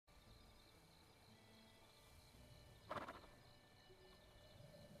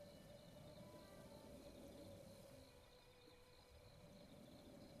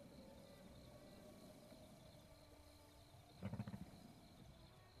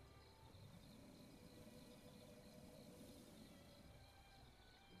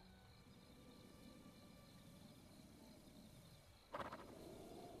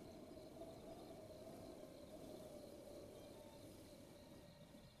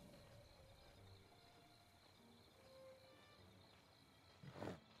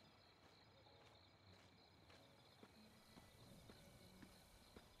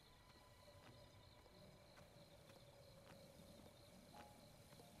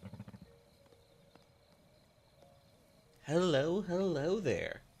Hello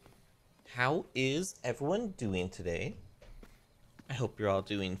there. How is everyone doing today? I hope you're all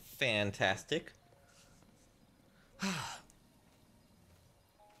doing fantastic.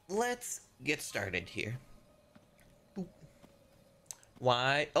 Let's get started here. Boop.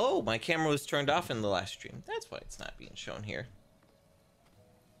 Why? Oh, my camera was turned off in the last stream. That's why it's not being shown here.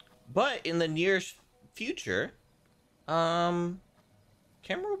 But in the near future, camera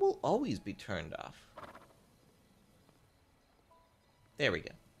will always be turned off. There we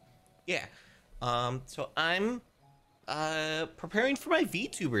go. Yeah. So I'm preparing for my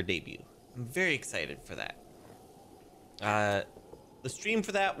VTuber debut. I'm very excited for that. The stream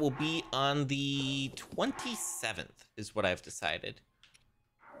for that will be on the 27th, is what I've decided.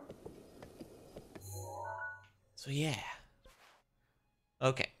 So yeah.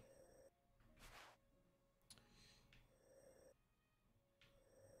 Okay.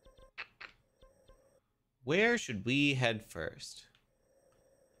 Where should we head first?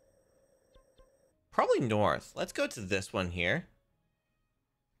 Probably north. Let's go to this one here.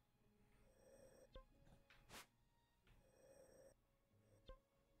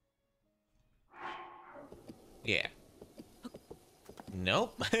 Yeah.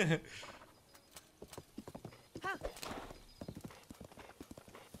 Nope.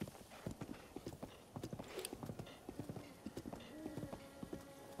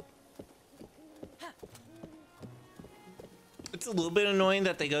 It's a little bit annoying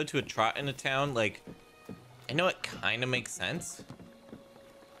that they go to a trot in a town. Like, I know it kind of makes sense.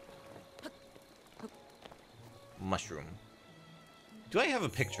 Mushroom. Do I have a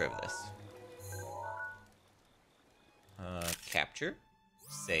picture of this? Capture.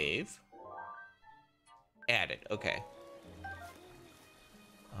 Save. Added. Okay.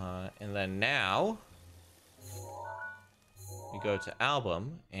 And then now we go to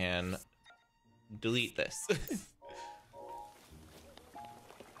album and delete this.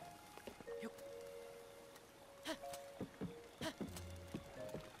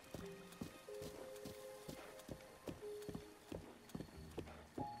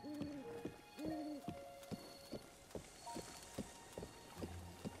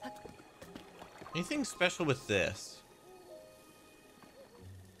 Anything special with this?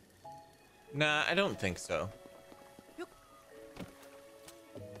 Nah, I don't think so.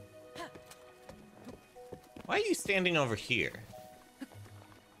 Why are you standing over here?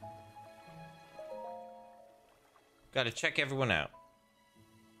 Gotta check everyone out.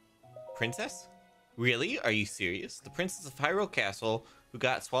 Princess? Really? Are you serious? The princess of Hyrule Castle who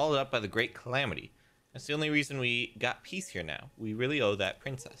got swallowed up by the Great Calamity. That's the only reason we got peace here now. We really owe that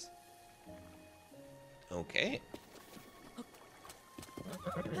princess. Okay.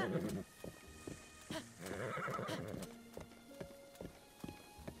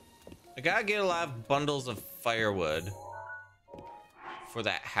 I gotta get a lot of bundles of firewood for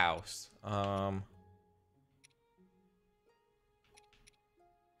that house.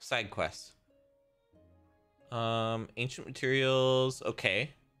 Side quests. Ancient materials.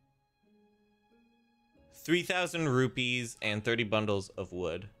 Okay. 3,000 rupees and 30 bundles of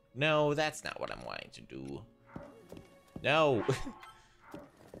wood. No, that's not what I'm wanting to do. No.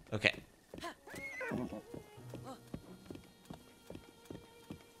 Okay.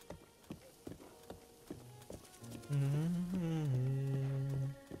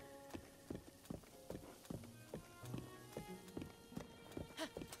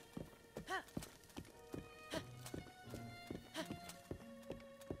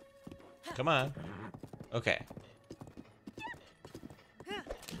 Come on. Okay.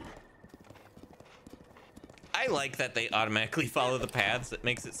 I like that they automatically follow the paths. It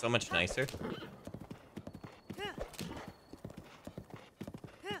makes it so much nicer.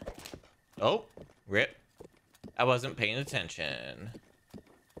 Oh, rip. I wasn't paying attention.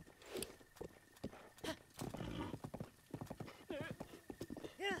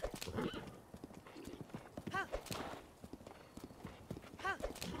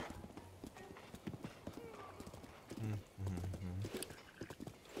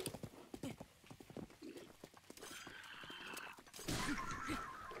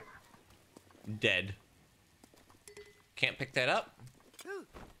 Dead. Can't pick that up.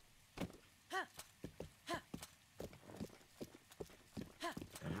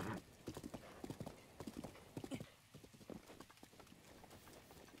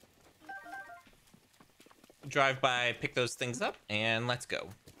 Drive by, pick those things up, and let's go.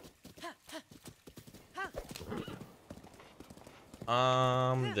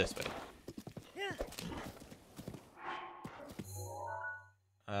 This way.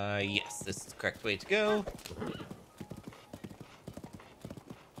 Yes, this is the correct way to go.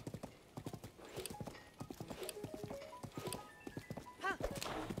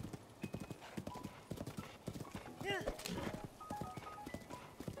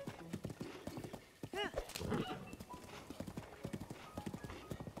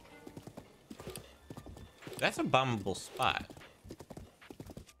 That's a bombable spot.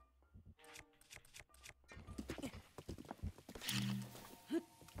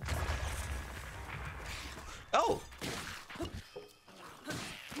 Oh!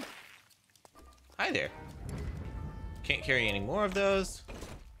 Hi there. Can't carry any more of those.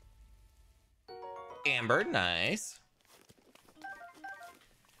 Amber, nice.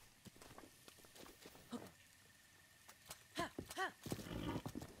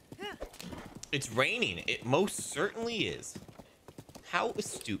 It's raining. It most certainly is. How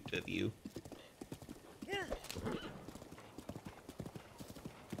astute of you.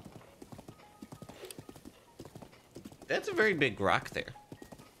 That's a very big rock there.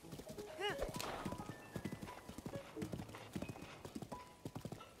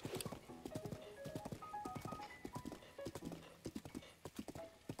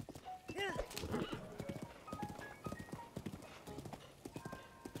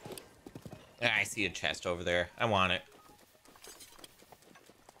 I see a chest over there. I want it.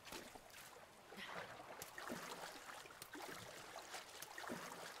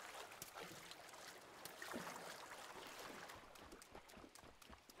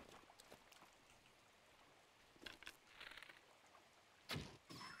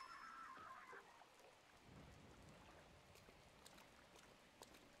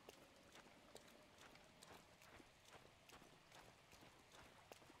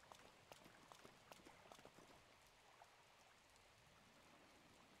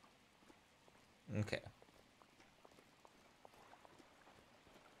 Okay.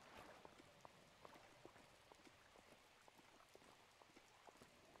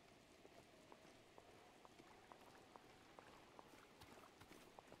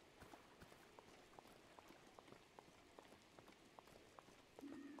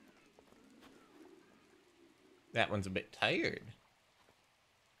 That one's a bit tired.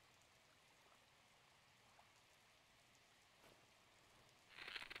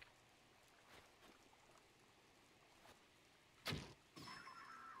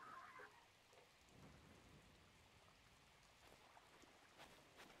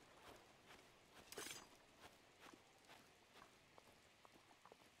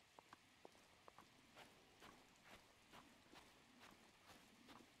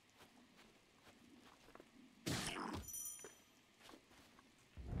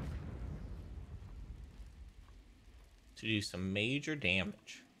 To do some major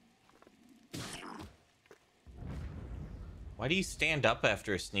damage. Why do you stand up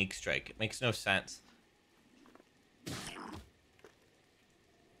after a sneak strike? It makes no sense.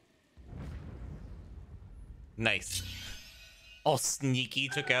 Nice. All sneaky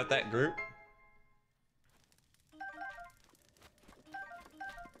took out that group.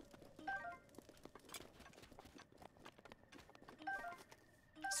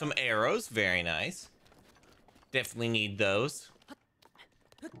 Some arrows, very nice. Definitely need those.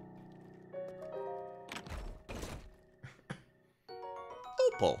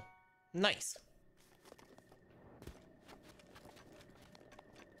 Opal. Nice.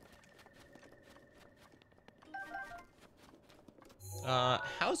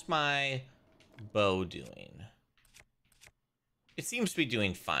 How's my bow doing? It seems to be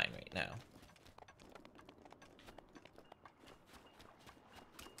doing fine right now.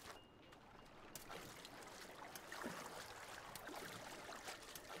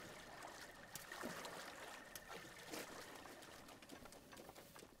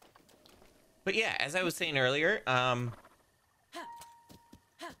 But yeah, as I was saying earlier,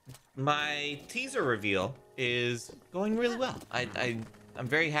 my teaser reveal is going really well. I'm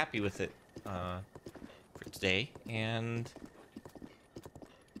very happy with it for today, and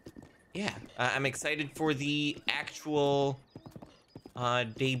yeah, I'm excited for the actual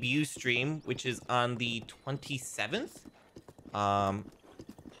debut stream, which is on the 27th.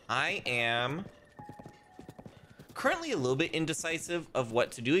 I am currently a little bit indecisive of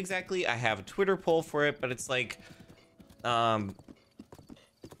what to do exactly. I have a Twitter poll for it, but it's like,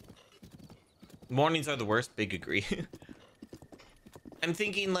 mornings are the worst, big agree. I'm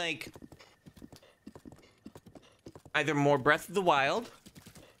thinking like either more Breath of the Wild,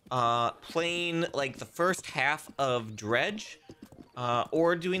 playing like the first half of Dredge,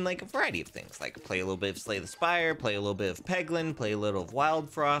 or doing like a variety of things, like play a little bit of Slay the Spire, play a little bit of Peglin, play a little of Wild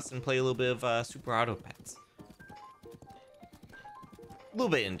Frost, and play a little bit of Super Auto Pets. A little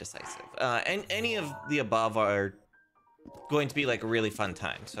bit indecisive. And any of the above are going to be like a really fun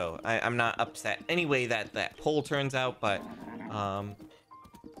time, so I'm not upset any way that that poll turns out, but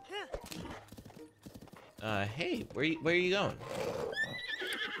hey, where are you going?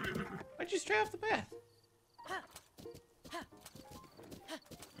 Why'd you stray off the path?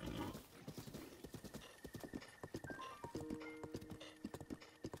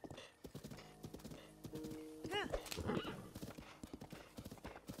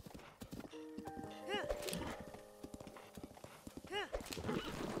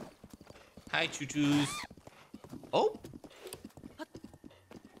 Hi, choo-choos. Oh!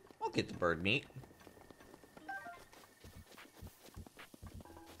 I'll get the bird meat.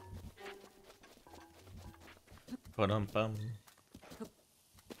 Ba-dum-bum.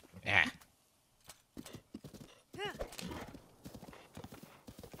 Ah.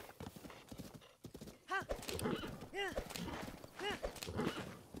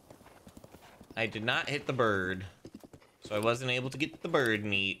 I did not hit the bird, so I wasn't able to get the bird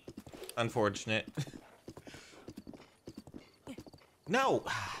meat. Unfortunate. No!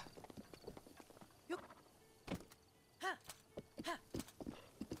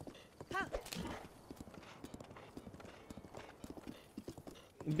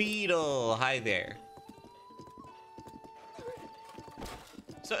 Beetle! Hi there.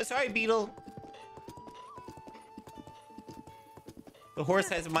 Sorry, Beetle. The horse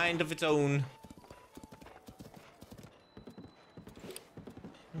has a mind of its own.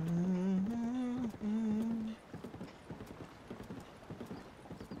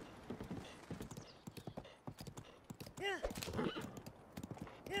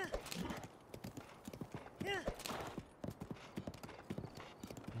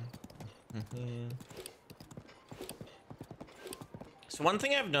 So one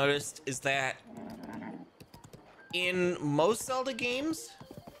thing I've noticed is that in most Zelda games,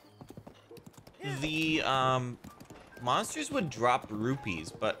 the monsters would drop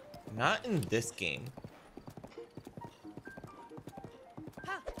rupees, but not in this game.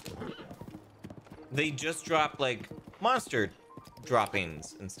 They just drop like monster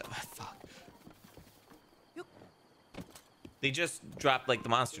droppings and stuff. Fuck. They just drop like the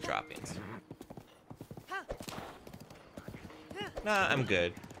monster droppings. Nah, I'm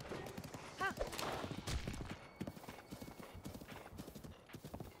good.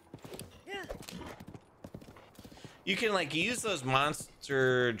 You can like use those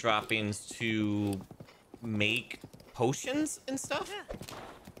monster droppings to make potions and stuff.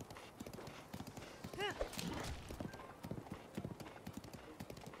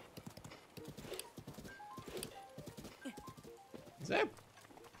 Is that a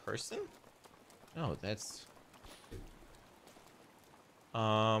person? No, that's...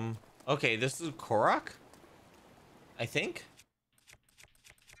 Okay, this is Korok, I think.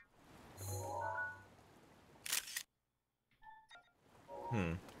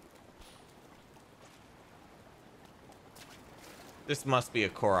 This must be a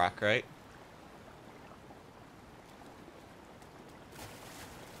Korok, right?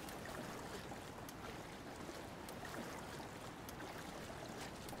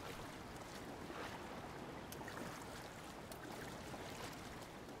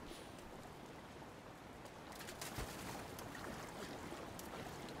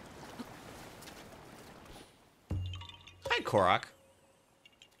 Hi, Korok.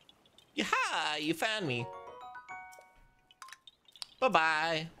 Yaha! You found me.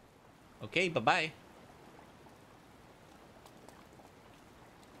 Bye-bye. Okay, bye-bye.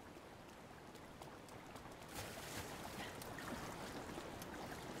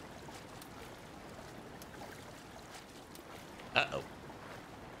 Uh-oh.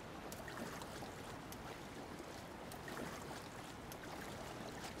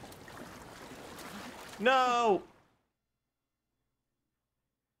 No!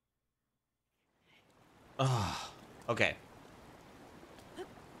 Oh, okay.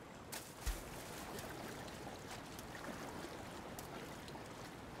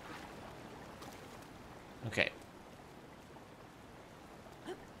 Okay.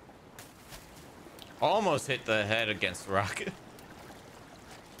 Almost hit the head against the rock.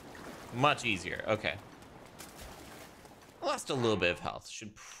 Much easier. Okay. I lost a little bit of health.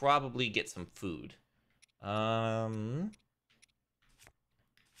 Should probably get some food.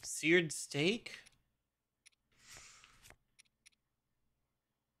 Seared steak?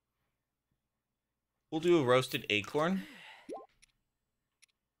 We'll do a roasted acorn.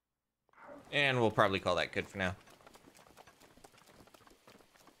 And we'll probably call that good for now.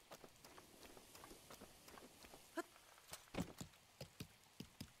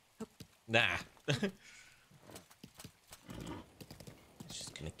 Nah. It's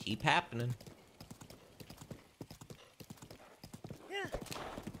just gonna keep happening.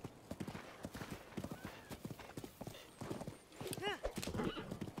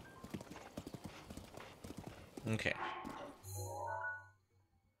 Okay.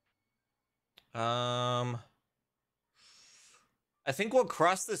 I think we'll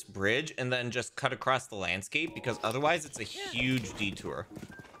cross this bridge and then just cut across the landscape because otherwise it's a huge detour.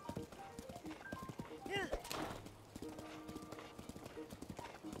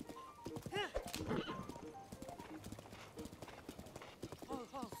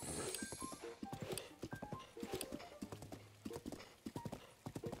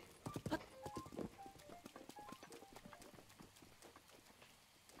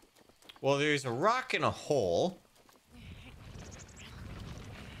 Well, there's a rock in a hole.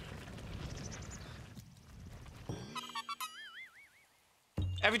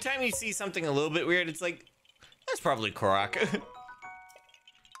 Every time you see something a little bit weird, it's like, that's probably Korok.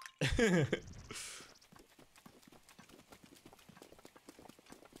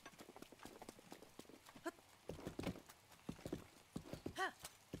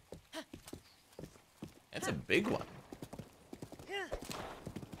 That's a big one.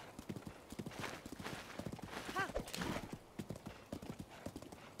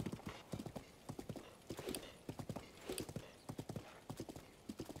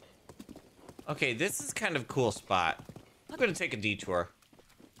 Okay, this is kind of a cool spot. I'm gonna take a detour.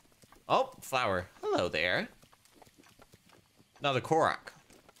 Oh, flower. Hello there. Another Korok.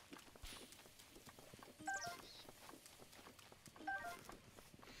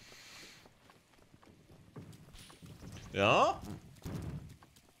 Oh.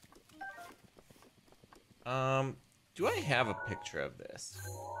 Do I have a picture of this?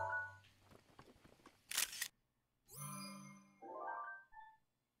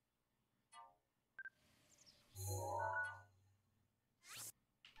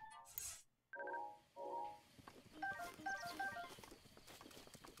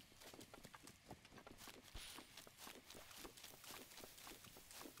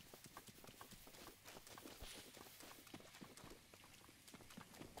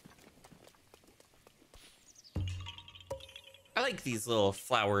 I like these little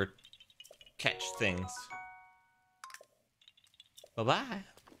flower catch things. Bye-bye.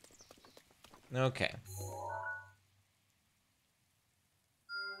 Okay.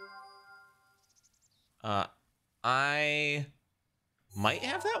 I might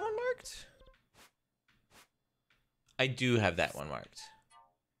have that one marked. I do have that one marked.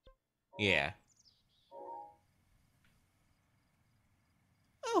 Yeah.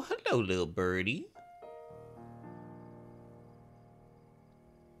 Oh, hello, little birdie.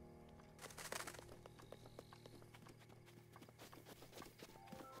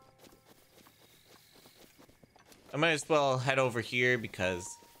 I might as well head over here because,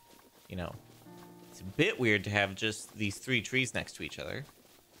 you know, it's a bit weird to have just these 3 trees next to each other.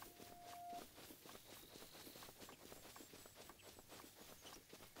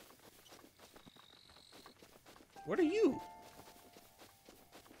 What are you?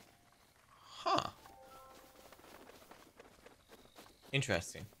 Huh.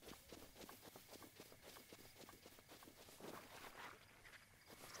 Interesting.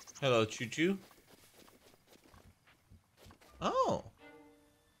 Hello, Choo-Choo. Oh.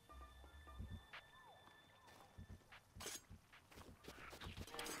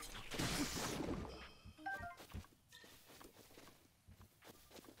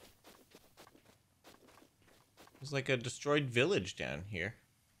 There's like a destroyed village down here.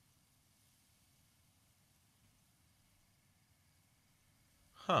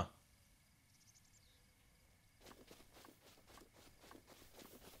 Huh.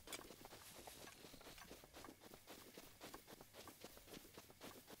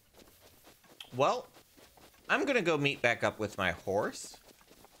 Well, I'm gonna go meet back up with my horse.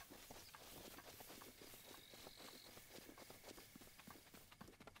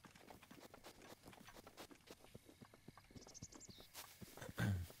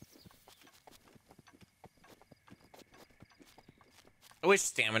 I wish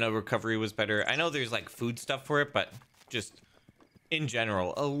stamina recovery was better. I know there's like food stuff for it, but just in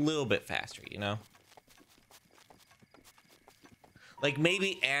general, a little bit faster, you know? Like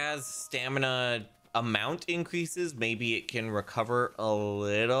maybe as stamina amount increases, maybe it can recover a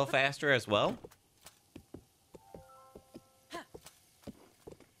little faster as well.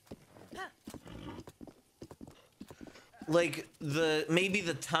 Like maybe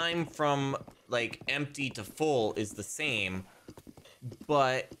the time from like empty to full is the same,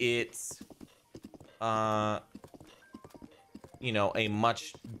 but it's you know, a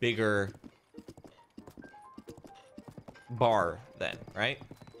much bigger bar then, right?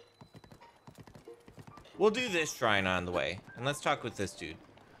 We'll do this shrine on the way, and let's talk with this dude.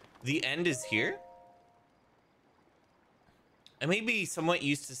 The end is here. I may be somewhat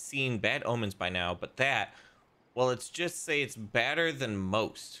used to seeing bad omens by now, but that, well, let's just say it's badder than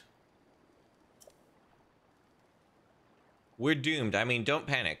most. We're doomed. I mean, don't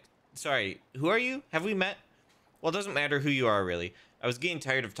panic. Sorry, who are you? Have we met? Well, it doesn't matter who you are, really. I was getting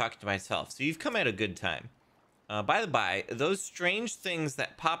tired of talking to myself, so you've come at a good time. By the by, those strange things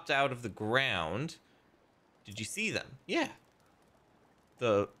that popped out of the ground, did you see them? Yeah.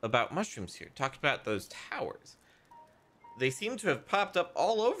 About mushrooms here. Talked about those towers. They seem to have popped up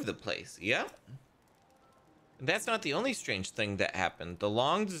all over the place. Yep. And that's not the only strange thing that happened. The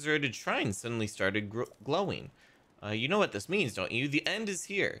long deserted shrine suddenly started glowing. You know what this means, don't you? The end is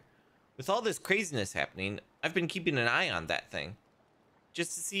here. With all this craziness happening, I've been keeping an eye on that thing.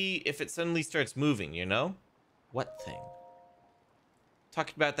 Just to see if it suddenly starts moving, you know? What thing?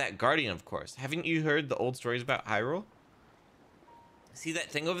 Talking about that guardian, of course. Haven't you heard the old stories about Hyrule? See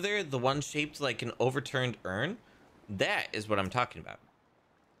that thing over there? The one shaped like an overturned urn? That is what I'm talking about.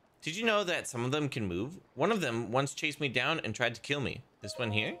 Did you know that some of them can move? One of them once chased me down and tried to kill me. This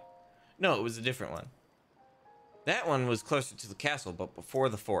one here? No, it was a different one. That one was closer to the castle, but before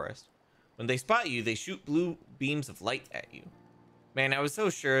the forest. When they spot you, they shoot blue beams of light at you. Man, I was so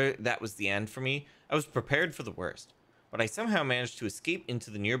sure that was the end for me. I was prepared for the worst. But I somehow managed to escape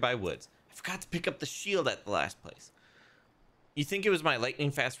into the nearby woods. I forgot to pick up the shield at the last place. You think it was my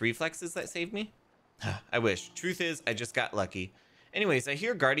lightning-fast reflexes that saved me? I wish. Truth is, I just got lucky. Anyways, I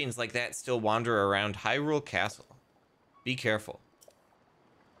hear guardians like that still wander around Hyrule Castle. Be careful.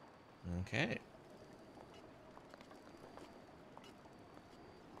 Okay.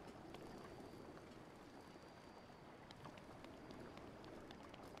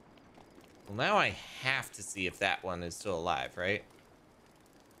 Well, now I have to see if that one is still alive, right?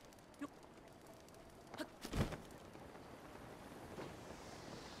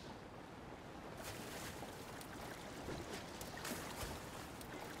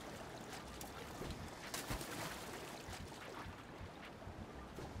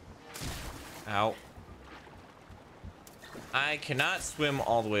 Ow. I cannot swim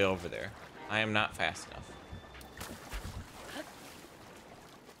all the way over there. I am not fast enough.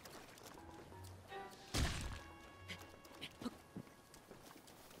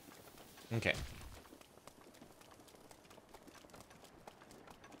 Okay.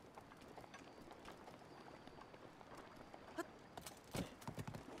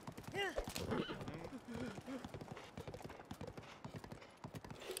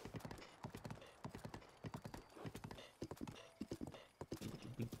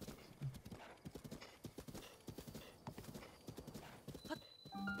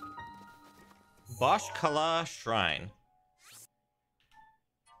 Boshkala Shrine.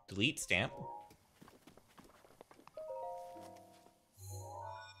 Delete stamp.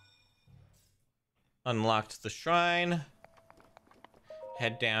 Unlocked the shrine.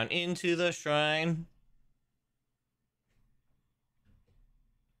 Head down into the shrine.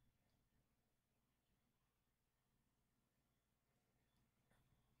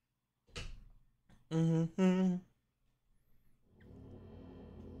 Mm-hmm.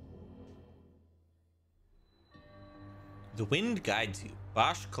 The wind guides you.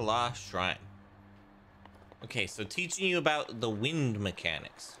 Boshkala Shrine. Okay, so teaching you about the wind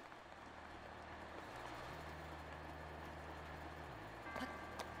mechanics.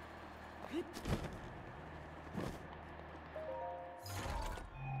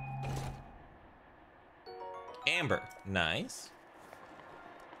 Amber. Nice.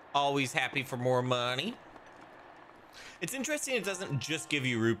 Always happy for more money. It's interesting it doesn't just give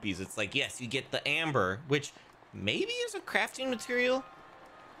you rupees. It's like, yes, you get the amber, which maybe is a crafting material.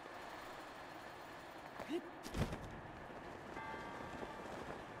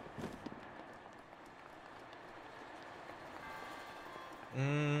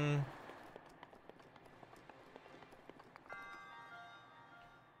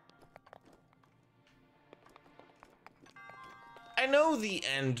 I know the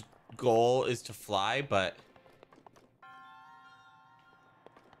end goal is to fly, but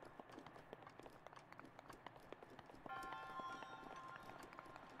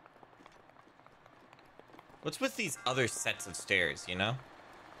what's with these other sets of stairs, you know?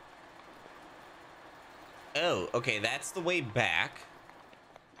 Oh, okay, that's the way back.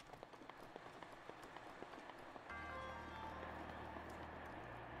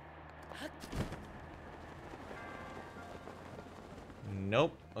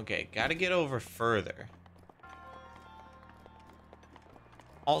 Nope. Okay, gotta get over further.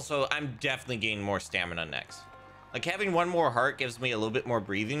 Also, I'm definitely gaining more stamina next. Like, having one more heart gives me a little bit more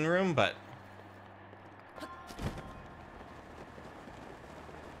breathing room, but...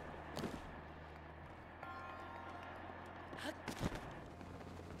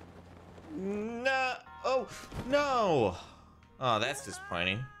 No! Oh, no! Oh, that's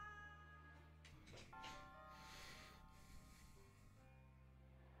disappointing.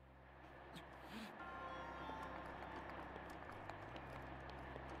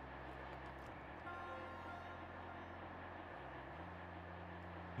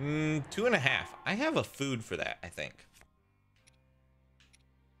 Mm, 2.5. I have a food for that, I think.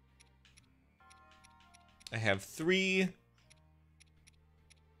 I have 3.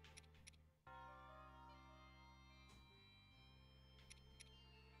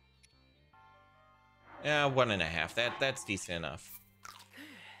 Yeah, 1.5. That's decent enough.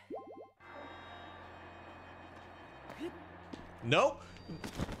 Nope.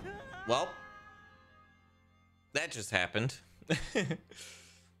 Well, that just happened.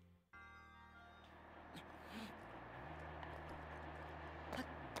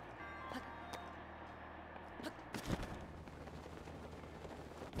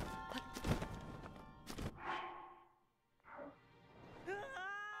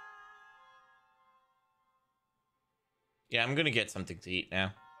 Yeah, I'm gonna get something to eat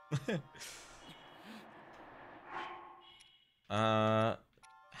now. How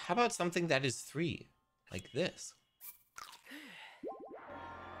about something that is 3? Like this.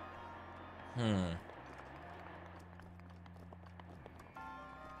 Hmm.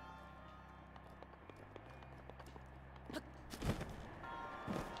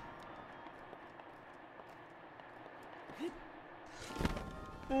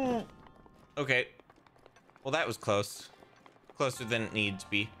 Okay. Well, that was close. Closer than it needed to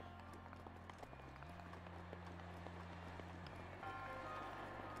be.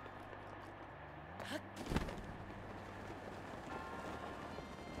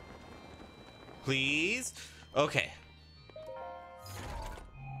 Please? Okay.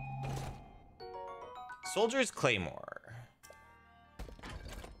 Soldier's Claymore.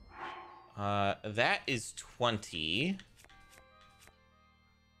 That is 20.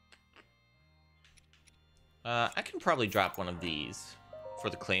 I can probably drop one of these for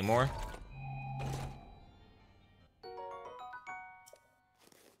the Claymore.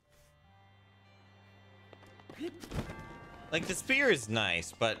 Like, the spear is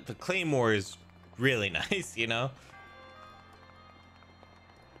nice, but the Claymore is really nice, you know?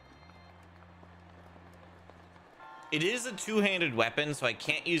 It is a two-handed weapon, so I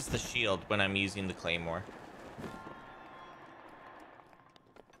can't use the shield when I'm using the Claymore.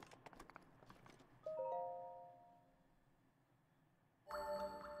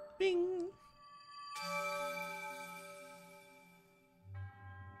 Bing!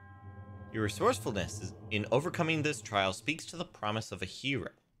 Your resourcefulness in overcoming this trial speaks to the promise of a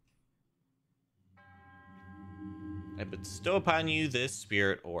hero. I bestow upon you this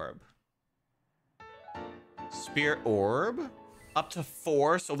spirit orb. Spirit orb? Up to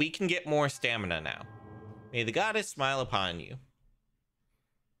 4, so we can get more stamina now. May the goddess smile upon you.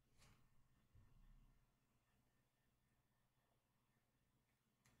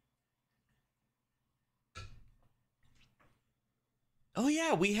 Oh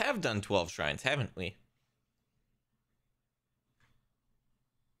yeah, we have done 12 shrines, haven't we?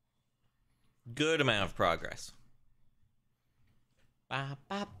 Good amount of progress. Ba,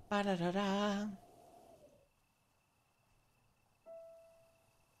 ba, ba, da, da, da.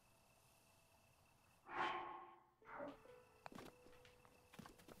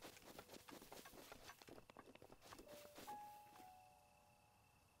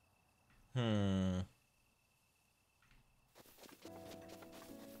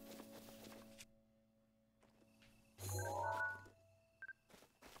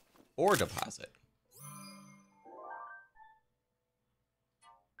 Ore deposit.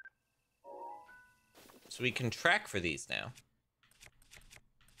 So we can track for these now.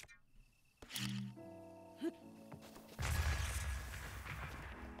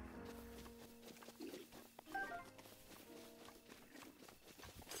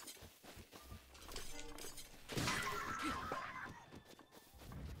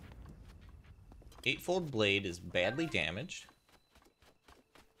 Eightfold blade is badly damaged.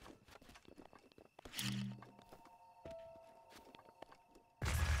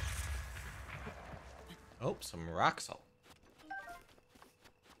 Oh, some rock salt.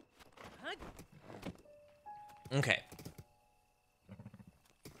 Okay.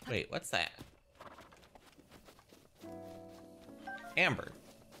 Wait, what's that? Amber.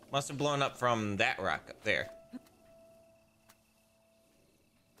 Must have blown up from that rock up there.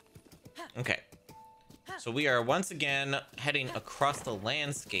 Okay. So we are once again heading across the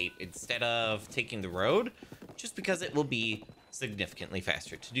landscape instead of taking the road, just because it will be significantly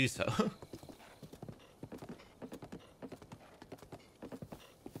faster to do so.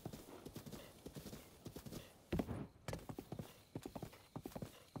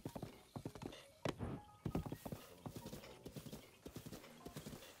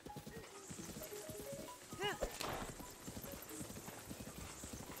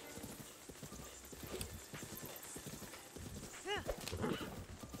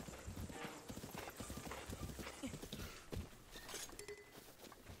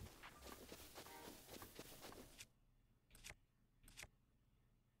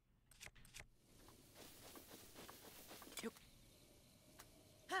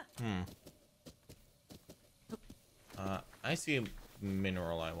 I see a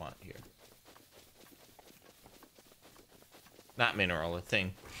mineral I want here. Not mineral, a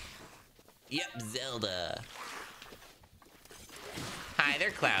thing. Yep, Zelda. Hi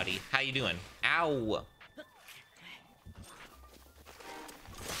there, Cloudy. How you doing? Ow.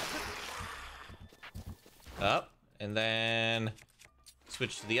 Up, and then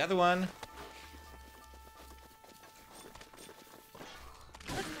switch to the other one.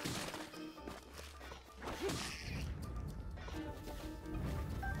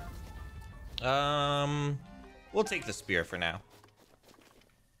 We'll take the spear for now.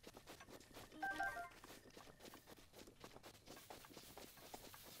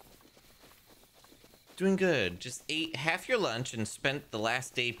 Doing good. Just ate half your lunch and spent the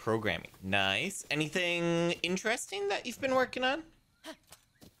last day programming. Nice. Anything interesting that you've been working on?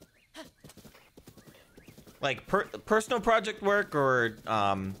 Like personal project work or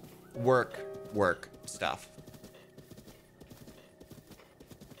work stuff?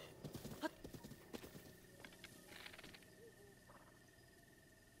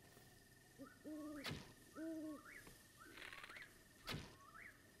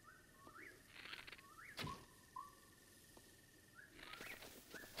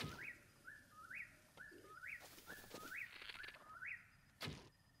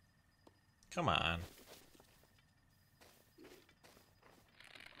 Come on.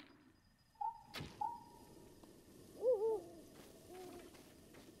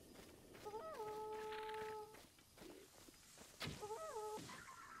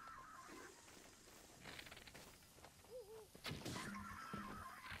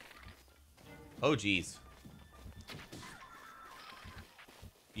 Oh, geez.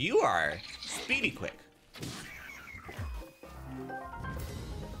 You are speedy quick.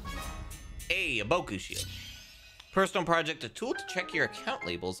 A Boku shield. Personal project, a tool to check your account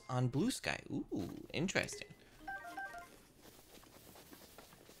labels on Blue Sky. Ooh, interesting.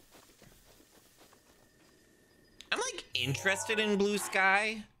 I'm like interested in Blue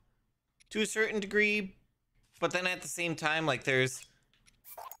Sky to a certain degree, but then at the same time, like there's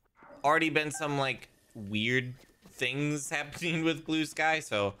already been some like weird things happening with Blue Sky,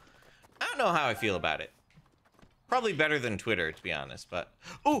 so I don't know how I feel about it. Probably better than Twitter, to be honest, but...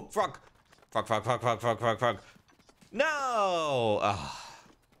 Ooh, frog! Frog. No! Ugh.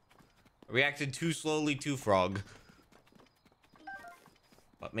 Reacted too slowly to frog.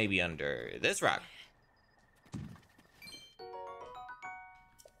 But maybe under this rock.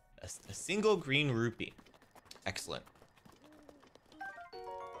 A single green rupee. Excellent.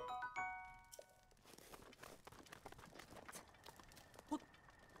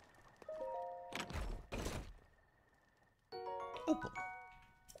 Opal.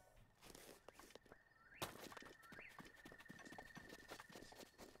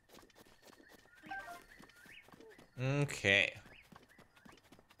 Okay.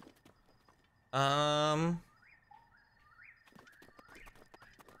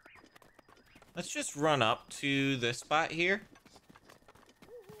 Let's just run up to this spot here.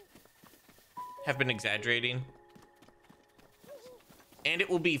 Have been exaggerating. And it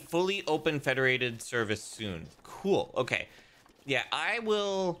will be fully open federated service soon. Cool. Okay. Yeah, I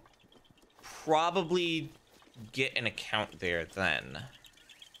will probably get an account there then.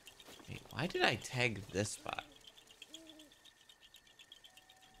 Wait, why did I tag this spot?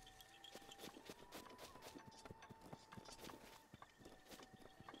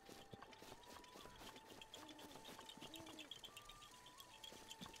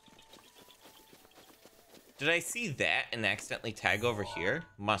 Did I see that and accidentally tag over here?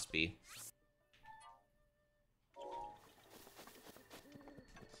 Must be.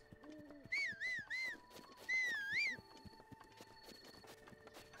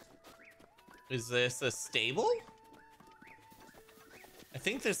 Is this a stable? I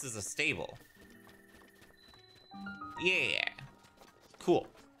think this is a stable. Yeah. Cool.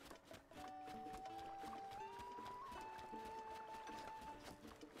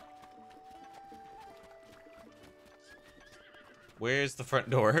 Where's the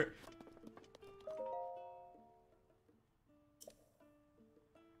front door?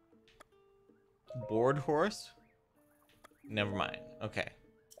 Board horse? Never mind. Okay.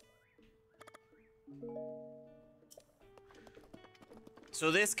 So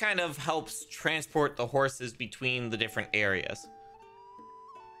this kind of helps transport the horses between the different areas.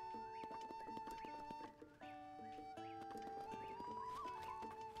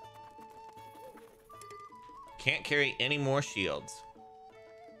 Can't carry any more shields.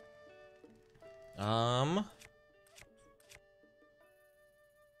 I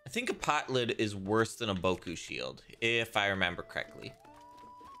think a pot lid is worse than a Boku shield, if I remember correctly.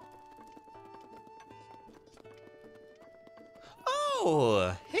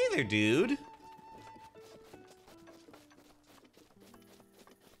 Oh, hey there, dude.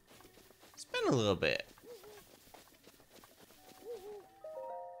 It's been a little bit.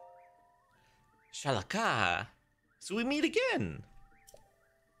 Shalaka. So we meet again.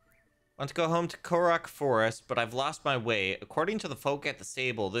 Want to go home to Korok Forest, but I've lost my way. According to the folk at the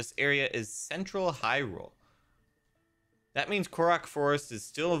stable, this area is Central Hyrule. That means Korok Forest is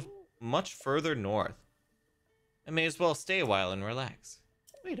still much further north. I may as well stay a while and relax.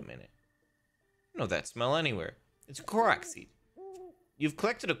 Wait a minute. I know that smell anywhere. It's a Korok seed. You've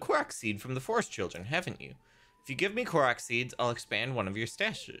collected a Korok seed from the forest children, haven't you? If you give me Korok seeds, I'll expand one of your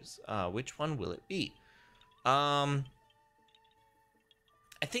stashes. Which one will it be? I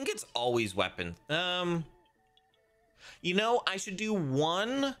think it's always weapon. You know, I should do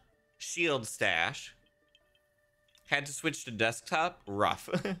one shield stash. Had to switch to desktop. Rough.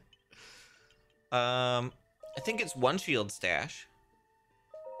 I think it's one shield stash.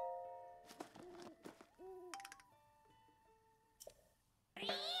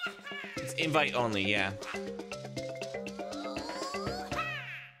 It's invite only, yeah.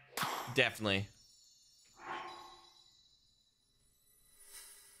 Definitely.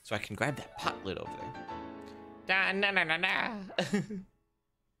 So I can grab that pot lid over there. Da na na na na.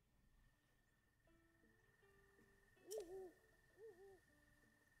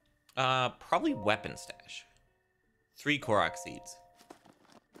 Probably weapon stash. 3 Korok seeds.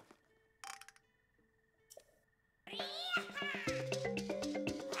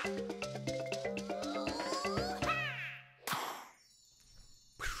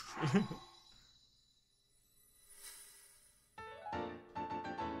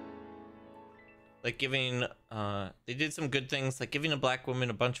 Like giving, they did some good things, like giving a black woman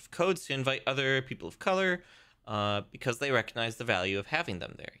a bunch of codes to invite other people of color, because they recognize the value of having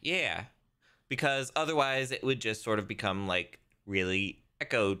them there. Yeah, because otherwise it would just sort of become like really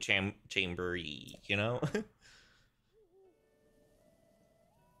echo chambery, you know?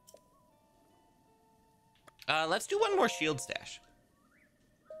 Let's do one more shield stash.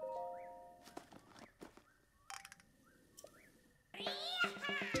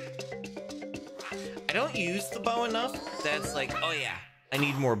 I don't use the bow enough. That's like, oh yeah, I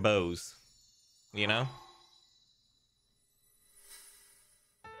need more bows, you know?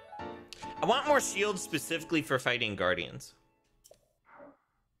 I want more shields specifically for fighting guardians.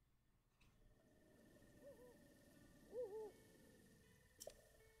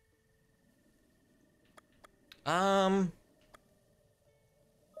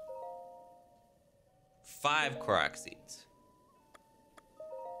 Five Korok seeds.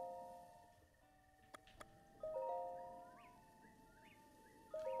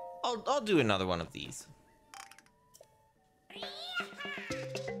 I'll do another one of these.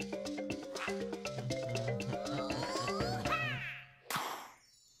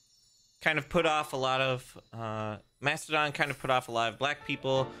 Kind of put off a lot of Mastodon kind of put off a lot of black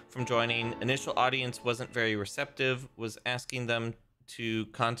people from joining. Initial audience wasn't very receptive, was asking them to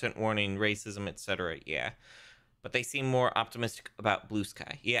content warning, racism, etc. Yeah, but they seem more optimistic about Blue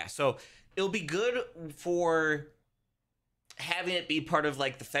Sky. Yeah, so it'll be good for having it be part of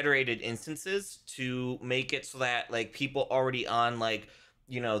like the federated instances to make it so that like people already on like,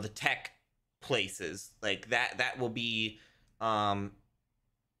 you know, the tech places like that will be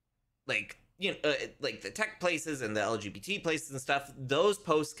like, you know, like the tech places and the LGBT places and stuff. Those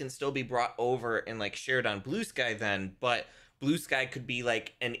posts can still be brought over and like shared on Blue Sky then, but Blue Sky could be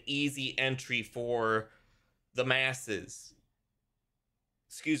like an easy entry for the masses.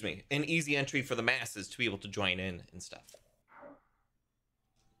 Excuse me, an easy entry for the masses to be able to join in and stuff.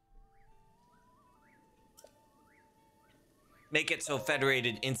 Make it so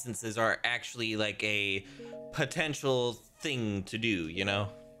federated instances are actually like a potential thing to do, you know?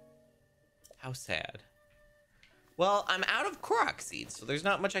 How sad. Well, I'm out of Korok seeds, so there's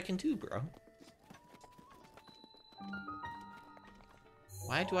not much I can do, bro.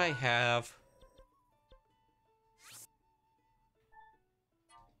 Why do I have...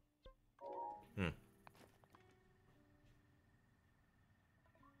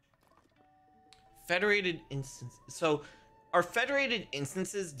 Federated instances. So... are federated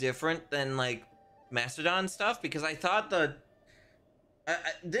instances different than like Mastodon stuff? Because I thought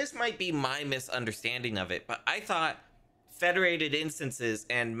this might be my misunderstanding of it, but I thought federated instances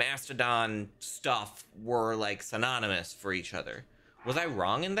and Mastodon stuff were like synonymous for each other. Was I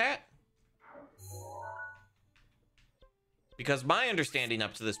wrong in that? Because my understanding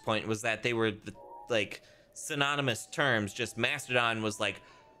up to this point was that they were like synonymous terms, just Mastodon was like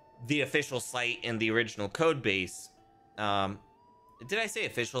the official site in the original code base. Did I say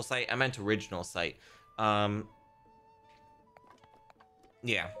official site? I meant original site.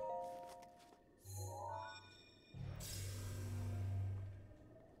 Yeah.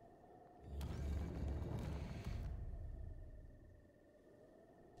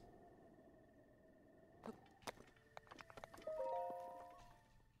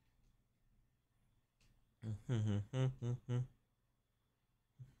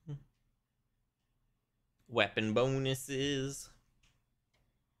 Weapon bonuses.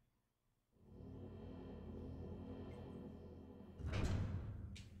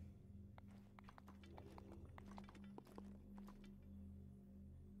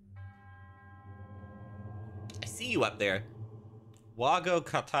 I see you up there. Wago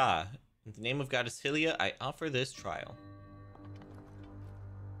Kata. In the name of Goddess Hylia, I offer this trial.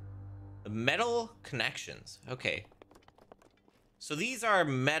 The metal connections. Okay. So these are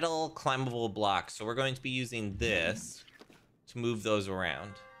metal climbable blocks. So we're going to be using this to move those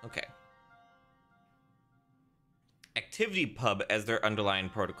around. Okay. Activity Pub as their underlying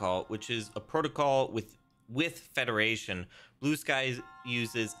protocol, which is a protocol with Federation. Blue Sky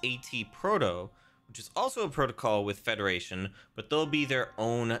uses AT Proto, which is also a protocol with Federation, but they'll be their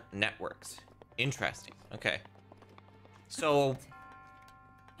own networks. Interesting. Okay. So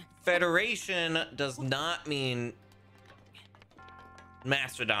Federation does not mean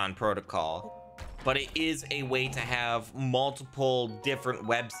Mastodon protocol, but it is a way to have multiple different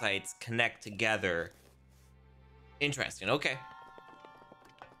websites connect together. Interesting. Okay.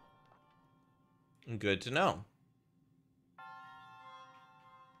 Good to know.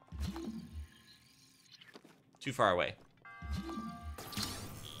 Too far away.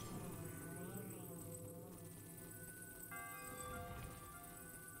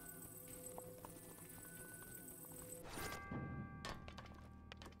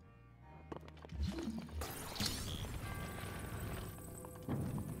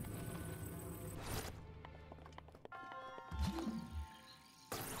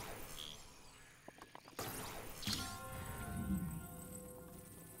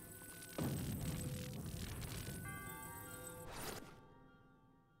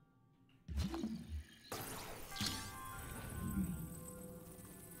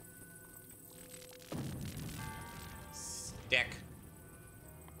 Stick.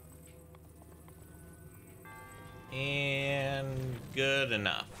 And good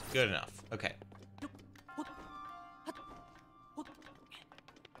enough. Good enough. Okay.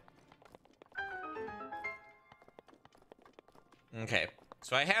 Okay.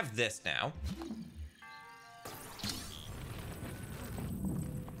 So I have this now.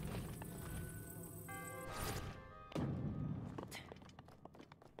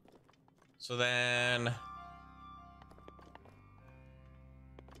 So then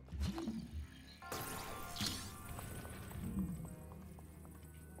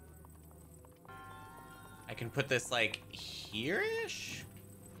I can put this like here-ish?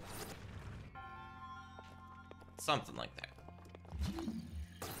 Something like that.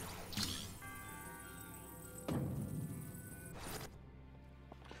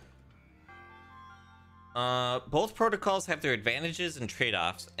 Both protocols have their advantages and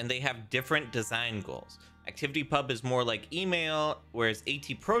trade-offs, and they have different design goals. Activity Pub is more like email, whereas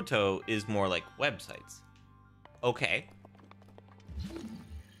AT Proto is more like websites. Okay.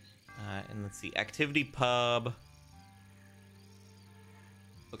 And let's see, Activity Pub.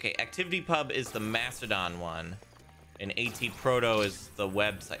 Okay, Activity Pub is the Mastodon one, and AT Proto is the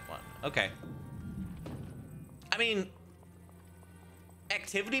website one. Okay. I mean,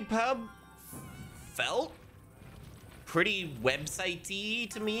 Activity Pub felt pretty website-y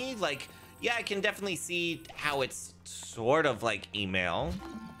to me. Like, yeah, I can definitely see how it's sort of like email.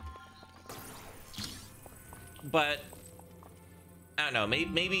 But I don't know,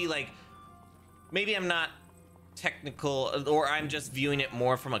 maybe I'm not technical, or I'm just viewing it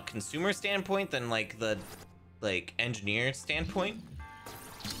more from a consumer standpoint than like the engineer standpoint.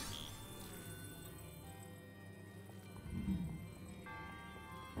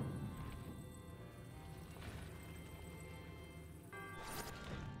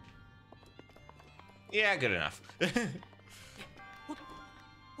 Yeah, good enough.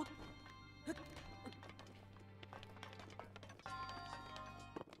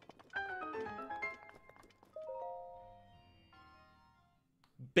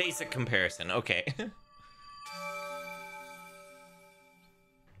 Basic comparison, okay.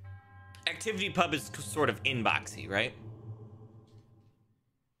 Activity Pub is sort of inboxy, right?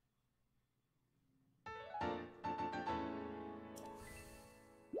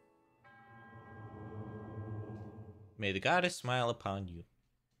 May the goddess smile upon you.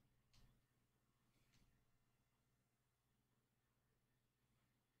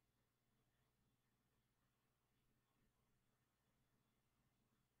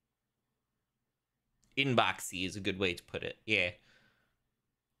 Inboxy is a good way to put it. Yeah.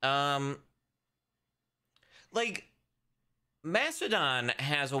 Like, Mastodon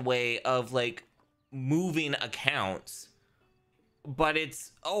has a way of, like, moving accounts, but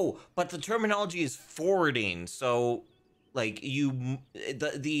but the terminology is forwarding, so, like,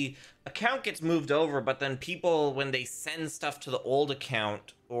 the account gets moved over, but then people, when they send stuff to the old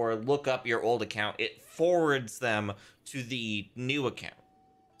account or look up your old account, it forwards them to the new account.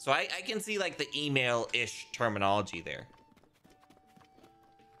 So I can see, like, the email-ish terminology there.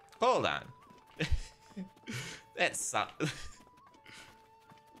 Hold on. That's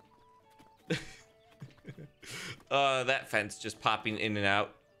that fence just popping in and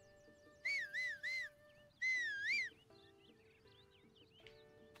out.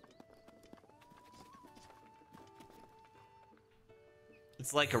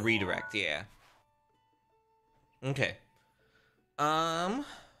 It's like a redirect, yeah. Okay. We're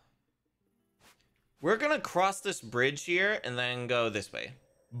gonna cross this bridge here and then go this way.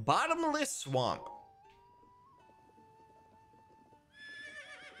 Bottomless swamp.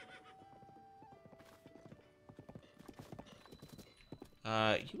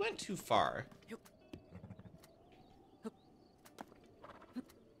 You went too far.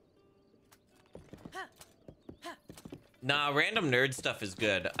 Nah, random nerd stuff is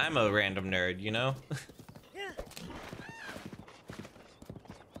good. I'm a random nerd, you know?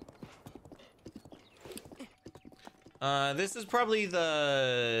 This is probably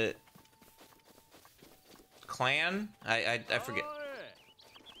the clan. I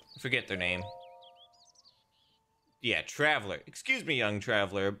forget their name. Yeah, traveler. Excuse me, young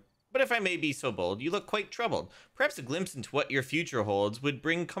traveler, but if I may be so bold, you look quite troubled. Perhaps a glimpse into what your future holds would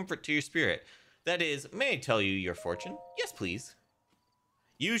bring comfort to your spirit. That is, may I tell you your fortune? Yes, please.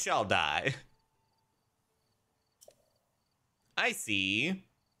 You shall die. I see.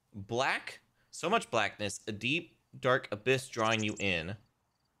 Black. So much blackness. A deep, dark abyss drawing you in.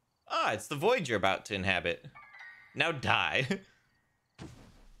 Ah, it's the void you're about to inhabit. Now die.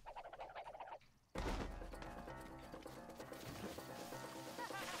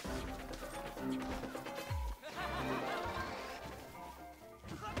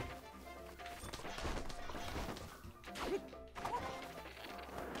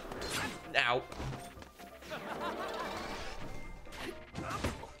 Ow.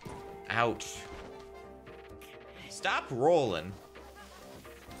 Ouch. Stop rolling.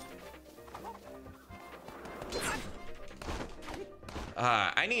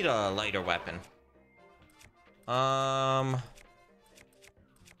 I need a lighter weapon.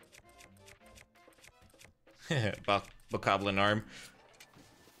 Bokoblin arm.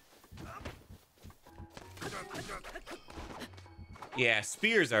 Yeah,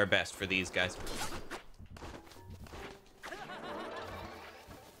 spears are best for these guys.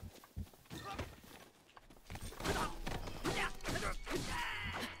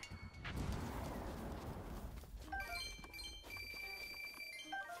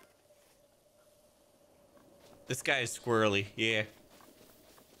 This guy is squirrely, yeah.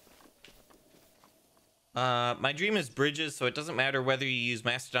 My dream is bridges, so it doesn't matter whether you use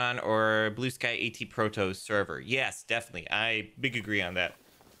Mastodon or Blue Sky AT Proto's server. Yes, definitely. I big agree on that.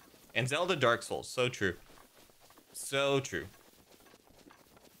 And Zelda Dark Souls, so true. So true.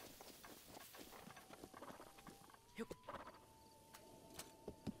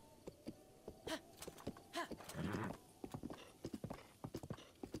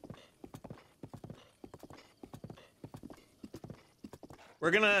 We're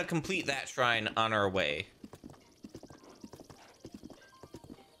gonna complete that shrine on our way.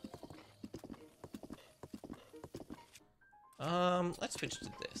 Let's switch to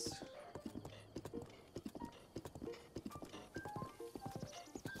this.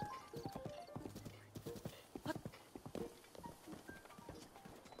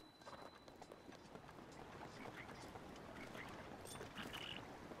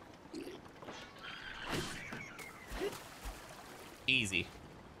 Easy.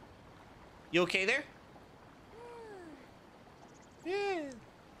 You okay there? Yeah.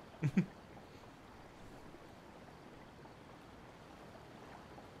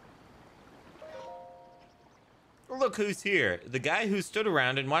 Look who's here. The guy who stood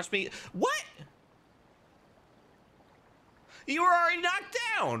around and watched me. What? You were already knocked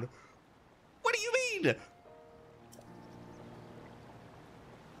down. What do you mean?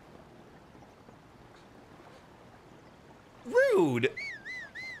 Rude.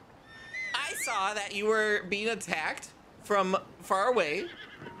 I saw that you were being attacked from far away.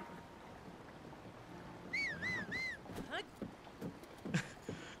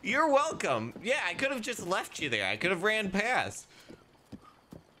 You're welcome. Yeah, I could have just left you there. I could have ran past.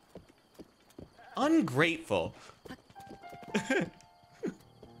 Ungrateful.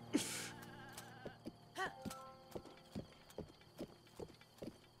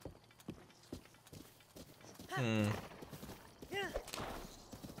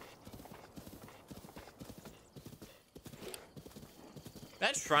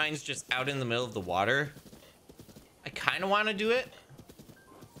 That shrine's just out in the middle of the water. I kind of want to do it.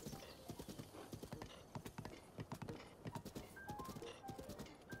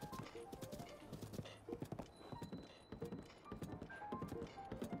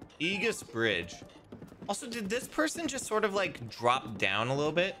 Aegis Bridge. Also, did this person just sort of like drop down a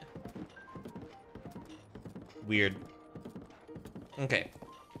little bit? Weird. Okay.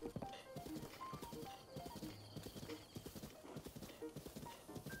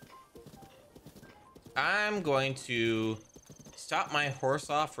 I'm going to stop my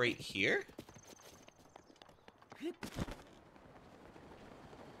horse off right here.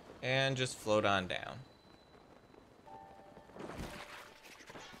 And just float on down.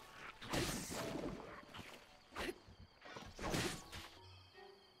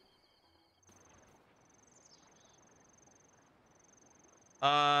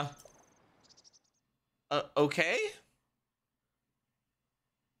 Okay.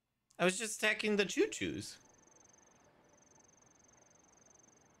 I was just attacking the choo-choos.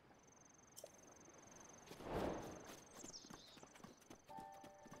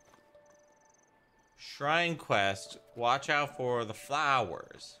 Shrine quest. Watch out for the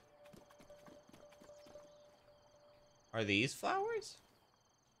flowers. Are these flowers?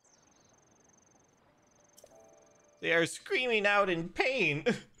 They are screaming out in pain.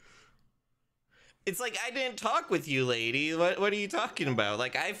 It's like, I didn't talk with you, lady. What are you talking about?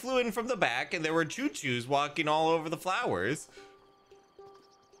 Like, I flew in from the back and there were choo-choos walking all over the flowers.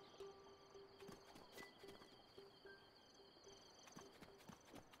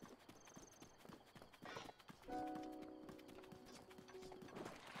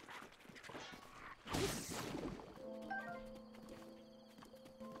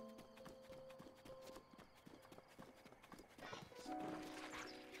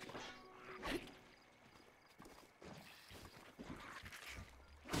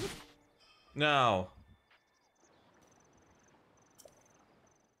 No.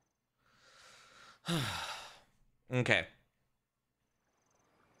 Okay.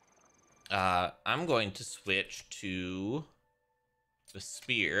 I'm going to switch to the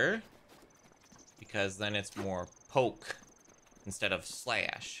spear because then it's more poke instead of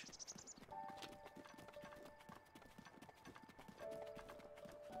slash.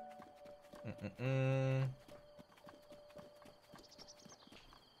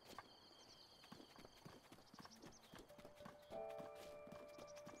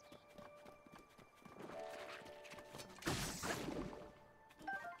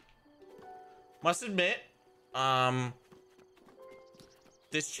 Must admit,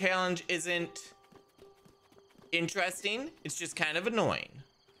 this challenge isn't interesting. It's just kind of annoying.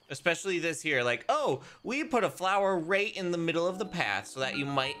 Especially this here, like, oh, we put a flower right in the middle of the path so that you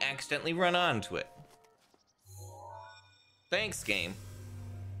might accidentally run onto it. Thanks, game.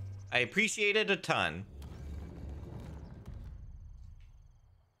 I appreciate it a ton.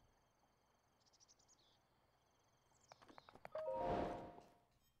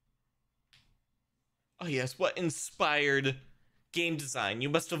 Oh yes, what inspired game design. You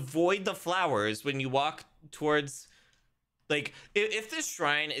must avoid the flowers when you walk towards, like, if this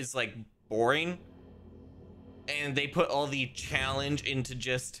shrine is like boring and they put all the challenge into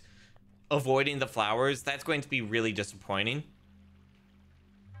just avoiding the flowers, that's going to be really disappointing.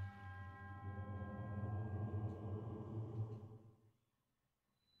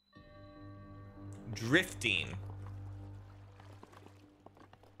 Drifting.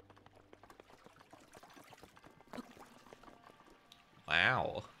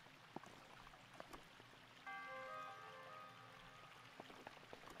 Wow.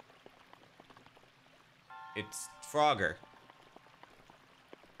 It's Frogger.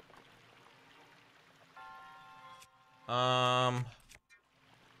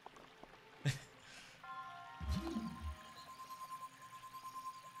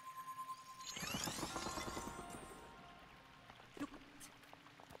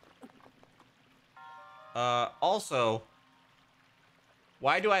 Also,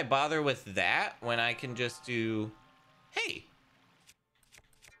 why do I bother with that when I can just do, hey.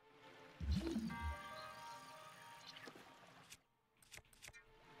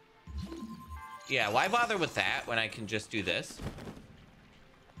 Yeah, why bother with that when I can just do this?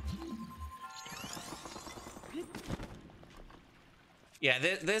 Yeah,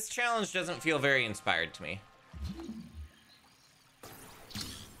 this challenge doesn't feel very inspired to me.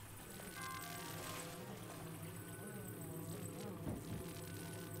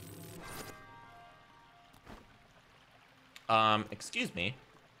 Excuse me.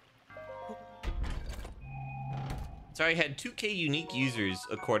 Sorry, had 2K unique users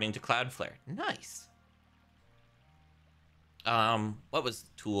according to Cloudflare. Nice. What was the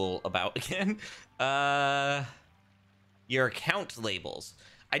tool about again? Your account labels.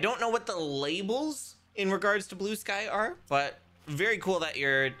 I don't know what the labels in regards to Blue Sky are, but very cool that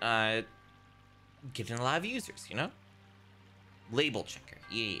you're getting a lot of users, you know? Label checker.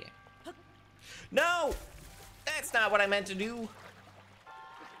 Yeah. No! That's not what I meant to do.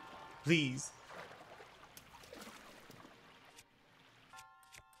 Please.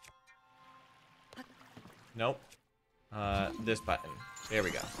 Nope. This button. There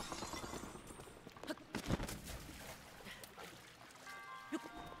we go.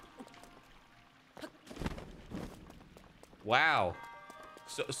 Wow.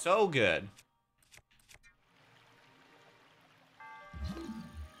 So good.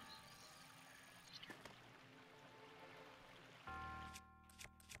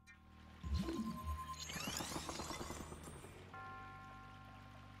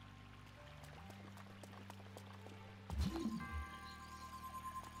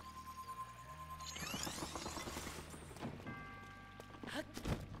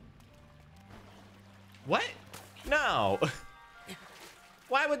 What? No.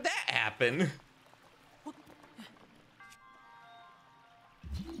 Why would that happen?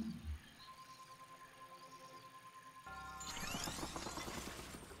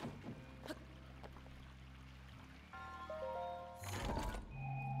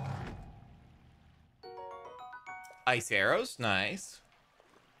 Ice arrows, nice.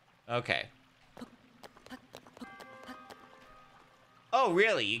 Okay. Oh,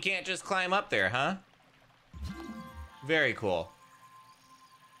 really? You can't just climb up there, huh? Very cool.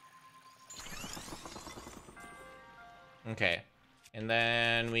 Okay. And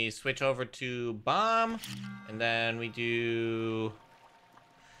then we switch over to bomb. And then we do...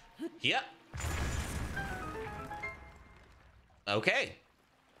 Yep. Okay.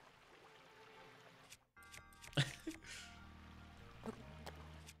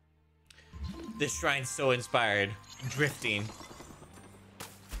 This shrine's so inspired. Drifting.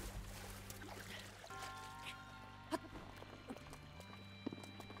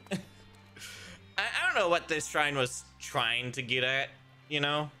 I don't know what this shrine was trying to get at, you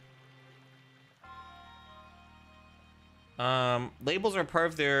know? Labels are part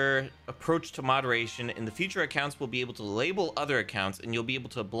of their approach to moderation. In the future, accounts will be able to label other accounts, and you'll be able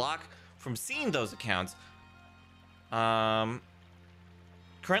to block from seeing those accounts. Currently,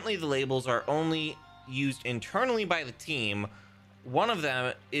 the labels are only used internally by the team. One of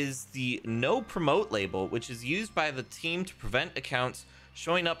them is the no promote label, which is used by the team to prevent accounts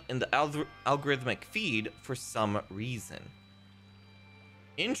showing up in the algorithmic feed for some reason.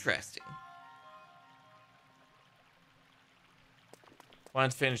 Interesting. Why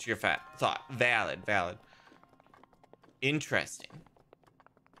don't you finish your thought? Valid. Interesting.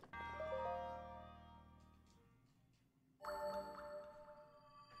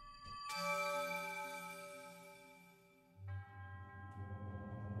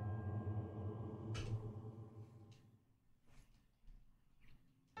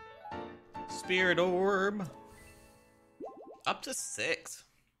 Spirit orb. Up to 6.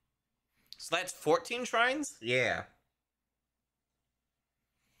 So that's 14 shrines? Yeah.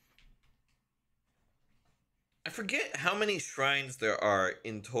 I forget how many shrines there are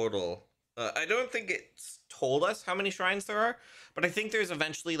in total. I don't think it's told us how many shrines there are, but I think there's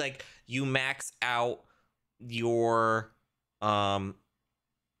eventually, like, you max out your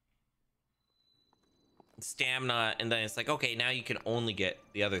stamina, and then it's like, okay, now you can only get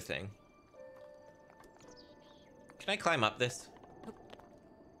the other thing. Can I climb up this?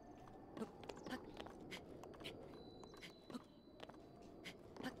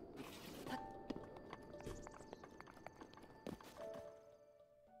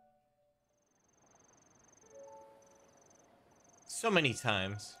 So many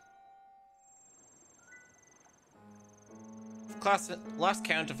times. Lost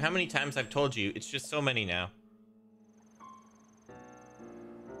count of how many times I've told you. It's just so many now.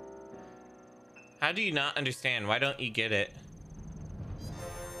 How do you not understand? Why don't you get it?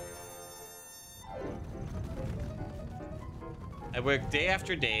 I work day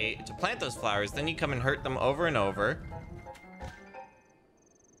after day to plant those flowers, then you come and hurt them over and over.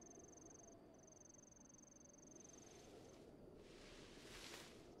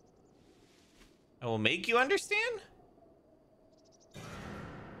 I will make you understand?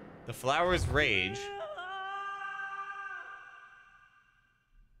 The flowers rage.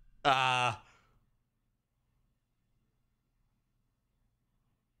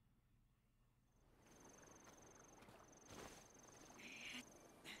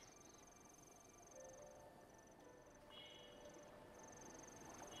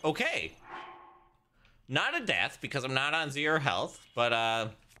 Okay. Not a death, because I'm not on 0 health,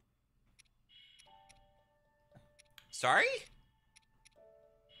 but, sorry?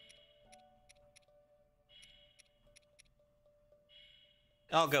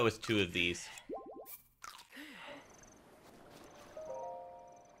 I'll go with 2 of these.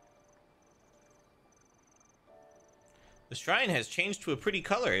 The shrine has changed to a pretty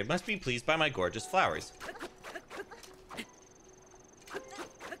color. It must be pleased by my gorgeous flowers.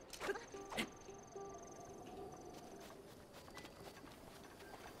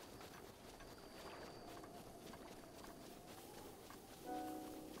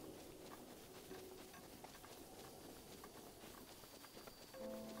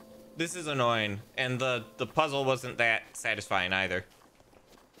 This is annoying, and the puzzle wasn't that satisfying either.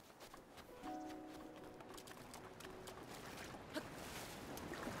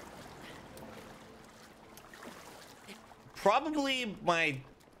 Probably my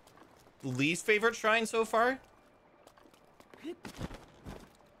least favorite shrine so far.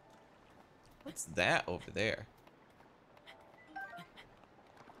 What's that over there?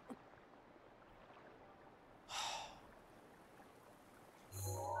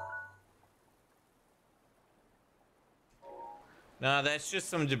 No, that's just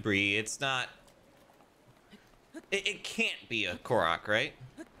some debris. It's not... It can't be a Korok, right?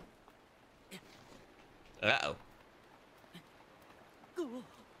 Uh-oh.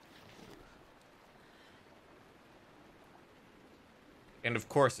 And of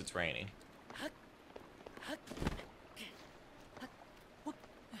course it's raining.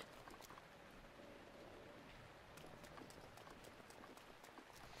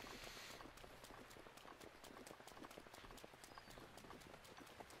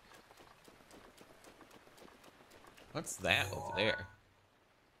 What's that over there?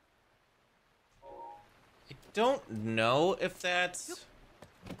 I don't know if that's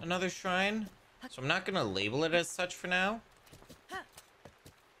another shrine, so I'm not gonna label it as such for now.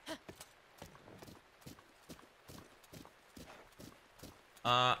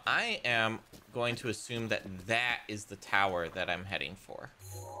 I am going to assume that that is the tower that I'm heading for.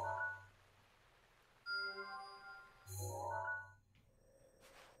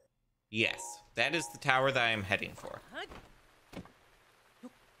 Yes, that is the tower that I am heading for.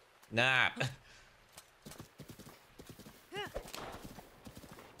 Nah.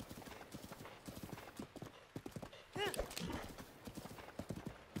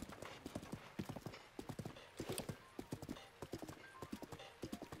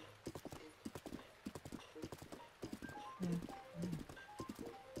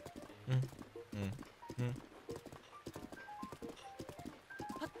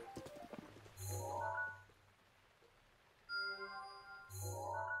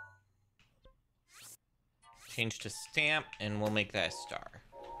 Change to stamp, and we'll make that a star.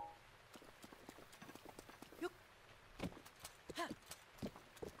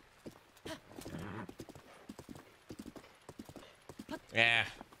 Yeah,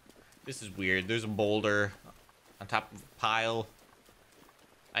 this is weird. There's a boulder on top of a pile.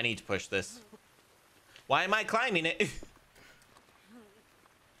 I need to push this. Why am I climbing it?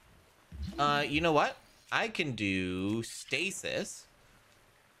 You know what? I can do stasis.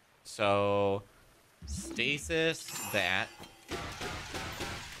 So, stasis that.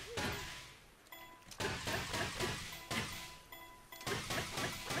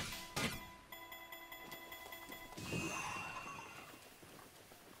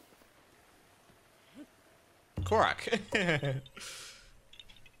 Korok.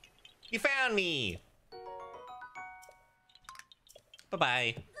 You found me.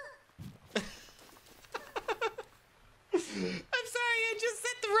 Bye-bye. I'm sorry, I just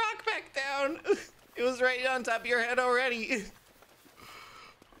set the rock back down. It was right on top of your head already.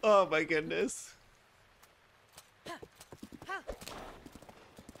 Oh my goodness.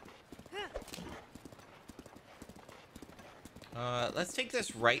 Let's take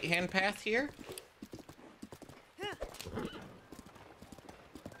this right-hand path here.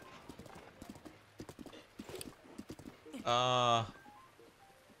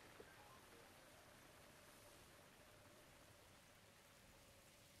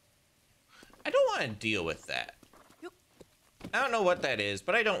 I don't want to deal with that. I don't know what that is,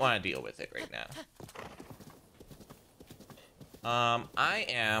 but I don't want to deal with it right now. I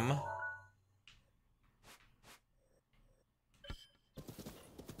am...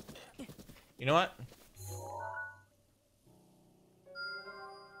 You know what?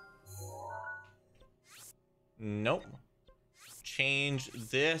 Nope. Change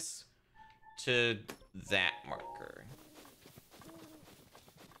this to that marker.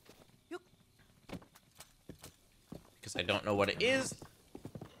 Because I don't know what it is.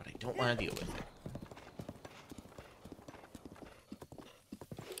 don't want to deal with it.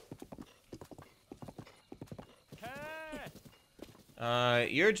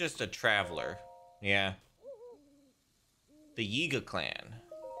 You're just a traveler. Yeah. The Yiga clan.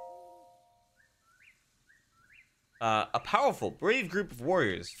 A powerful, brave group of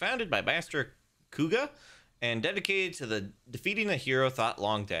warriors founded by Master Kuga and dedicated to the defeating a hero thought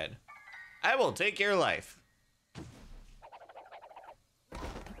long dead. I will take your life.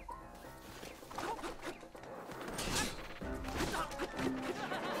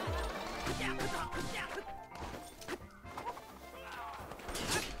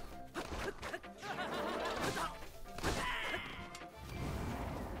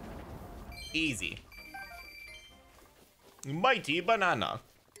 Easy. Mighty banana.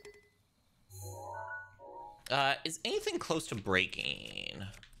 Is anything close to breaking?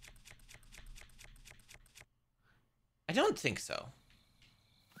 I don't think so.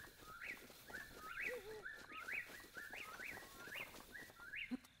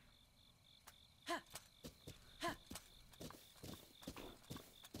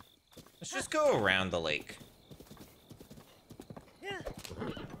 Let's just go around the lake.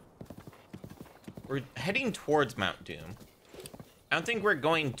 We're heading towards Mount Doom. I don't think we're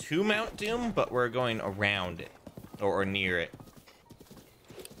going to Mount Doom, but we're going around it. Or near it.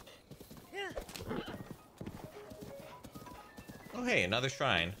 Oh, hey, another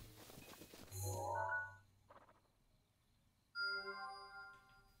shrine.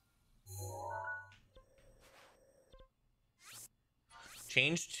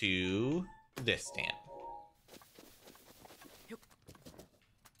 Change to this stand.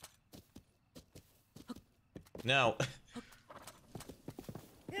 No.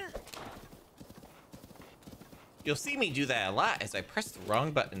 You'll see me do that a lot as I press the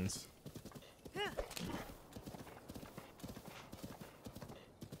wrong buttons.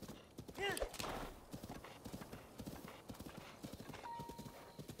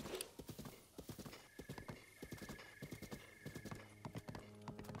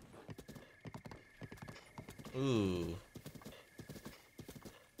 Ooh.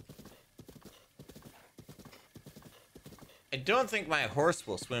 I don't think my horse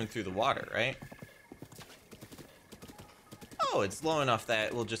will swim through the water, right? Oh, it's low enough that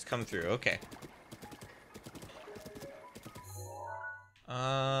it will just come through. Okay.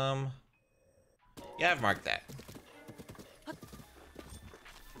 Yeah, I've marked that.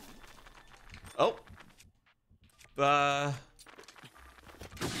 Oh. I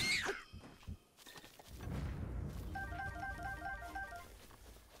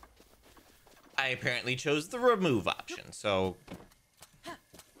apparently chose the remove option, so...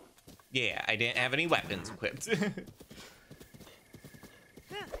 Yeah, I didn't have any weapons equipped.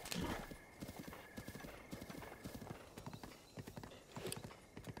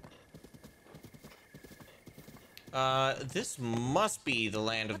 This must be the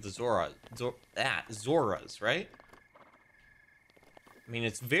land of the Zoras, right? I mean,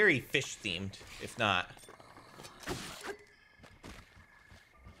 it's very fish-themed, if not.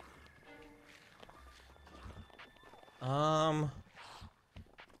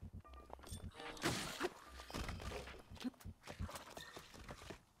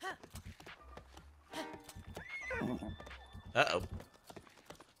 Uh-oh.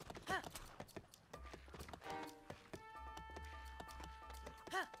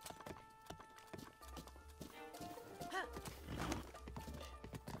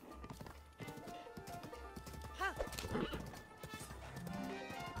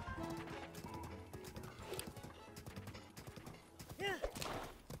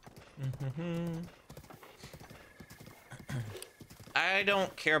 I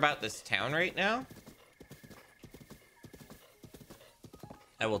don't care about this town right now.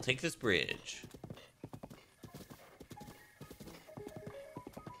 I will take this bridge.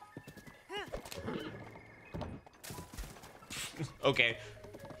 Okay.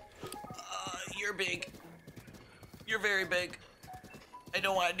 You're big. You're very big. I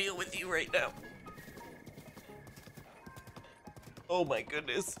don't want to deal with you right now. Oh my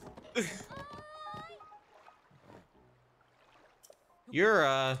goodness.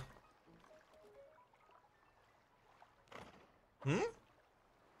 You're,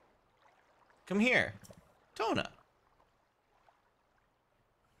 Come here. Tona.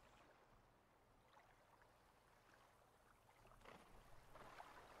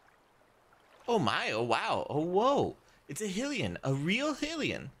 Oh my, oh wow, oh whoa. It's a Hylian, a real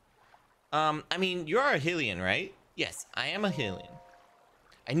Hylian. I mean, you're a Hylian, right? Yes, I am a Hylian.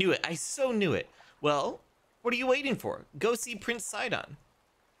 I knew it, I so knew it. Well, what are you waiting for? Go see Prince Sidon.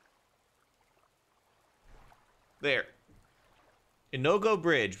 There. Inogo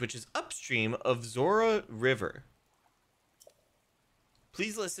Bridge, which is upstream of Zora River.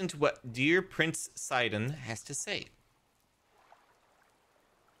 Please listen to what dear Prince Sidon has to say.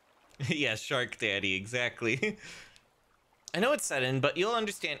 Yeah, Shark Daddy, exactly. I know it's Sidon, but you'll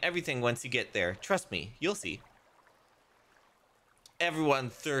understand everything once you get there. Trust me, you'll see. Everyone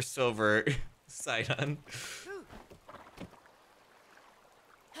thirsts over Sidon.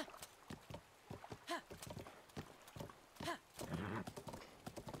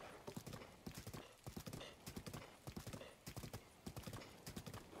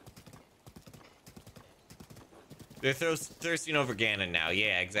 They're thirsting over Ganon now.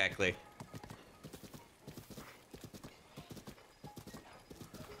 Yeah, exactly.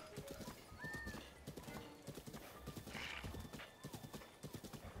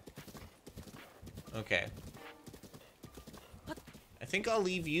 Okay. I think I'll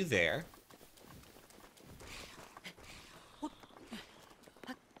leave you there.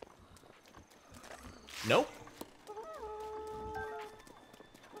 Nope.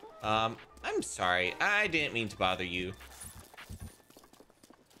 I'm sorry. I didn't mean to bother you.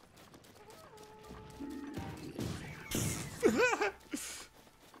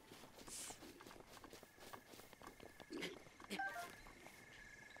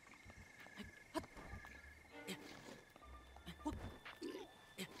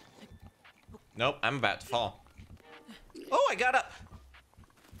 Nope, I'm about to fall. Oh, I got up.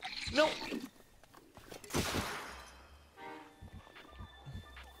 No.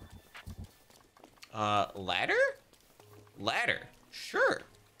 Ladder? Ladder. Sure.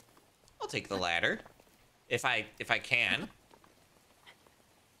 I'll take the ladder. If I can.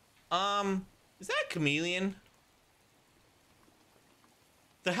 Is that a chameleon?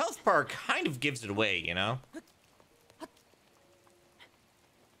 The health bar kind of gives it away, you know?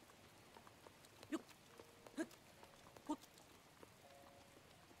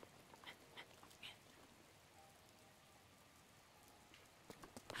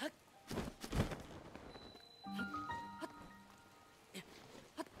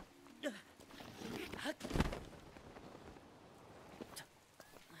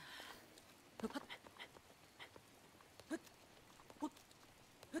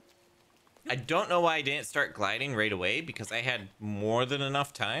 I don't know why I didn't start gliding right away, because I had more than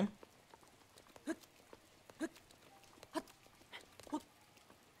enough time.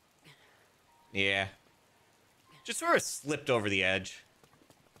 Yeah. Just sort of slipped over the edge.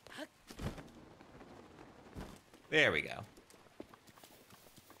 There we go.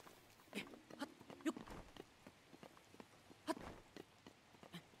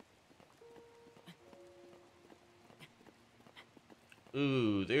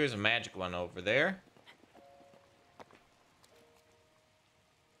 Ooh, there's a magic one over there.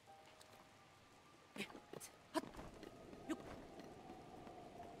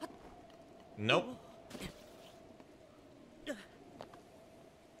 Nope.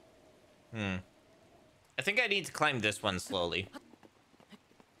 I think I need to climb this one slowly.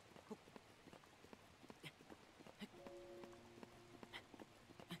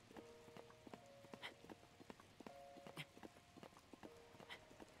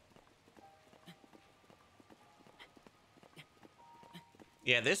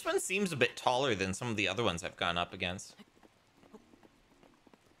 Yeah, this one seems a bit taller than some of the other ones I've gone up against.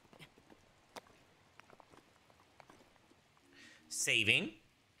 Saving.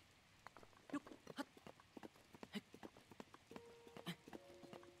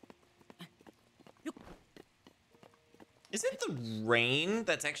 Is it the rain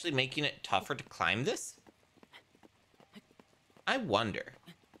that's actually making it tougher to climb this? I wonder.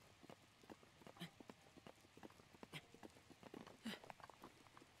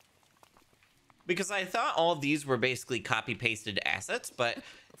 Because I thought all of these were basically copy-pasted assets, but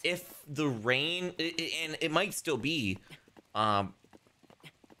if the rain, and it might still be, but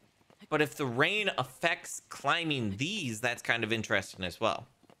if the rain affects climbing these, that's kind of interesting as well.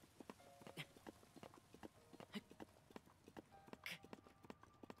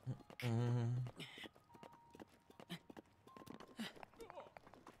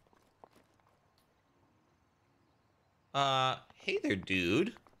 Hey there,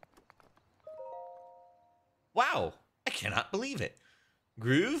 dude. Wow, I cannot believe it.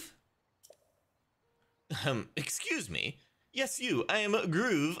 Groove? Excuse me. Yes, you. I am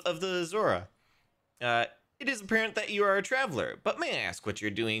Groove of the Zora. It is apparent that you are a traveler, but may I ask what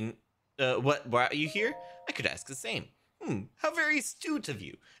you're doing? What brought you here? I could ask the same. How very astute of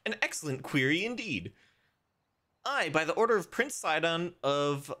you. An excellent query indeed. I, by the order of Prince Sidon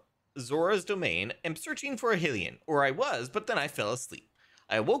of Zora's domain, am searching for a Hylian, or I was, but then I fell asleep.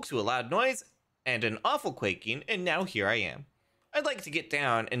 I awoke to a loud noise and an awful quaking, and now here I am. I'd like to get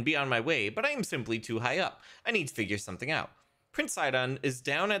down and be on my way, but I am simply too high up. I need to figure something out. Prince Sidon is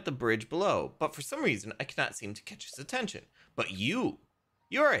down at the bridge below, but for some reason I cannot seem to catch his attention. But you're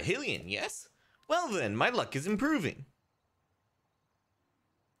a Hylian, yes? Well then, my luck is improving.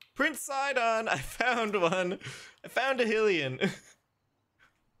 Prince Sidon, I found one. I found a Hylian.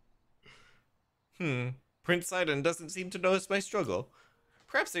 Prince Sidon doesn't seem to notice my struggle.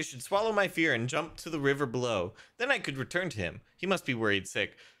 Perhaps I should swallow my fear and jump to the river below. Then I could return to him. He must be worried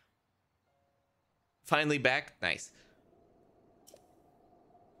sick. Finally back? Nice.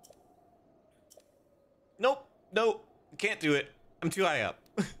 Nope. Can't do it. I'm too high up.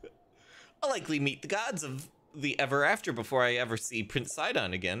 I'll likely meet the gods of the ever after before I ever see Prince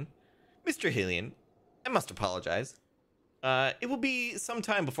Sidon again. Mr. Hylian, I must apologize. It will be some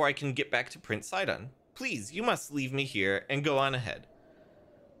time before I can get back to Prince Sidon. Please, you must leave me here and go on ahead.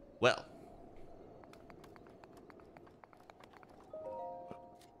 Well.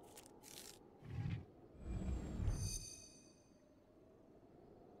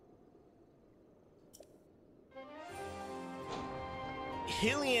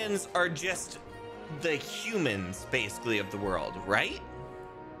 Hylians are just the humans, basically, of the world, right?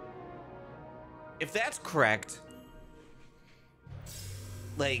 If that's correct,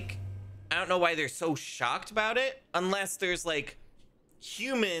 like, I don't know why they're so shocked about it, unless there's, like,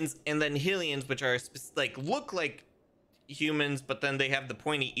 humans and then Hylians, which are, like, look like humans, but then they have the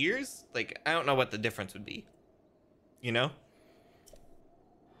pointy ears. Like, I don't know what the difference would be, you know?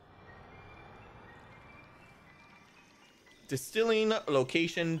 Distilling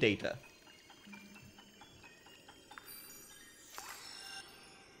location data.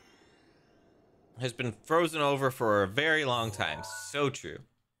 Has been frozen over for a very long time. So true.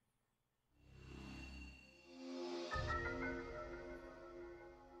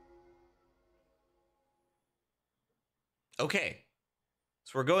 Okay.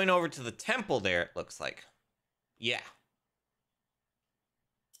 So we're going over to the temple there, it looks like. Yeah.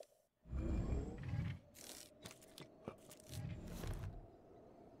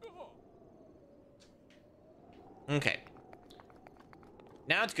 Okay.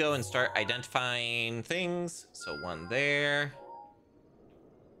 Now to go and start identifying things. So one there.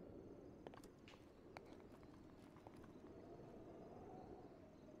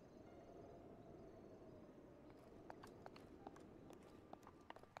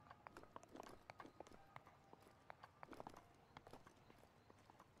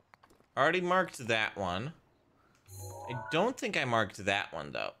 Already marked that one. I don't think I marked that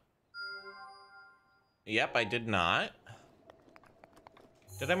one, though. Yep, I did not.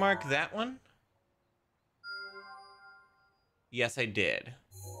 Did I mark that one? Yes, I did.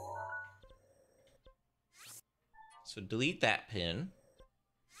 So delete that pin.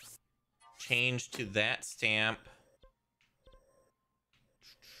 Change to that stamp.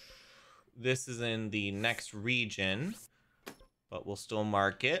 This is in the next region, but we'll still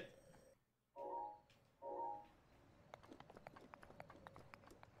mark it.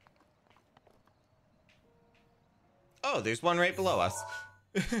 Oh, there's one right below us.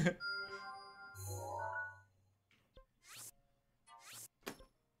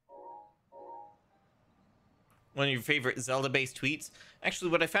 One of your favorite Zelda-based tweets?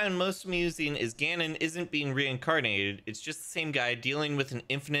 Actually, what I found most amusing is Ganon isn't being reincarnated. It's just the same guy dealing with an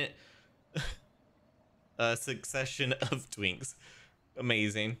infinite succession of twinks.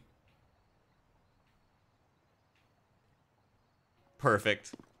 Amazing.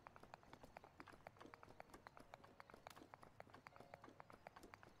 Perfect.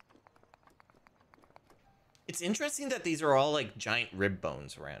 It's interesting that these are all like giant rib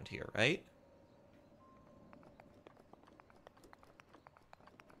bones around here, right?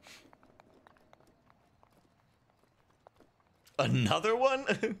 Another one?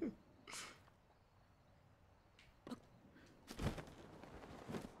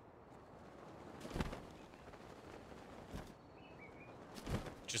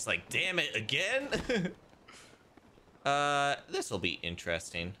 Just like, damn it, again? This'll be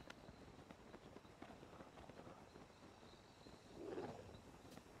interesting.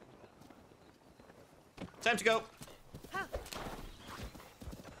 Time to go.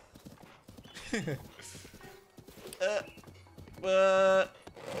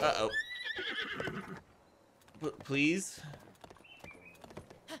 Uh-oh. Please?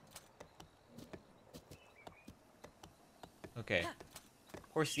 Okay.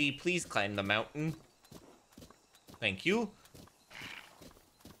 Horsey, please climb the mountain. Thank you.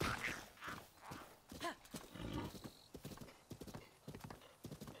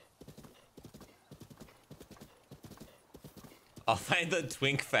 I'll find the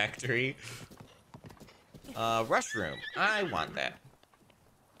Twink factory. Rush room. I want that.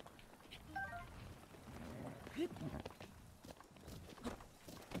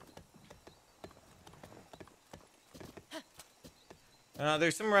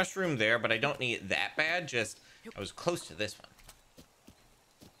 There's some rush room there, but I don't need it that bad. Just, I was close to this one.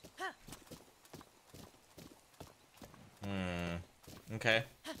 Okay.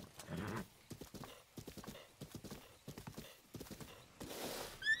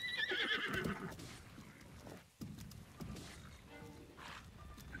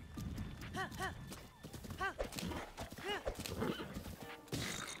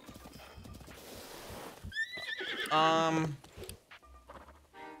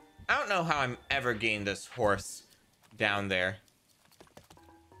 I don't know how I'm ever getting this horse down there.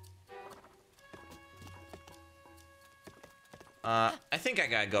 I think I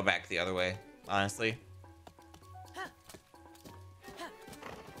gotta go back the other way, honestly.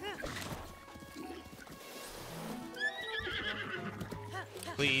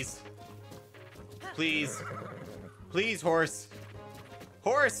 Please. Please. Please, horse.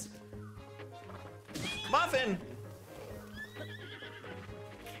 Horse! Muffin!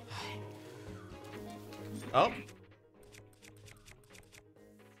 Oh.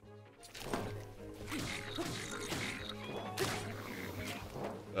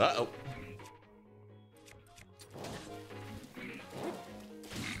 Uh-oh.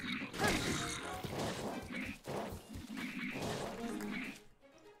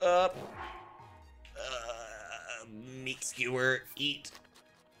 Up. Meat skewer, eat.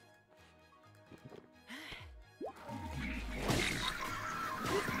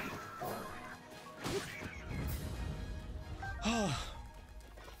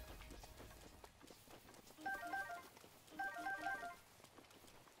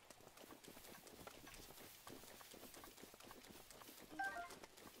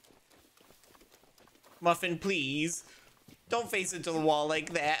 Muffin, please. Don't face into the wall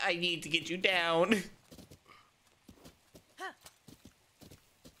like that. I need to get you down.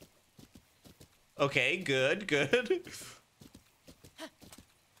 Okay, good, good.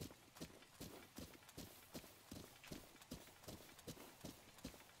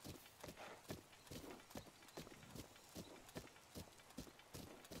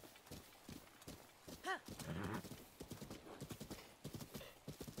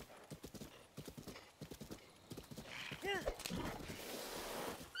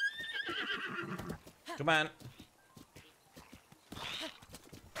 Come on.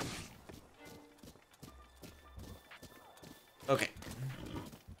 Okay.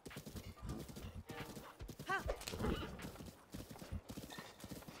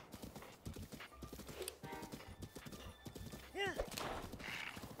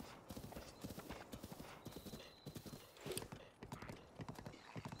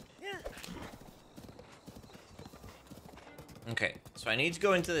 Okay, so I need to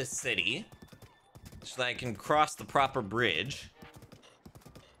go into this city so that I can cross the proper bridge.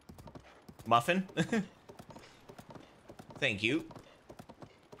 Muffin? Thank you.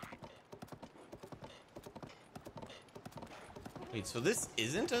 Wait, so this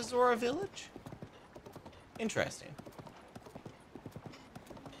isn't a Zora village? Interesting.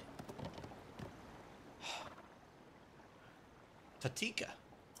 Tatika.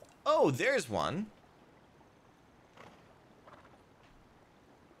 Oh, there's one.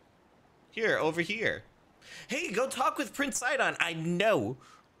 Here, over here. Hey, go talk with Prince Sidon. I know.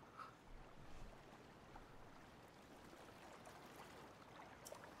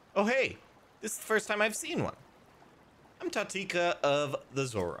 Oh, hey. This is the first time I've seen one. I'm Tatika of the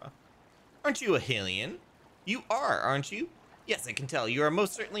Zora. Aren't you a Hylian? You are, aren't you? Yes, I can tell. You are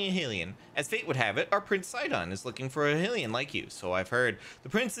most certainly a Hylian. As fate would have it, our Prince Sidon is looking for a Hylian like you. So I've heard. The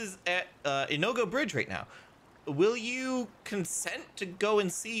prince is at Inogo Bridge right now. Will you consent to go and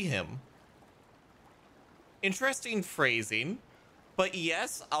see him? Interesting phrasing, but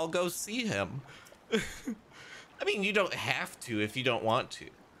yes, I'll go see him. I mean, you don't have to if you don't want to.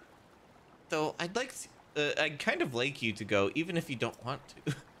 Though I'd kind of like you to go, even if you don't want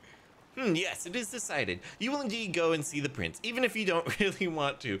to. Yes, it is decided. You will indeed go and see the prince, even if you don't really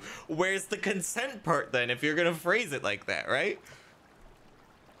want to. Where's the consent part then, if you're gonna phrase it like that, right?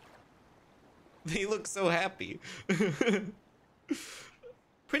 They look so happy.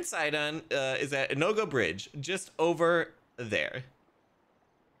 Prince Sidon is at Inogo Bridge, just over there.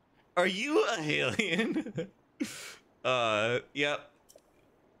 Are you a Hylian? Yep.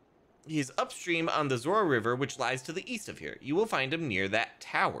 He's upstream on the Zora River, which lies to the east of here. You will find him near that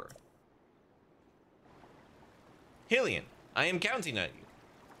tower. Hylian, I am counting on you.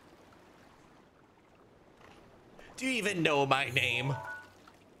 Do you even know my name?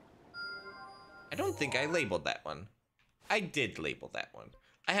 I don't think I labeled that one. I did label that one.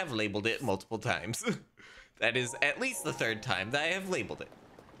 I have labeled it multiple times. That is at least the third time that I have labeled it.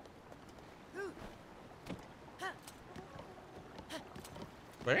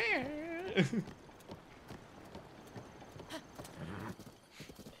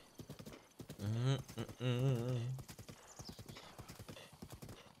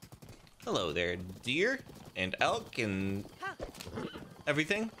 Hello there, deer and elk and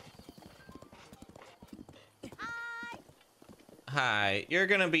everything. Hi, you're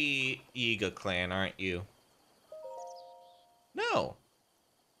gonna be Yiga Clan, aren't you? No.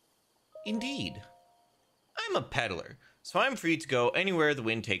 Indeed. I'm a peddler, so I'm free to go anywhere the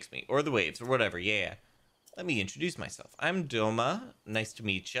wind takes me, or the waves, or whatever, yeah. Let me introduce myself. I'm Doma. Nice to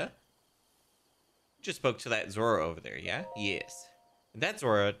meet ya. Just spoke to that Zora over there, yeah? Yes. And that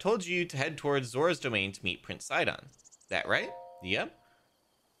Zora told you to head towards Zora's domain to meet Prince Sidon. That right? Yep.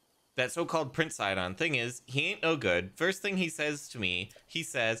 That so-called Prince Sidon thing is, he ain't no good. First thing he says to me, he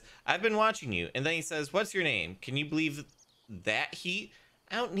says, I've been watching you. And then he says, what's your name? Can you believe that heat?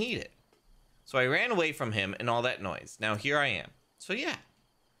 I don't need it. So I ran away from him and all that noise. Now here I am. So yeah.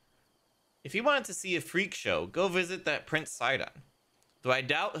 If you wanted to see a freak show, go visit that Prince Sidon. Though I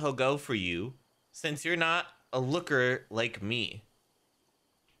doubt he'll go for you, since you're not a looker like me.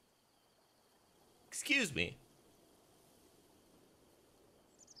 Excuse me.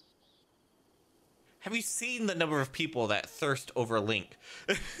 Have you seen the number of people that thirst over Link?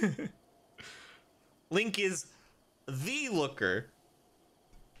 Link is the looker.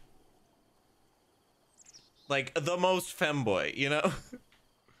 Like, the most femboy, you know?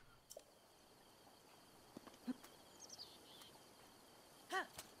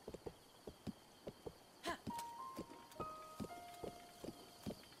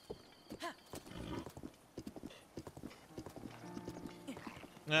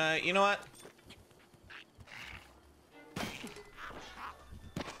 You know what?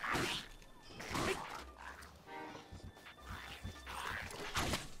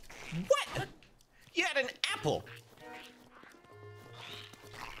 What? You had an apple.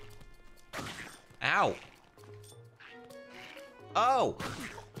 Ow. Oh.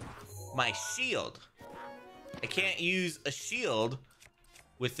 My shield. I can't use a shield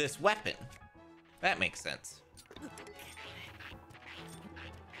with this weapon. That makes sense.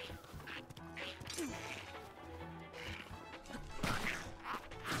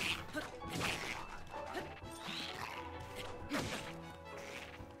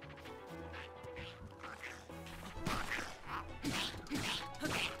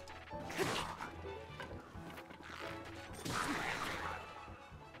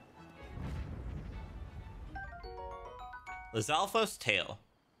 Lizalfo's tail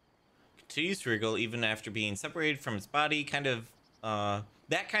continues to wriggle even after being separated from its body.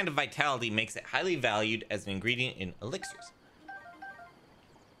 That kind of vitality makes it highly valued as an ingredient in elixirs.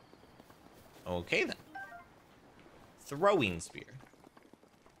 Okay then. Throwing spear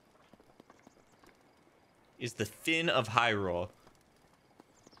is the fin of Hyrule.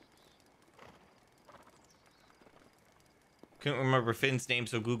 Couldn't remember Finn's name,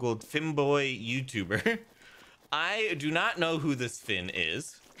 so googled Finboy YouTuber. I do not know who this Finn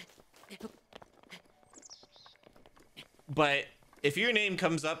is. But if your name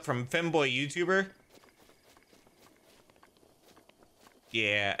comes up from Femboy YouTuber,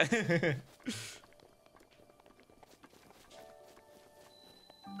 yeah.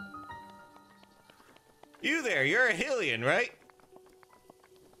 You there, you're a Hylian, right?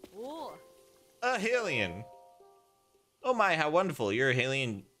 Oh. A Hylian. Oh my, how wonderful. You're a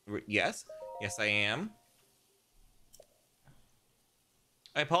Hylian. Yes. Yes, I am.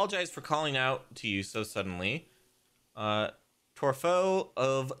 I apologize for calling out to you so suddenly. Torfo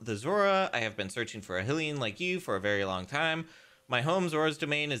of the Zora, I have been searching for a Hylian like you for a very long time. My home, Zora's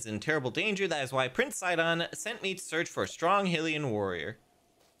domain, is in terrible danger. That is why Prince Sidon sent me to search for a strong Hylian warrior.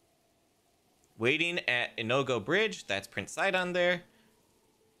 Waiting at Inogo Bridge. That's Prince Sidon there.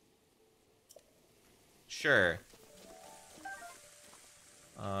 Sure.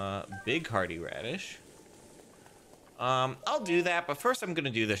 Big hardy radish. I'll do that, but first I'm gonna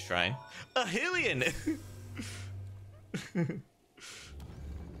do this shrine. A Hylian!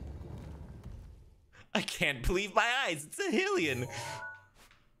 I can't believe my eyes. It's a Hylian.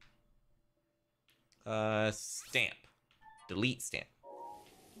 Stamp. Delete stamp.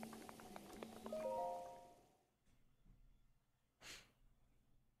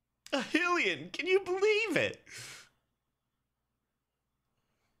 A Hylian! Can you believe it?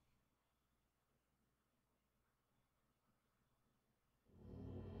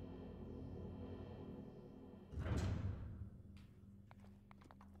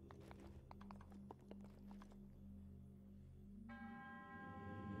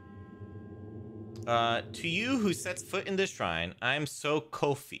 To you who sets foot in this shrine, I'm so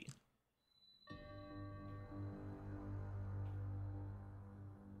Kofi.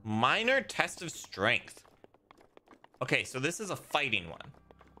 Minor test of strength. Okay, so this is a fighting one.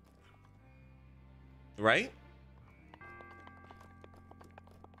 Right?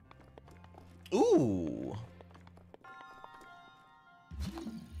 Ooh.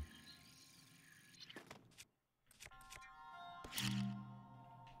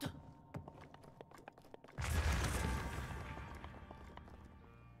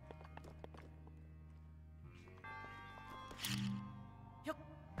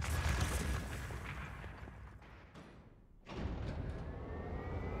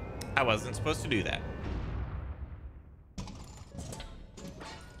 I wasn't supposed to do that.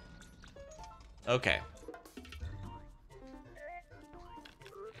 Okay.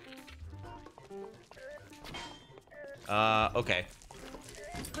 Okay.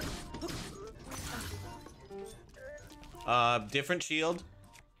 Different shield.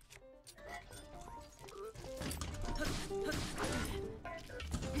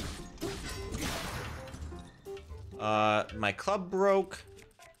 My club broke.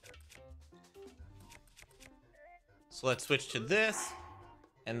 So let's switch to this.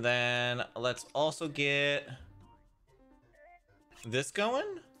 And then let's also get this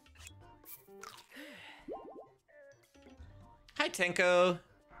going. Hi, Tenko.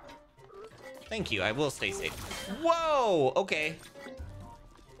 Thank you. I will stay safe. Whoa! Okay.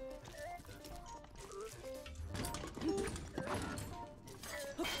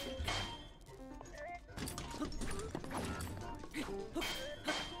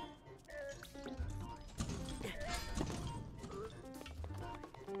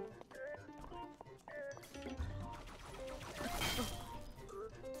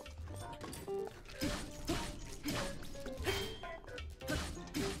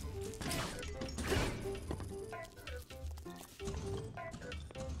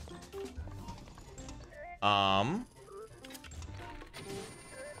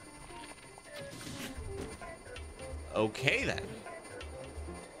 Okay then.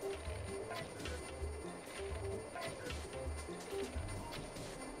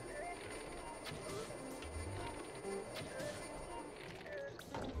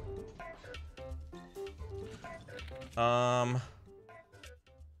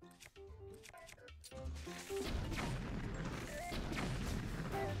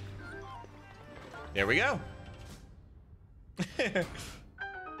 There we go.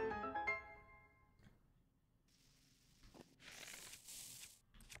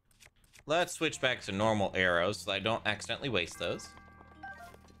 Let's switch back to normal arrows so I don't accidentally waste those.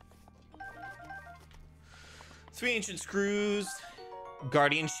 3 ancient screws,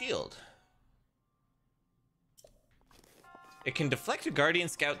 guardian shield. It can deflect a guardian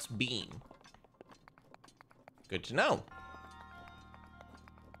scout's beam. Good to know.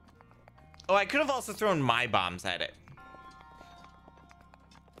 Oh, I could have also thrown my bombs at it.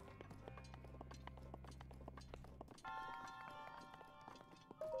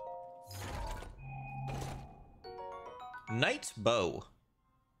 Knight's bow.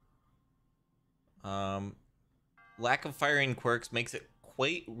 Lack of firing quirks makes it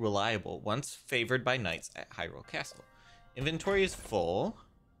quite reliable once favored by knights at Hyrule Castle. Inventory is full,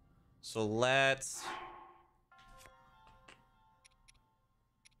 so let's...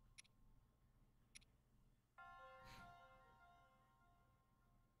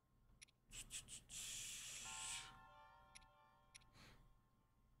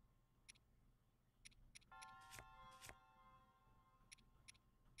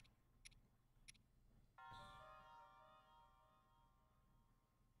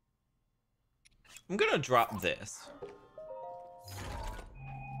 I'm gonna drop this.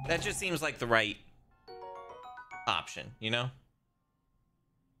 That just seems like the right option, you know?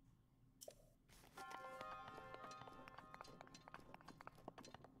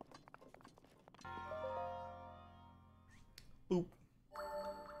 Boop.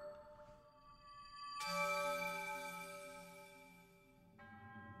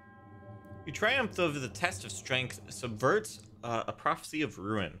 Your triumph over the test of strength subverts a prophecy of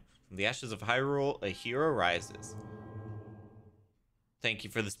ruin. From the ashes of Hyrule, a hero rises. Thank you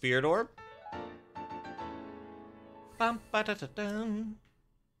for the spirit orb. Bum, ba, da, da, dum.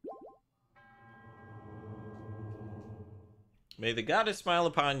 May the goddess smile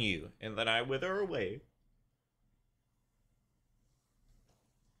upon you, and then I wither away.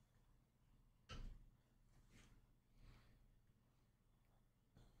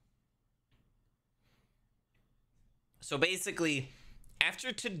 So basically,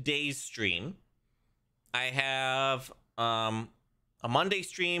 after today's stream, I have a Monday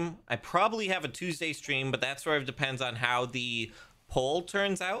stream. I probably have a Tuesday stream, but that sort of depends on how the poll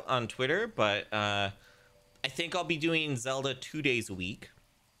turns out on Twitter. But I think I'll be doing Zelda 2 days a week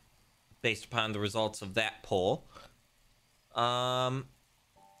based upon the results of that poll. And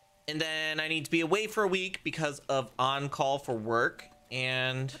then I need to be away for a week because of on-call for work.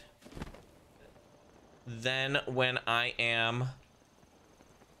 And then when I am...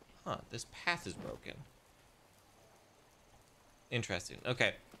 Huh, this path is broken. Interesting.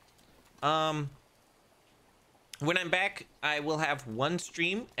 Okay. When I'm back, I will have one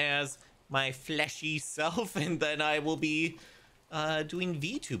stream as my fleshy self, and then I will be doing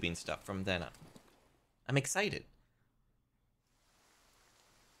VTubing stuff from then on. I'm excited.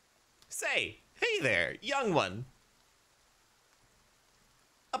 Say, hey there, young one.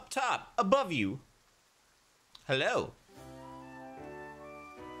 Up top, above you. Hello.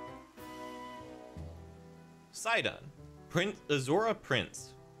 Sidon, Azora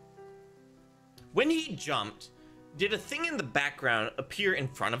Prince. When he jumped, did a thing in the background appear in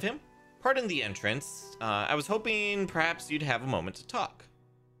front of him? Pardon the entrance. I was hoping perhaps you'd have a moment to talk.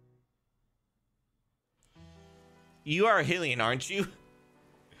 You are a Hylian, aren't you?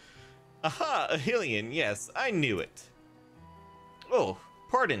 Aha, a Hylian, yes, I knew it. Oh,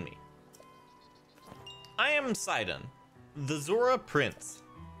 pardon me. I am Sidon, the Zora Prince.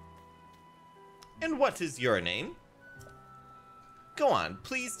 And what is your name? Go on,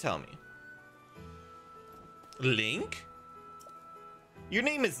 please tell me. Link? Your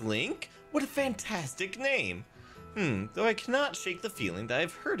name is Link? What a fantastic name. Though I cannot shake the feeling that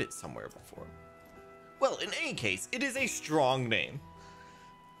I've heard it somewhere before. Well, in any case, it is a strong name.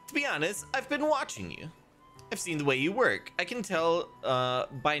 To be honest, I've been watching you. I've seen the way you work. I can tell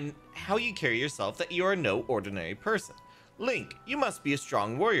by how you carry yourself that you are no ordinary person. Link, you must be a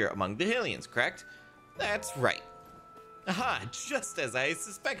strong warrior among the Hylians, correct? That's right. Aha, just as I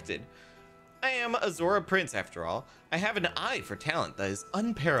suspected. I am a Zora Prince after all. I have an eye for talent that is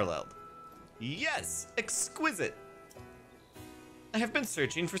unparalleled. Yes, exquisite. I have been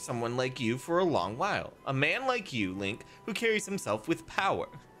searching for someone like you for a long while. A man like you, Link, who carries himself with power.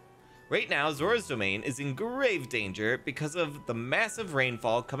 Right now, Zora's domain is in grave danger because of the massive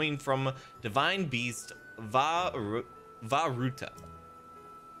rainfall coming from divine beast Varuta.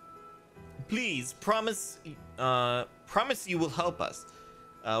 Please, promise you will help us.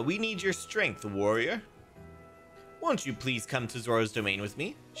 We need your strength, warrior. Won't you please come to Zora's domain with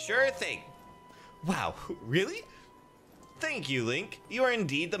me? Sure thing. Wow, really? Thank you, Link. You are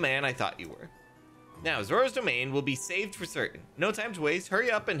indeed the man I thought you were. Now, Zora's domain will be saved for certain. No time to waste,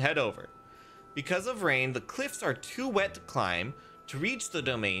 hurry up and head over. Because of rain, the cliffs are too wet to climb. To reach the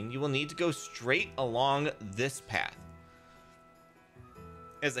domain, you will need to go straight along this path.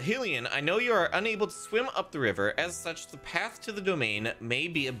 As a Hylian, I know you are unable to swim up the river. As such, the path to the domain may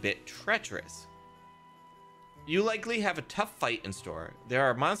be a bit treacherous. You likely have a tough fight in store. There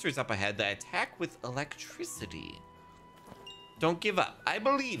are monsters up ahead that attack with electricity. Don't give up. I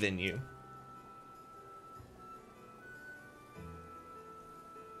believe in you.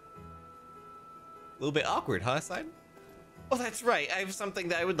 A little bit awkward, huh, Sidon? Oh, that's right. I have something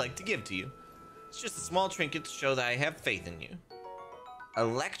that I would like to give to you. It's just a small trinket to show that I have faith in you.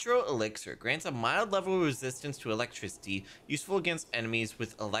 Electro Elixir grants a mild level of resistance to electricity, useful against enemies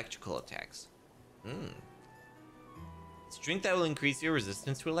with electrical attacks. It's a drink that will increase your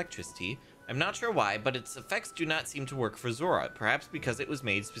resistance to electricity. I'm not sure why, but its effects do not seem to work for Zora, perhaps because it was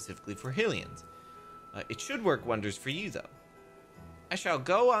made specifically for Hylians. It should work wonders for you, though. I shall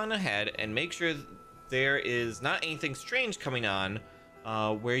go on ahead and make sure there is not anything strange coming on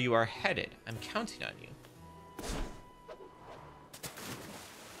where you are headed. I'm counting on you.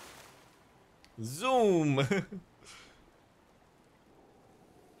 Zoom!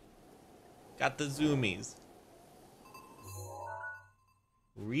 Got the zoomies.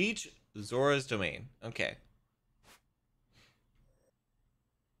 Reach Zora's domain. Okay.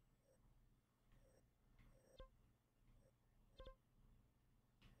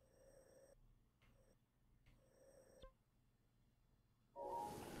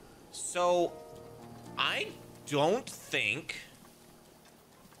 So, I don't think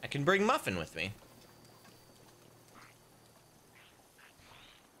I can bring Muffin with me.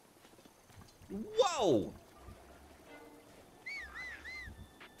 Whoa!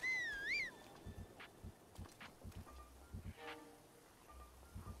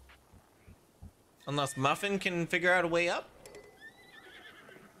 Unless Muffin can figure out a way up?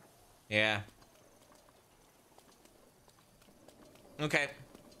 Yeah. Okay.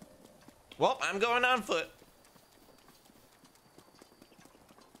 Well, I'm going on foot.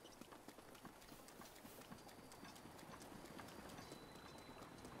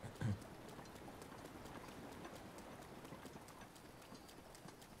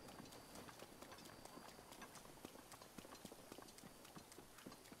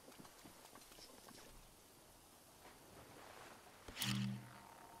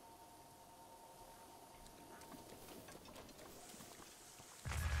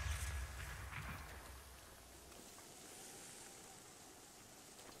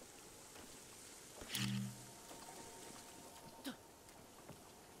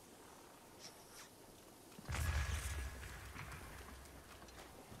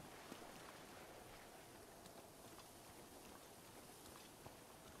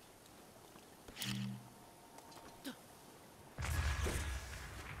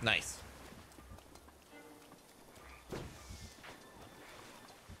 Nice.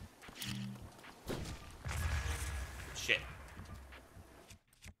 Shit.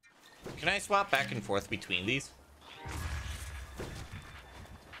 Can I swap back and forth between these?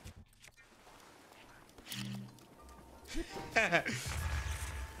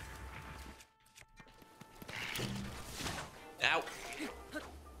 Ow.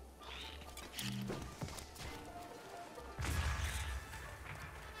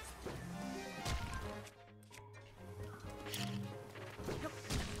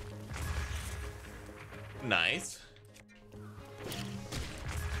 Nice.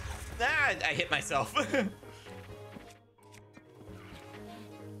 Ah, I hit myself.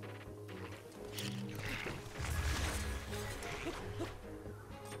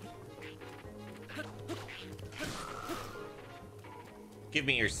 Give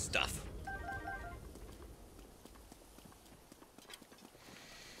me your stuff.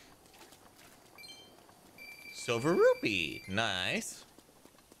 Silver rupee. Nice.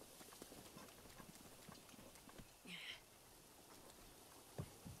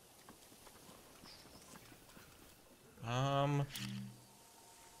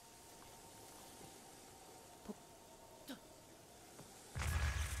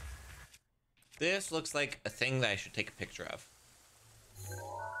 This looks like a thing that I should take a picture of.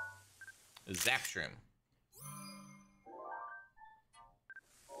 Zapshroom.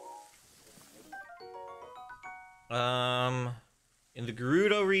 In the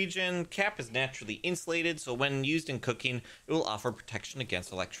Gerudo region, cap is naturally insulated, so when used in cooking, it will offer protection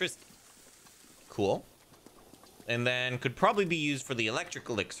against electricity. Cool. And then could probably be used for the electric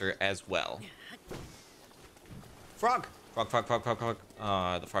elixir as well. Frog! Frog, frog, frog, frog, frog.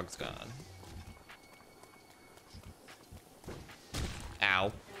 The frog's gone.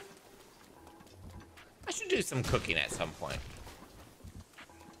 Ow. I should do some cooking at some point.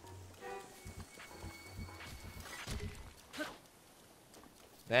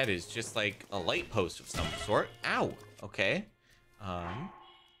 That is just like a light post of some sort. Ow. Okay.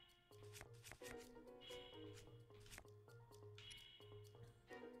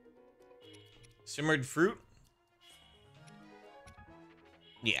 Simmered fruit.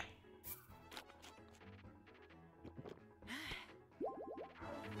 Yeah.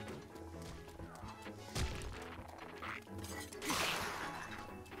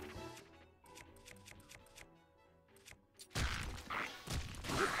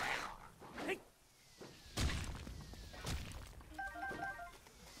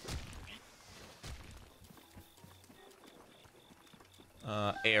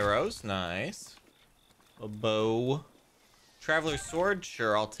 Arrows, nice. A bow. Traveler's sword,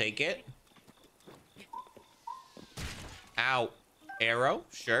 sure, I'll take it. Ow. Arrow,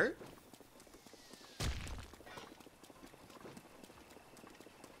 sure.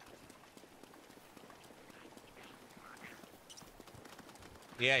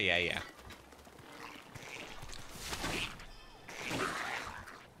 Yeah.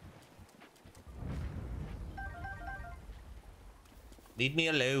 Leave me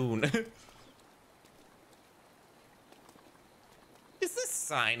alone. Is this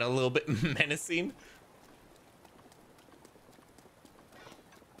sign a little bit menacing?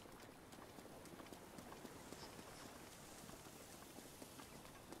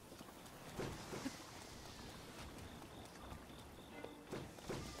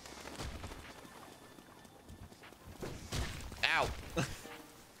 Ow.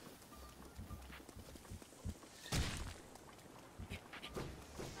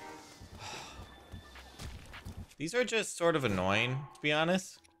 These are just sort of annoying, to be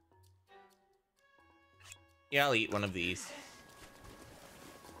honest. Yeah, I'll eat one of these.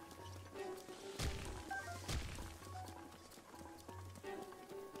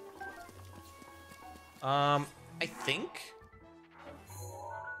 I think.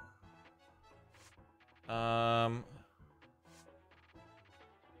 I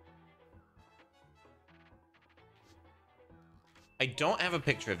don't have a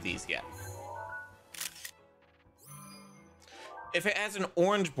picture of these yet. If it has an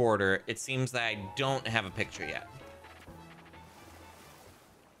orange border, it seems that I don't have a picture yet.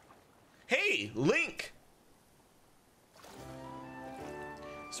 Hey, Link!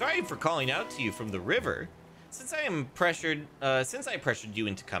 Sorry for calling out to you from the river. Since I pressured you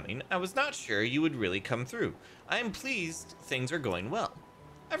into coming, I was not sure you would really come through. I am pleased things are going well.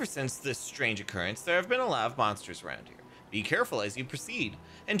 Ever since this strange occurrence, there have been a lot of monsters around here. Be careful as you proceed,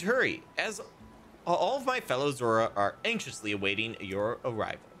 and hurry, as all of my fellow Zora are anxiously awaiting your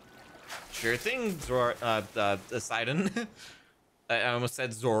arrival. Sure thing, Zora, Sidon. I almost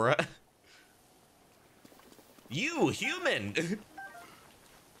said Zora. You, human!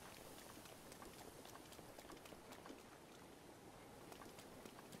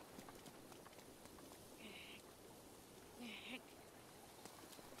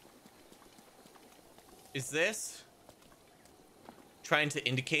 Is this trying to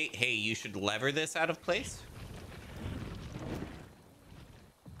indicate, hey, you should lever this out of place?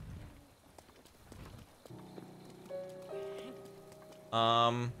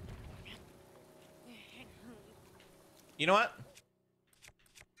 You know what?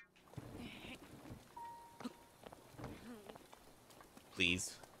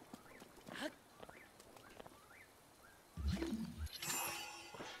 Please.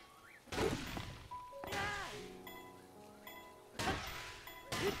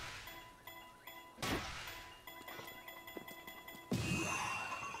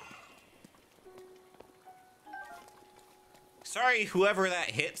 Sorry, whoever that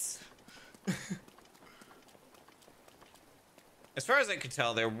hits. As far as I could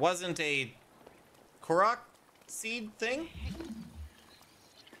tell, there wasn't a Korok seed thing.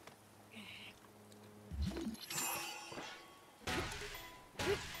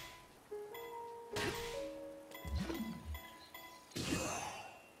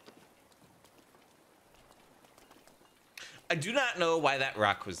 I do not know why that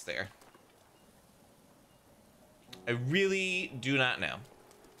rock was there. I really do not know.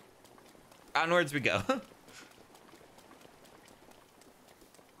 Onwards we go.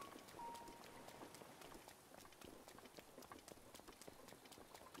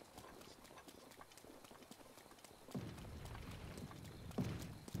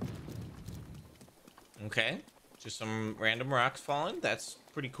 Okay, just some random rocks falling. That's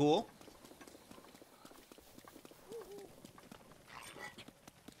pretty cool.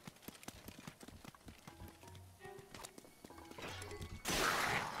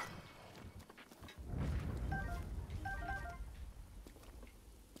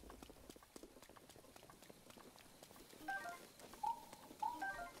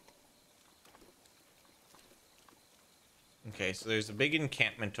 Okay, so there's a big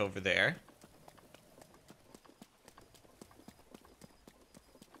encampment over there.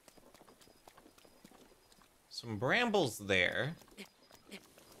 Some brambles there.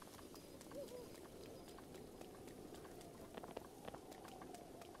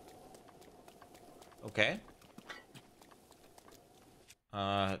 Okay.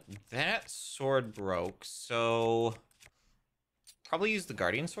 That sword broke, so probably use the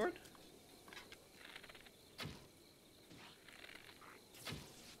guardian sword.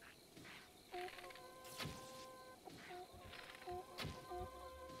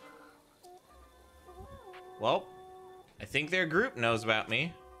 Well, I think their group knows about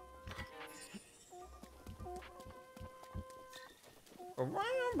me.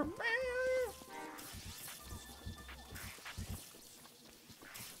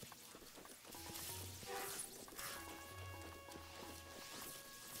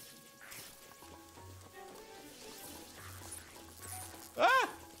 Ah!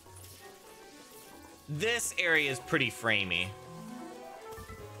 This area is pretty framey.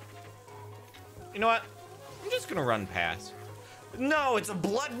 You know what? I'm just gonna run past. No, it's a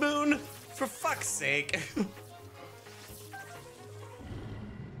blood moon? For fuck's sake.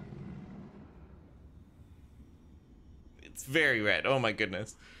 It's very red. Oh my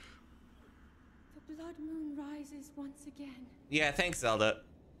goodness. The blood moon rises once again. Yeah, thanks, Zelda.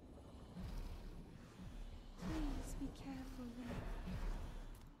 Please be careful.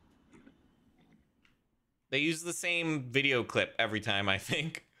 They use the same video clip every time, I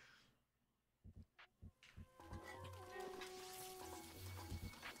think.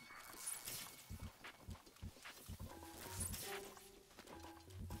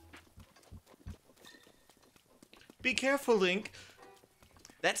 Be careful, Link.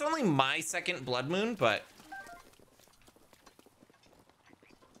 That's only my second blood moon, but...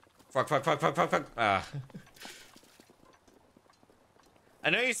 Fuck. Ah. I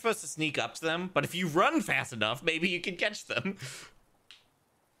know you're supposed to sneak up to them, but if you run fast enough, maybe you can catch them.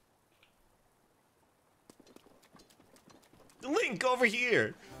 Link, over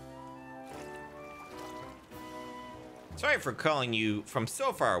here. Sorry for calling you from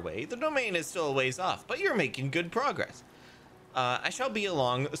so far away. The domain is still a ways off, but you're making good progress. I shall be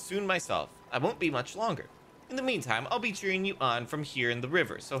along soon myself. I won't be much longer. In the meantime, I'll be cheering you on from here in the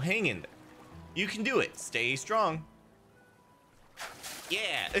river, so hang in there. You can do it. Stay strong.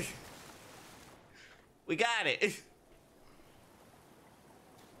 Yeah. We got it.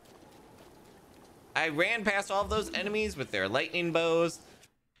 I ran past all of those enemies with their lightning bows.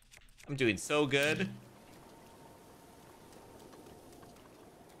 I'm doing so good.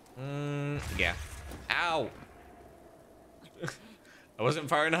 Yeah. Ow. I wasn't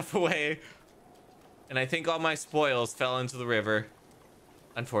far enough away. And I think all my spoils fell into the river.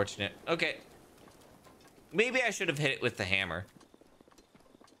 Unfortunate. Okay. Maybe I should have hit it with the hammer.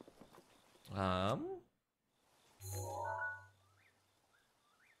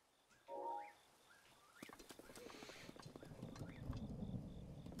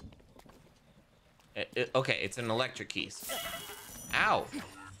 Okay, it's an electric keys. Ow.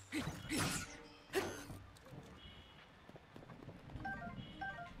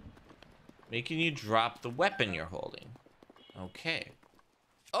 Making you drop the weapon you're holding. Okay.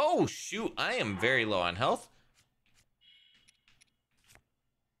 Oh, shoot. I am very low on health.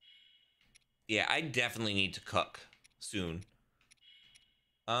 Yeah, I definitely need to cook soon.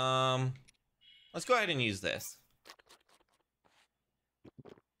 Let's go ahead and use this.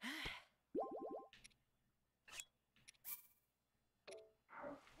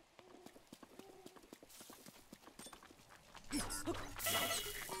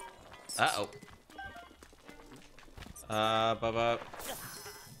 Uh-oh. Oh,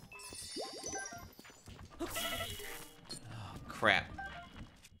 crap.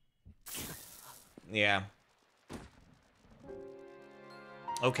 Yeah.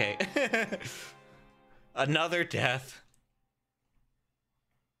 Okay. Another death.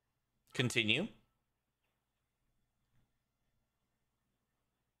 Continue.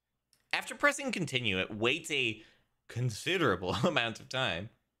 After pressing continue, it waits a considerable amount of time.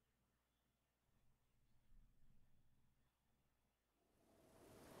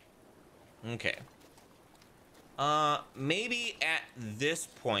 Okay. Maybe at this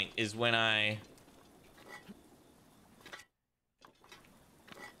point is when I...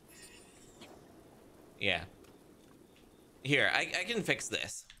 Yeah. Here, I can fix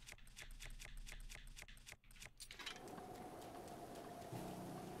this.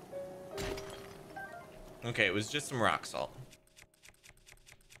 Okay, it was just some rock salt.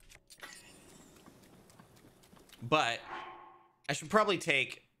 But I should probably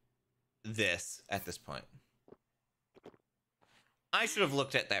take this at this point. I should have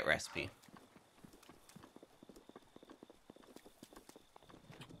looked at that recipe.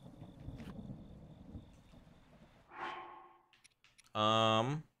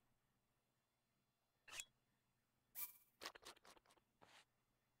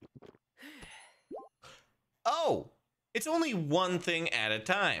 Oh, it's only one thing at a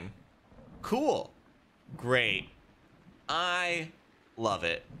time. Cool. Great. I love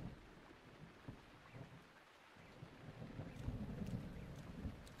it.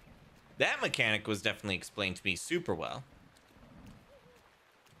 That mechanic was definitely explained to me super well.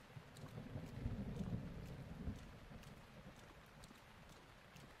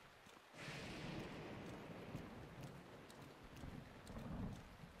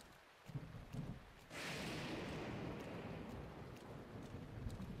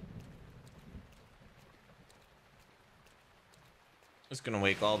 It's gonna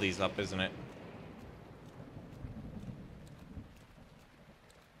wake all these up, isn't it?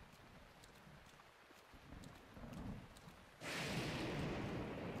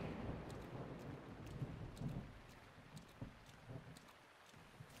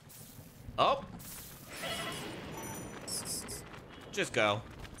 Oh! Just go.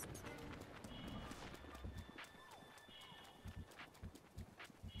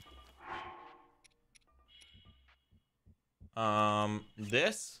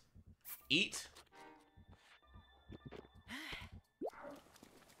 This. Eat.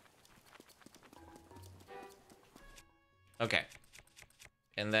 Okay.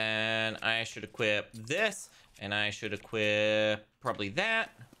 And then I should equip this, and I should equip probably that.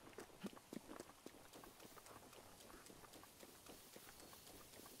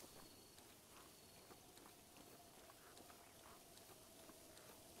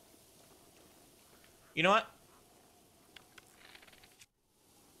 You know what?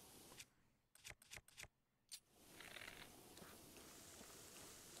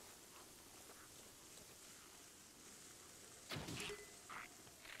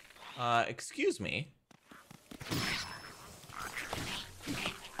 Excuse me.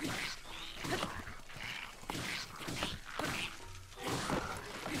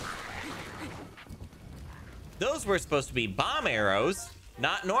 Those were supposed to be bomb arrows,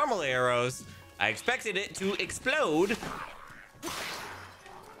 not normal arrows. I expected it to explode.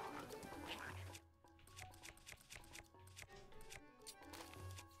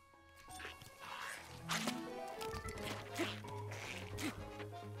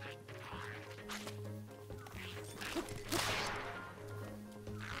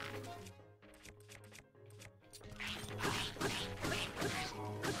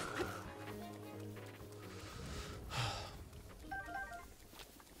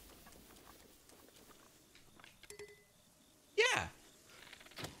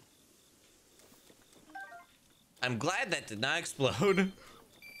 I'm glad that did not explode.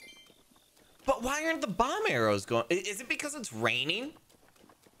 But why aren't the bomb arrows going? Is it because it's raining?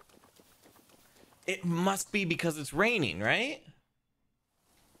 It must be because it's raining, right?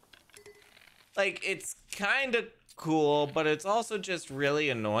 Like, it's kind of cool, but it's also just really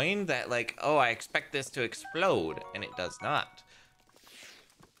annoying that, like, oh, I expect this to explode, and it does not.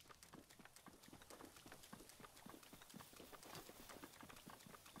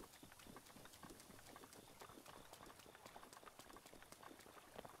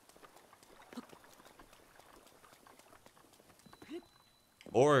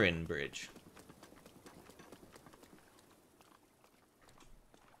 Orin Bridge.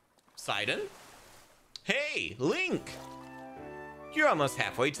 Sidon? Hey, Link! You're almost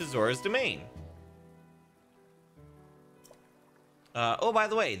halfway to Zora's domain. Oh, by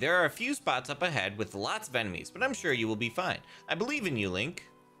the way, there are a few spots up ahead with lots of enemies, but I'm sure you will be fine. I believe in you, Link.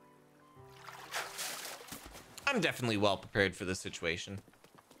 I'm definitely well prepared for this situation.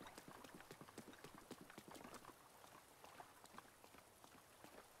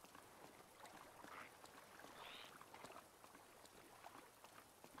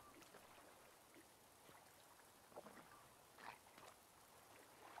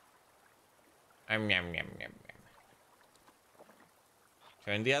 Yum, yum, yum, yum.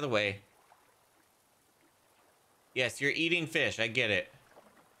 Turn the other way. Yes, you're eating fish. I get it.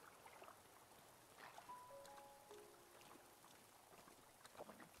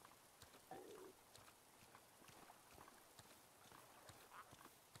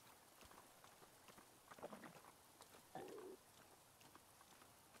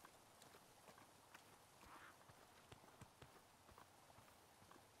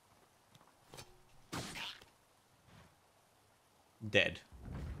 Dead.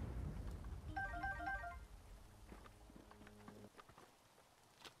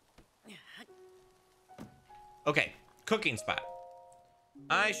 Okay, cooking spot.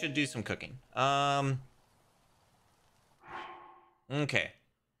 I should do some cooking. Okay.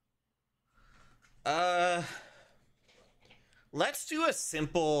 Let's do a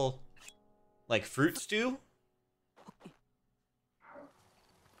simple, like, fruit stew.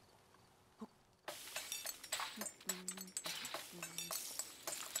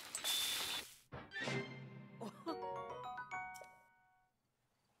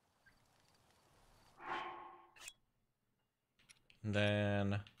 And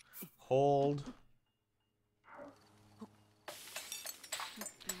then hold.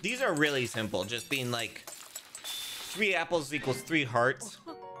 These are really simple, just being like 3 apples equals 3 hearts.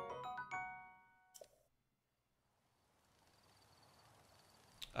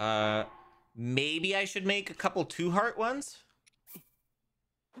 Maybe I should make a couple 2-heart ones.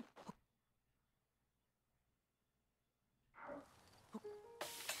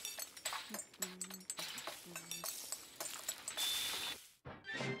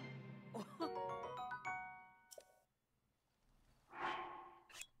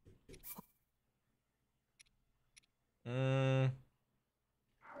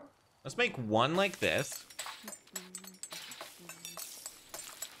 Let's make one like this,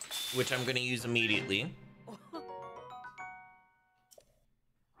 which I'm gonna use immediately.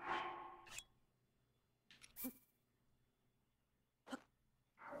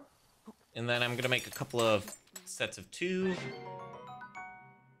 And then I'm gonna make a couple of sets of 2.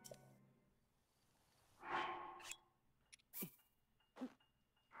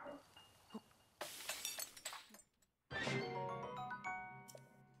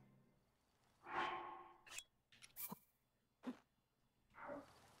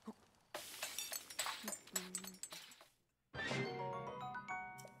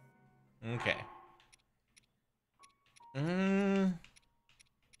 Okay.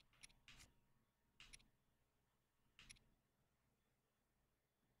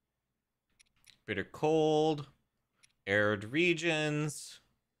 Bitter cold, arid regions.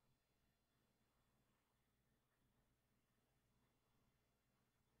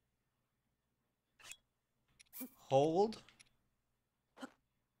 Hold.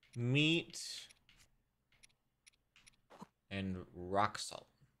 Meat. And rock salt.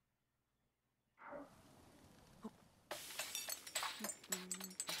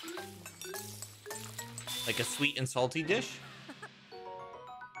 Like a sweet and salty dish?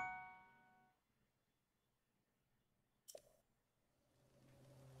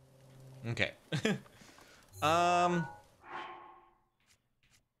 Okay.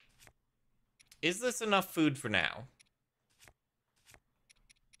 Is this enough food for now?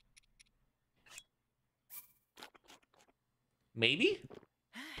 Maybe?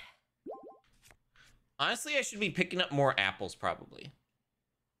 Honestly, I should be picking up more apples, probably.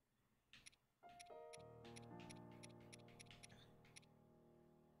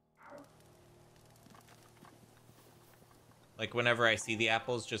 Like, whenever I see the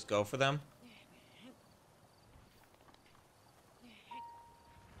apples, just go for them.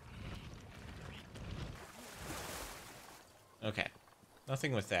 Okay.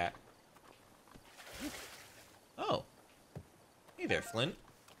 Nothing with that. Oh. Hey there, Flint.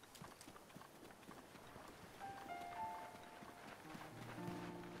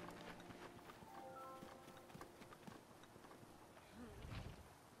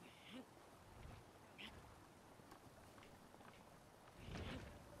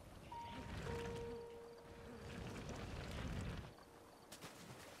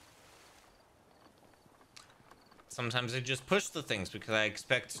 Sometimes I just push the things because I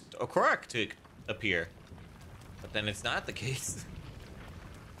expect a Korok to appear. But then it's not the case.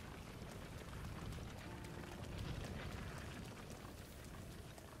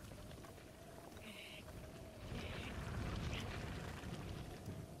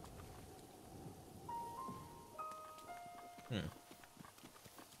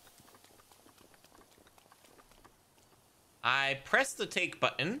 I pressed the take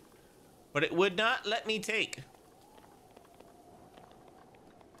button, but it would not let me take.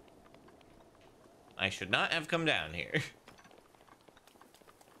 I should not have come down here.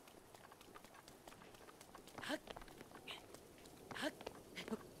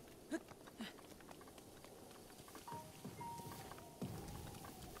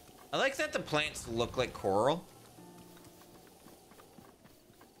 I like that the plants look like coral.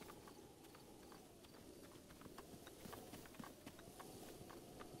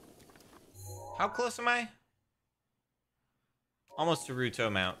 How close am I? Almost to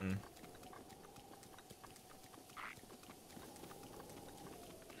Ruto Mountain.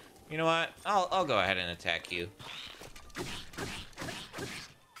 You know what? I'll go ahead and attack you.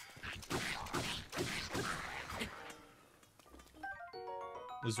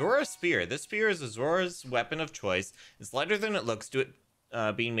 The Zora Spear. This spear is a Zora's weapon of choice. It's lighter than it looks due to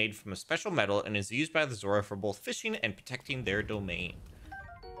it being made from a special metal and is used by the Zora for both fishing and protecting their domain.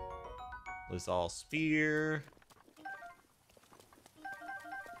 Lizal Spear.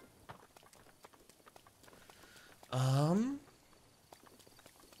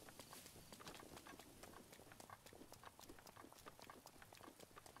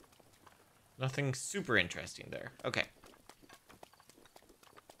 Nothing super interesting there. Okay.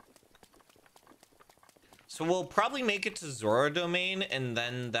 So we'll probably make it to Zora Domain, and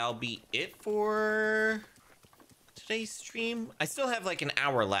then that'll be it for today's stream. I still have like an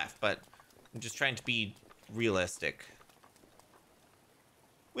hour left, but I'm just trying to be realistic.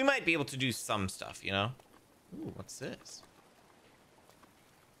 We might be able to do some stuff, you know? Ooh, what's this?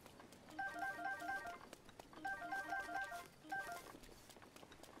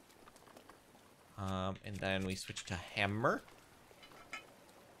 And then we switch to hammer.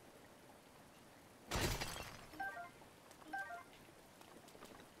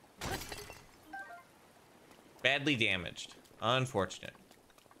 Badly damaged. Unfortunate.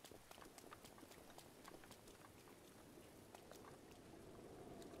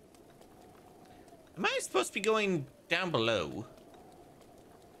 Am I supposed to be going down below?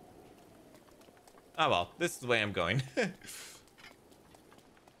 Oh well, this is the way I'm going.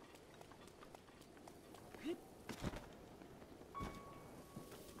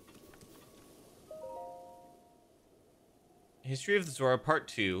 History of the Zora Part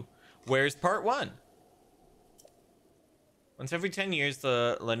 2. Where's Part 1? Once every 10 years,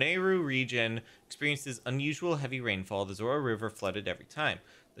 the Lanayru region experiences unusual heavy rainfall. The Zora River flooded every time.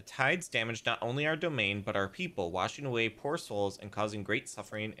 The tides damaged not only our domain, but our people, washing away poor souls and causing great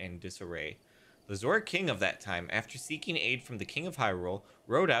suffering and disarray. The Zora king of that time, after seeking aid from the king of Hyrule,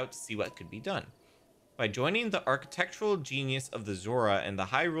 rode out to see what could be done. By joining the architectural genius of the Zora and the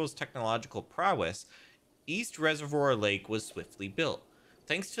Hyrule's technological prowess, East Reservoir Lake was swiftly built.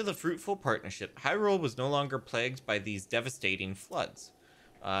 Thanks to the fruitful partnership, Hyrule was no longer plagued by these devastating floods.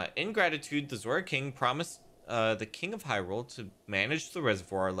 In gratitude, the Zora King promised the King of Hyrule to manage the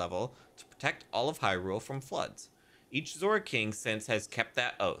reservoir level to protect all of Hyrule from floods. Each Zora King since has kept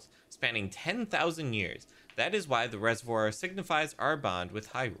that oath, spanning 10,000 years. That is why the reservoir signifies our bond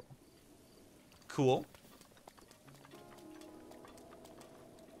with Hyrule. Cool.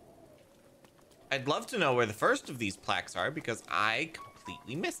 I'd love to know where the first of these plaques are because I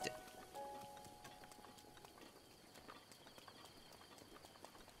completely missed it.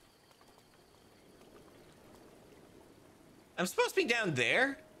 I'm supposed to be down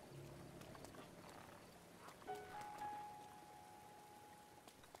there?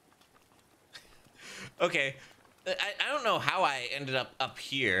 Okay. I don't know how I ended up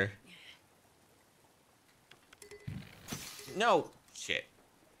here. No. Shit.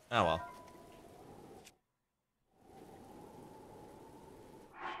 Oh well.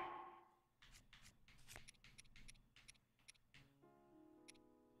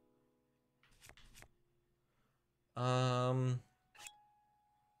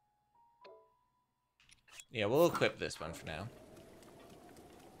 Yeah, we'll equip this one for now.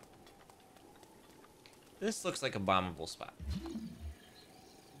 This looks like a bombable spot.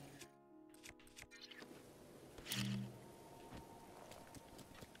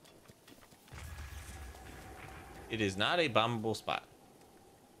 It is not a bombable spot.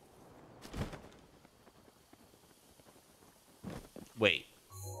 Wait.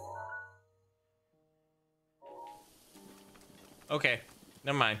 Okay,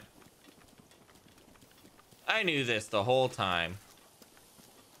 never mind. I knew this the whole time.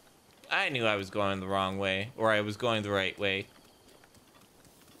 I knew I was going the wrong way, or I was going the right way.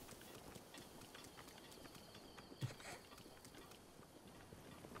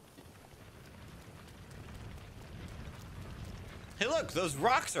 Hey look, those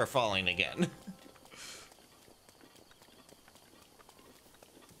rocks are falling again.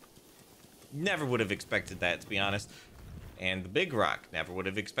 Never would have expected that, to be honest. And the big rock, never would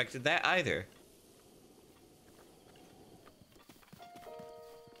have expected that either.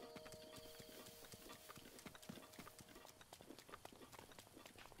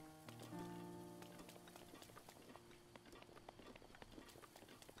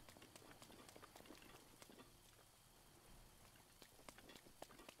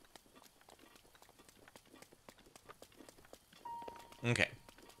 Okay.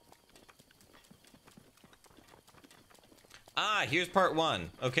 Ah, here's part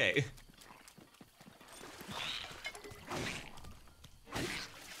 1. Okay.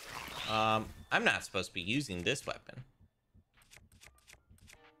 I'm not supposed to be using this weapon.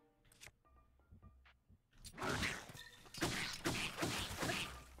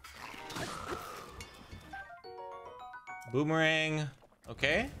 Boomerang.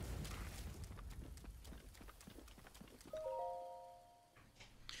 Okay.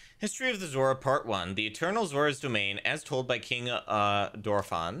 History of the Zora, Part 1. The Eternal Zora's Domain, as told by King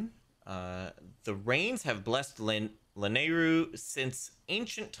Dorphan. The rains have blessed Lanayru since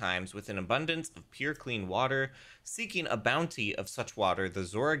ancient times with an abundance of pure, clean water. Seeking a bounty of such water, the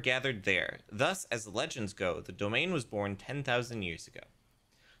Zora gathered there. Thus, as the legends go, the domain was born 10,000 years ago.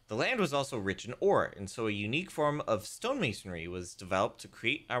 The land was also rich in ore, and so a unique form of stonemasonry was developed to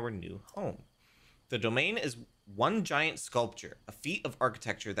create our new home. The domain is one giant sculpture, a feat of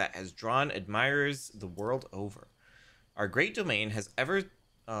architecture that has drawn admirers the world over. Our great domain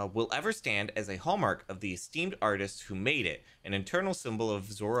will ever stand as a hallmark of the esteemed artists who made it, an eternal symbol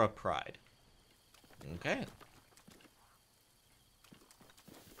of Zora pride. Okay.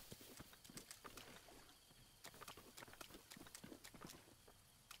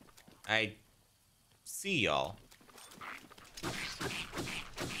 I see y'all.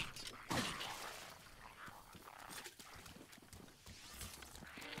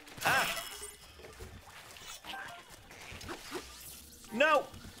 Ah! No!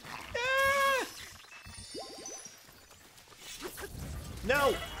 Ah!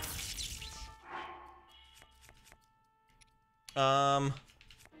 No!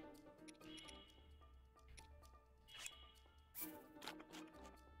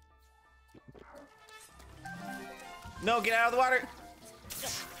 No, get out of the water!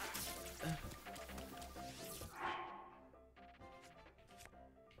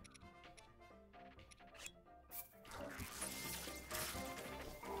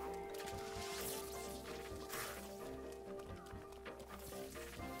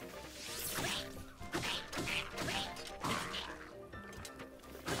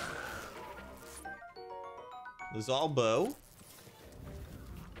 Lizal bow.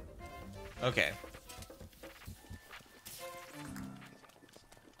 Okay.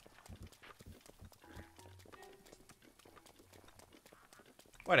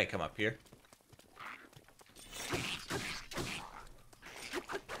 Why'd I come up here?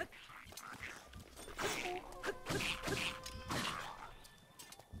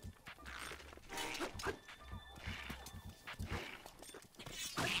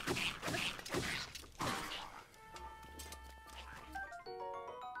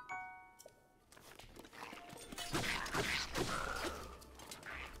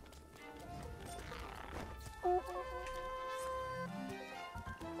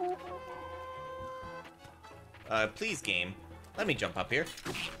 Please, game. Let me jump up here.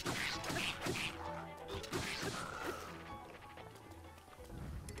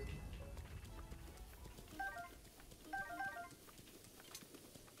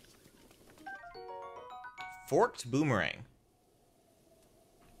 Forked boomerang.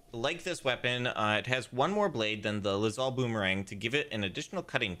 Like this weapon, it has one more blade than the Lizal boomerang to give it an additional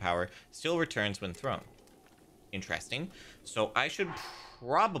cutting power. Still returns when thrown. Interesting. So I should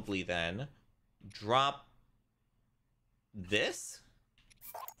probably then drop this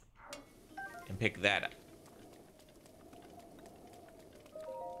and pick that up.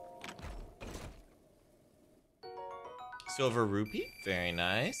 Silver rupee, very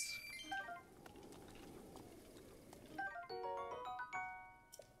nice.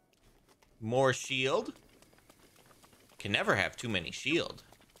 More shield. Can never have too many shield.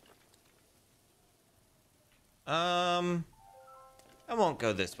 I won't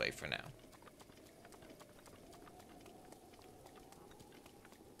go this way for now.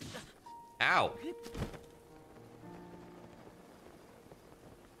 Ow.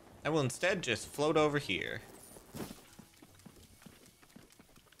 I will instead just float over here.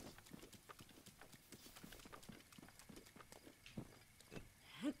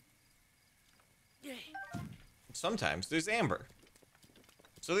 Sometimes there's amber.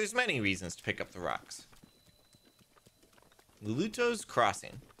 So there's many reasons to pick up the rocks. Luluto's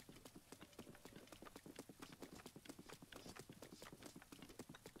Crossing.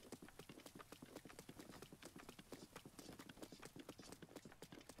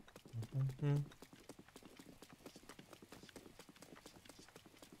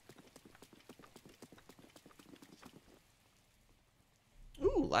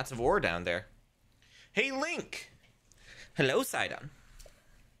 Ooh, lots of ore down there. Hey, Link! Hello, Sidon.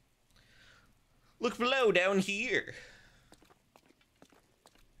 Look below down here.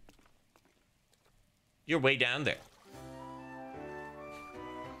 You're way down there.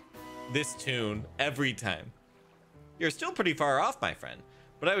 This tune, every time. You're still pretty far off, my friend,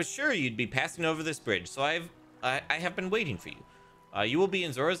 but I was sure you'd be passing over this bridge, so I have been waiting for you. You will be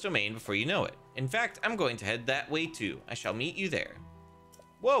in Zora's domain before you know it. In fact, I'm going to head that way too. I shall meet you there.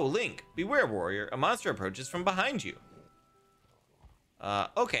 Whoa, Link, beware, warrior. A monster approaches from behind you.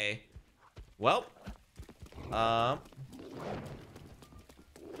 Okay. Well,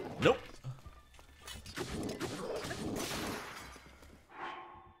 nope.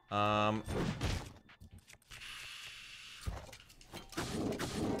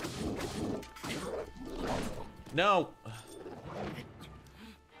 No.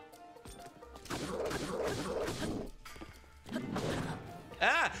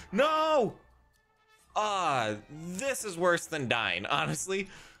 Ah, no! This is worse than dying, honestly.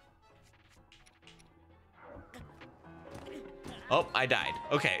 Oh, I died.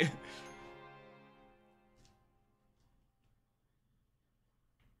 Okay.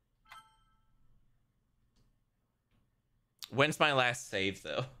 When's my last save,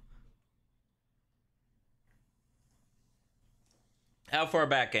 though? How far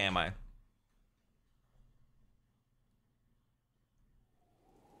back am I?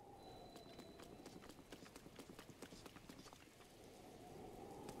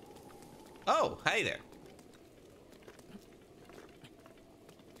 Oh, hey there.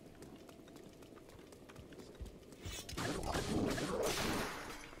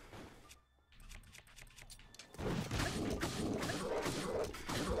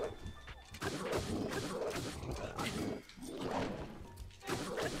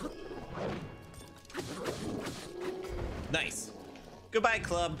 Nice. Goodbye,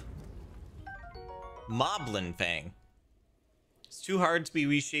 club. Moblin Fang. It's too hard to be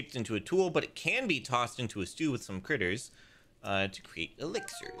reshaped into a tool, but it can be tossed into a stew with some critters to create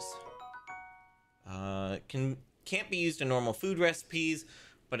elixirs. Can't be used in normal food recipes,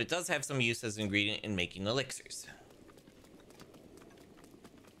 but it does have some use as an ingredient in making elixirs.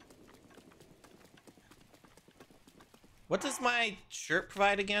 What does my shirt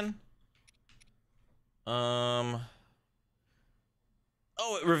provide again? Oh,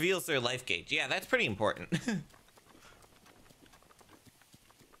 it reveals their life gauge. Yeah, that's pretty important.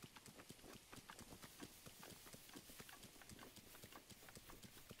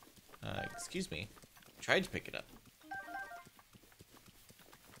 Excuse me. Tried to pick it up.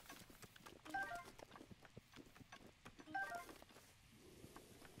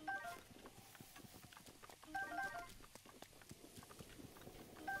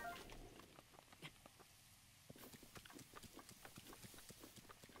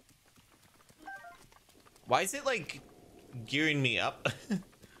 Why is it, like, gearing me up?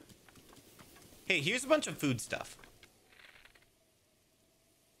 Hey, here's a bunch of food stuff.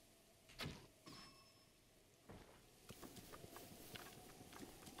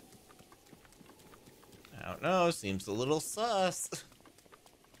 I don't know, seems a little sus.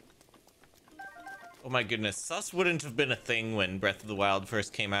 Oh my goodness, sus wouldn't have been a thing when Breath of the Wild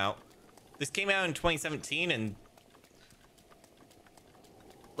first came out. This came out in 2017 and...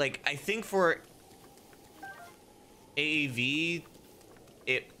 like, I think for AAV,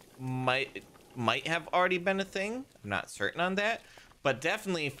 it might have already been a thing. I'm not certain on that, but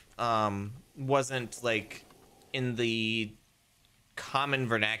definitely wasn't like in the common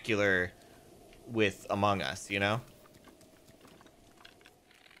vernacular with Among Us, you know?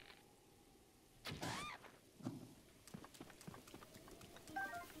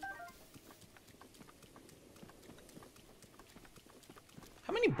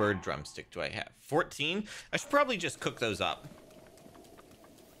 bird drumstick do I have? 14? I should probably just cook those up.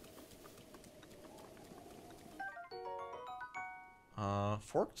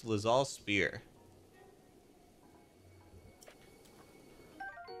 Forked Lazal spear.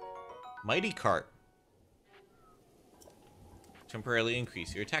 Mighty cart. Temporarily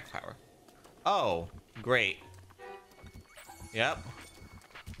increase your attack power. Oh, great. Yep.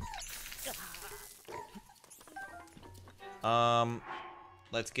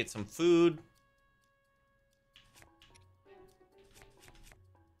 Let's get some food.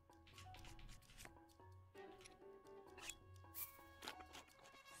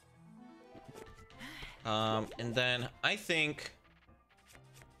 And then I think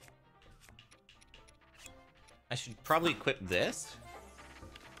I should probably equip this.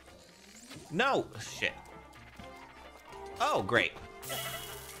 No, shit. Oh, great.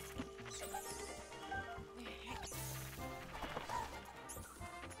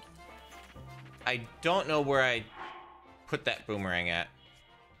 I don't know where I put that boomerang at.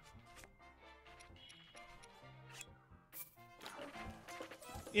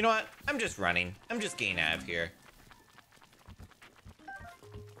 You know what? I'm just running. I'm just getting out of here.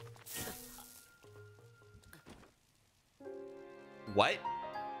 What?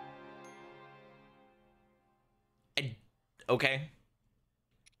 Okay.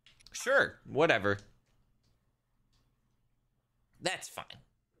 Sure, whatever. That's fine.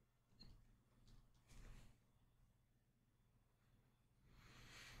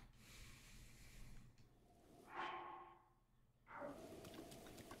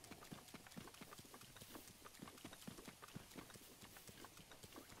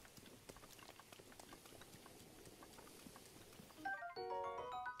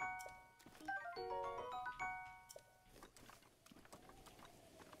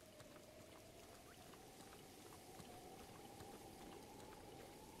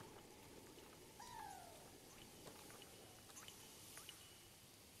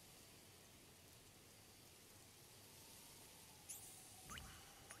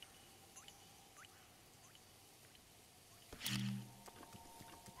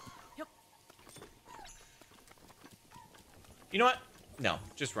 You know what? No,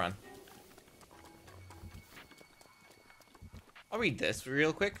 just run. I'll read this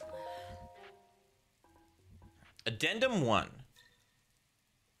real quick. Addendum 1.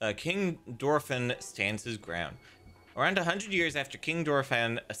 King Dorfan stands his ground. Around 100 years after King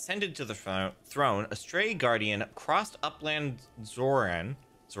Dorfan ascended to the throne, a stray guardian crossed upland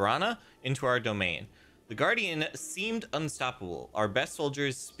Zorana into our domain. The guardian seemed unstoppable. Our best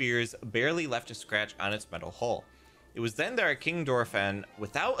soldiers' spears barely left a scratch on its metal hull. It was then that our King Dorfan,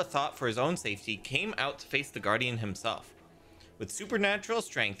 without a thought for his own safety, came out to face the guardian himself. With supernatural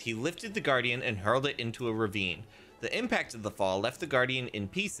strength, he lifted the guardian and hurled it into a ravine. The impact of the fall left the guardian in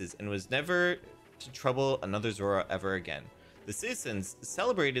pieces and was never to trouble another Zora ever again. The citizens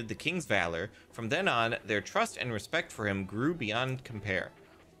celebrated the king's valor. From then on, their trust and respect for him grew beyond compare.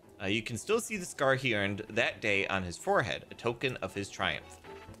 You can still see the scar he earned that day on his forehead, a token of his triumph.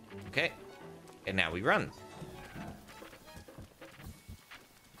 Okay, and now we run.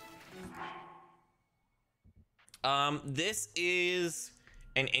 This is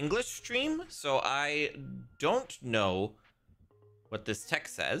an English stream, so I don't know what this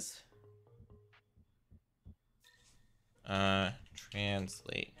text says.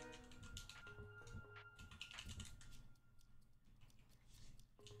 Translate.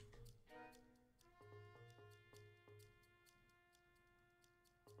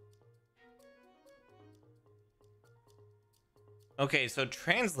 Okay, so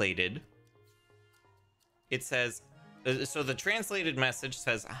translated, it says, so the translated message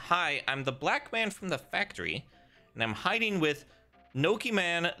says, "Hi, I'm the black man from the factory, and I'm hiding with Noki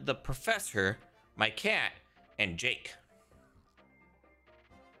Man, the professor, my cat, and Jake."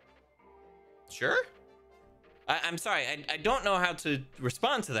 Sure? I'm sorry, I don't know how to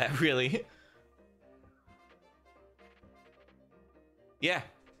respond to that, really. Yeah.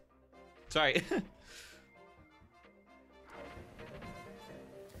 Sorry.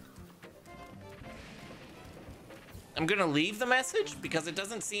 I'm gonna leave the message because it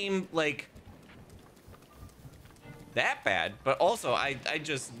doesn't seem like that bad, but also I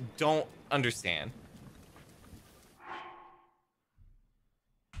just don't understand.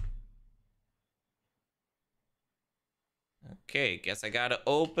 Okay, guess I gotta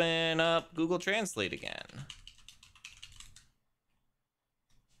open up Google Translate again.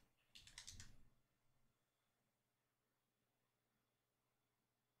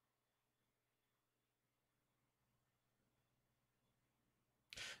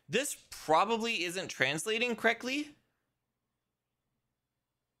 This probably isn't translating correctly.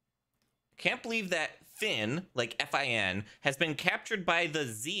 Can't believe that Finn, like Fin, has been captured by the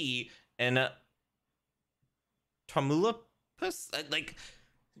Z and Tromulopus. Like,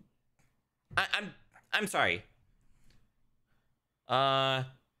 I'm sorry.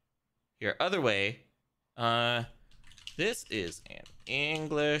 Here, other way. This is an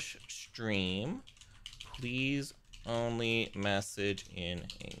English stream. Please only message in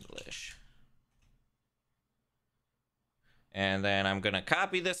English. And then I'm gonna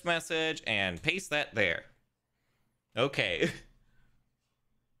copy this message and paste that there. Okay.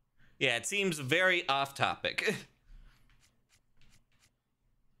 Yeah, it seems very off topic.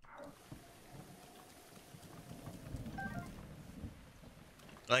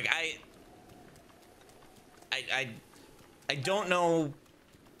 Like, I don't know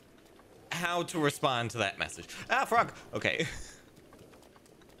how to respond to that message. Ah, frog. Okay.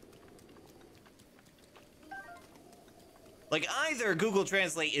 Like, either Google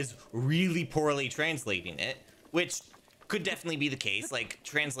Translate is really poorly translating it, which could definitely be the case. Like,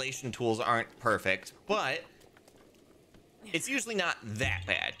 translation tools aren't perfect, but it's usually not that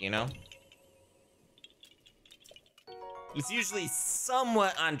bad, you know? It's usually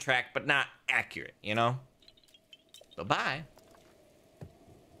somewhat on track, but not accurate, you know? So bye.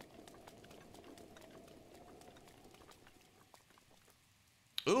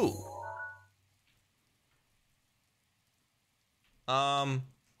 Ooh. I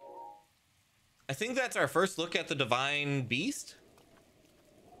think that's our first look at the Divine Beast.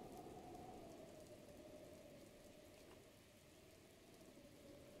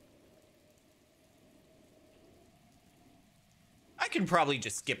 I can probably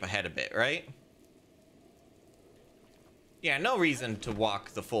just skip ahead a bit, right? Yeah, no reason to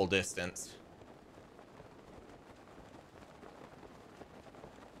walk the full distance.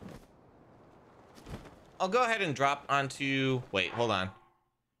 I'll go ahead and drop onto... Wait, hold on.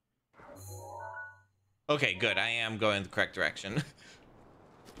 Okay, good. I am going the correct direction.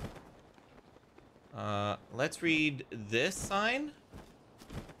 Let's read this sign.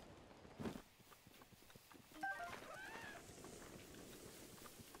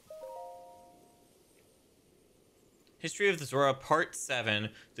 History of the Zora, Part 7.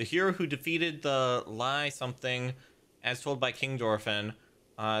 The hero who defeated the lie something, as told by King Dorfin.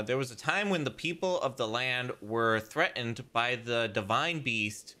 There was a time when the people of the land were threatened by the divine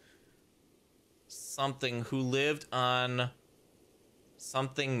beast, something, who lived on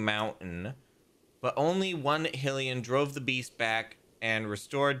something mountain. But only one Hylian drove the beast back and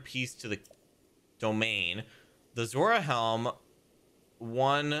restored peace to the domain. The Zora Helm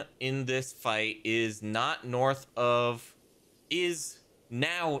won in this fight is now north of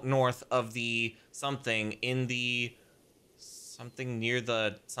the something in the something near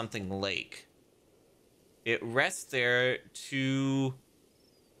the something lake. It rests there to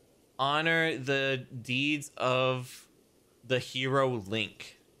honor the deeds of the hero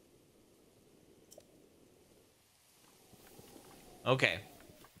Link. Okay.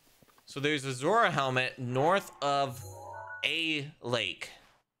 So there's a Zora helmet north of a lake.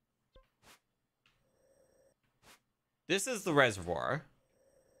 This is the reservoir.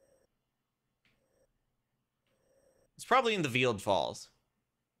 It's probably in the Veiled Falls.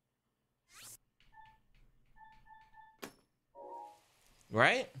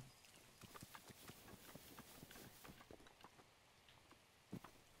 Right?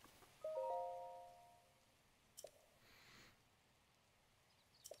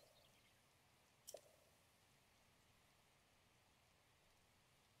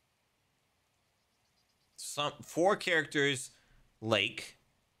 Four characters, lake.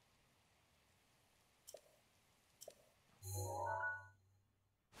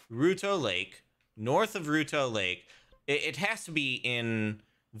 Ruto Lake, north of Ruto Lake. It has to be in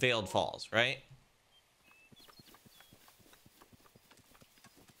Veiled Falls, right?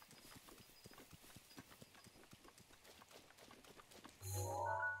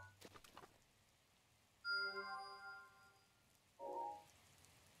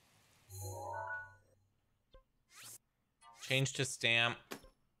 Change to stamp.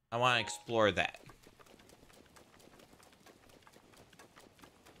 I want to explore that.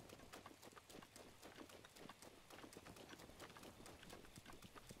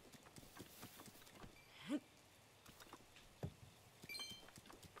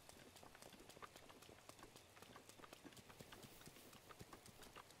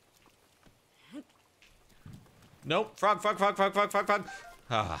 Nope. Frog, frog, frog, frog, frog, frog, frog.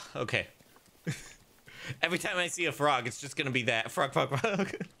 Ah, okay. Every time I see a frog, it's just gonna be that. Frog, frog,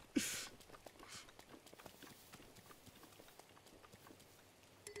 frog.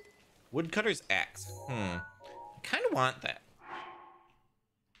 Woodcutter's axe. I kind of want that.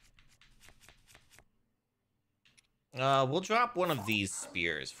 We'll drop one of these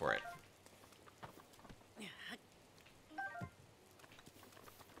spears for it.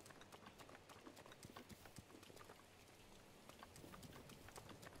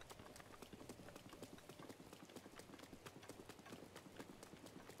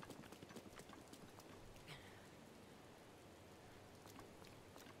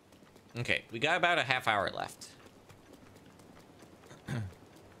 Okay, we got about a half hour left.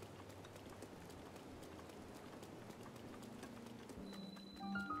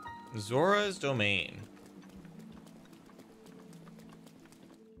 Zora's Domain.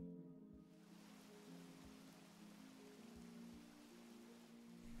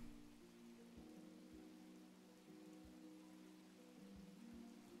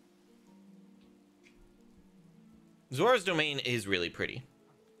 Zora's Domain is really pretty.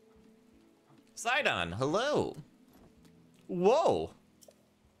 Sidon, hello. Whoa.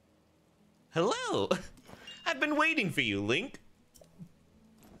 Hello. I've been waiting for you, Link.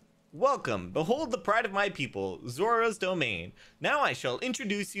 Welcome. Behold the pride of my people, Zora's Domain. Now I shall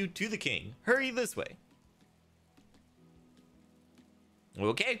introduce you to the king. Hurry this way.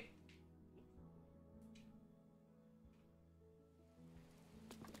 Okay.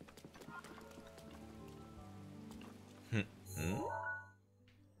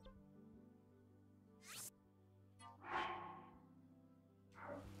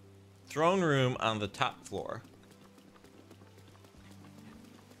 Throne room on the top floor.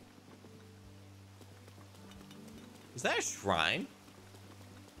 Is that a shrine?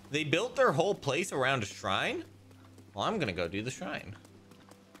 They built their whole place around a shrine? Well, I'm gonna go do the shrine.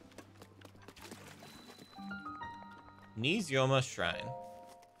 Nizyoma Shrine.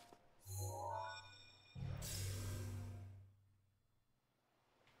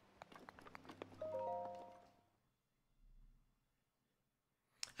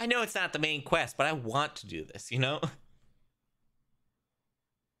 I know it's not the main quest, but I want to do this, you know?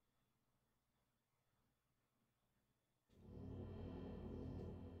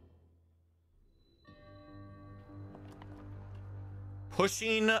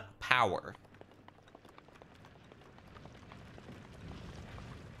 Pushing power.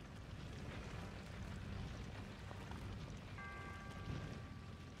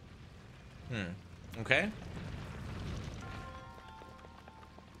 Okay.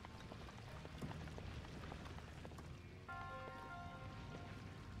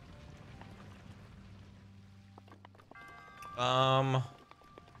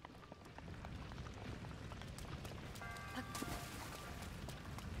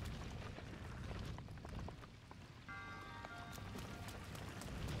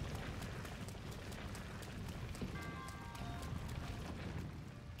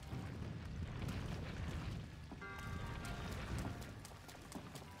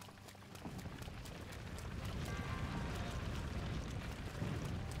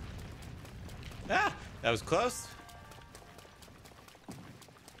 Ah, that was close.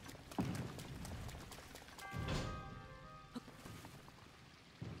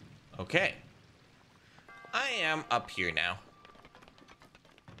 Okay. I am up here now.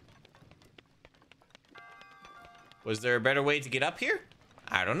 Was there a better way to get up here?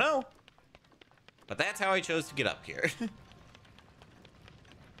 I don't know. But that's how I chose to get up here.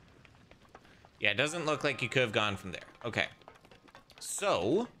 Yeah, it doesn't look like you could have gone from there. Okay.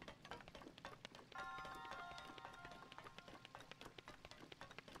 So...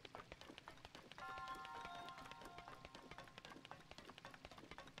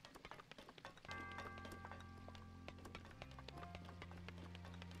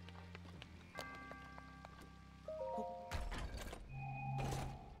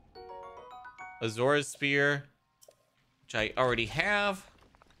 Azora's Spear, which I already have.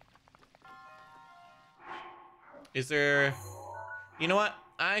 Is there... You know what?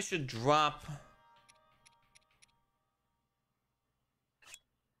 I should drop...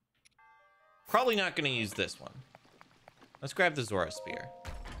 Probably not going to use this one. Let's grab the Zora Spear.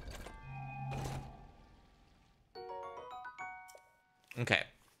 Okay.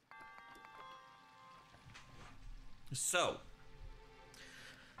 So...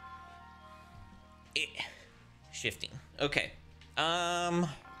 Shifting. Okay. Um...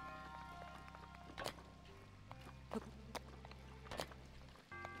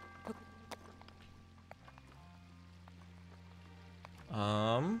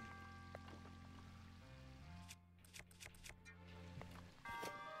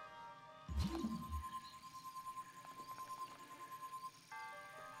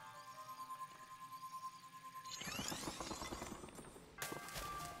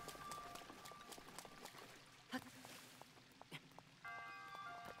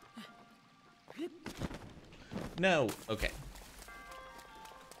 No. Okay.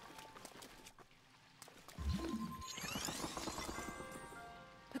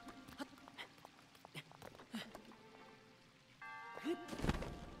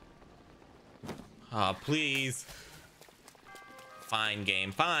 Ah, please. Fine,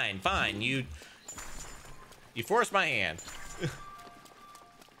 game. Fine, fine. You forced my hand.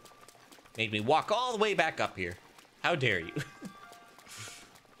 Made me walk all the way back up here. How dare you?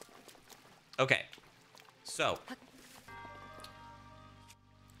 Okay. So,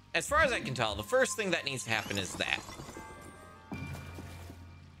 as far as I can tell, the first thing that needs to happen is that.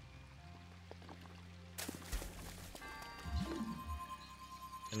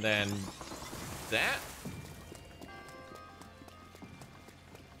 And then that.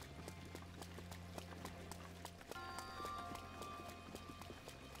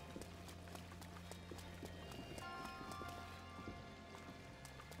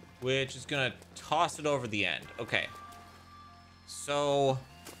 Which is gonna toss it over the end. Okay. So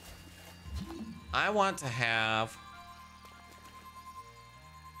I want to have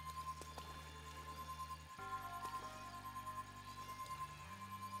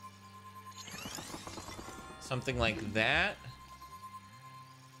something like that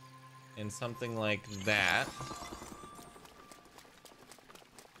and something like that.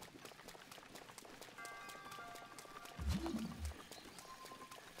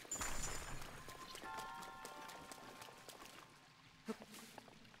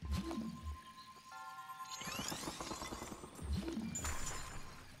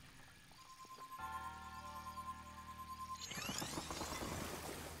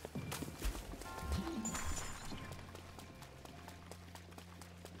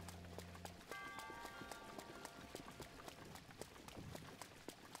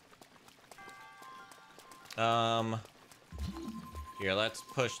 Here, let's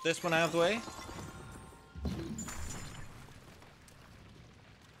push this one out of the way.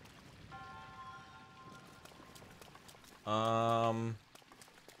 Can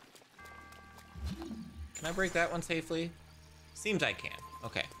I break that one safely? Seems I can.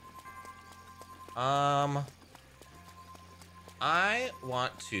 Okay. I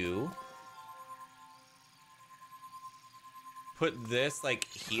want to put this like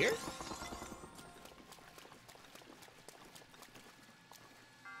here.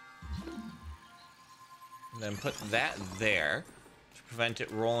 And then put that there to prevent it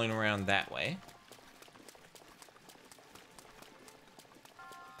rolling around that way.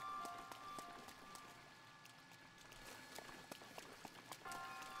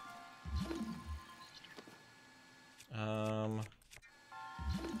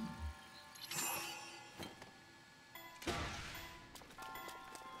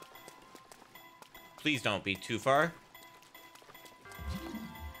 Please don't be too far.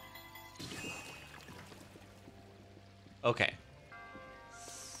 Okay.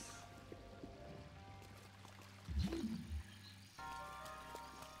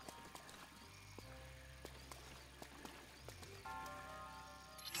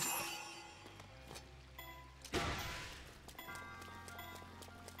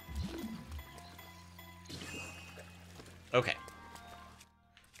 Okay.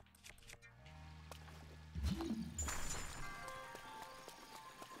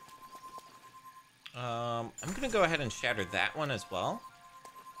 I'm gonna go ahead and shatter that one as well.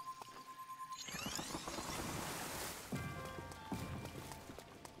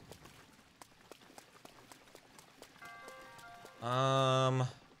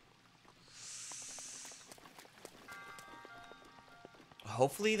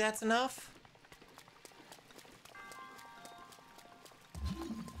 Hopefully that's enough.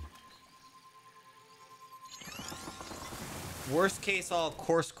 Worst case, I'll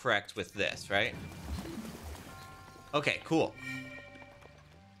course correct with this, right? Okay, cool.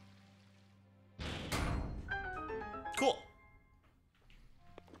 Cool.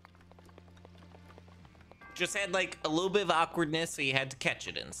 Just had like a little bit of awkwardness, so you had to catch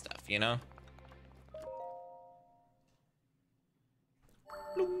it and stuff, you know?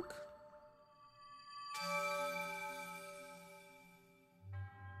 Blunk.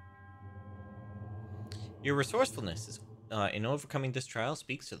 Your resourcefulness is, in overcoming this trial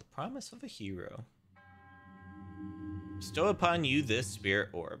speaks to the promise of a hero. Bestow upon you this spirit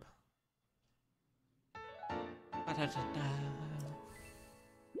orb.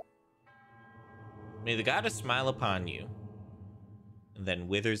 May the goddess smile upon you, and then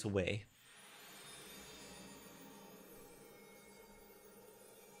withers away.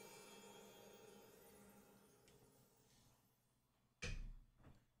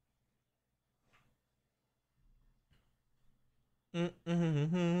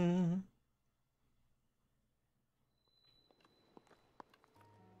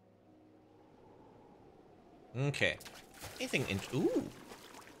 Okay. Anything in... Ooh.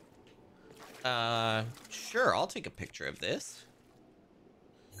 Sure, I'll take a picture of this.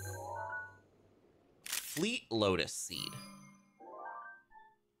 Fleet lotus seed.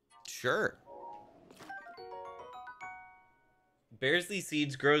 Sure. Bears these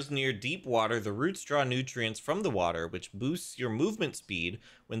seeds grows near deep water. The roots draw nutrients from the water, which boosts your movement speed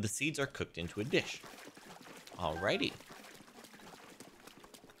when the seeds are cooked into a dish. Alrighty.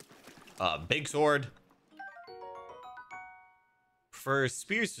 Big sword. For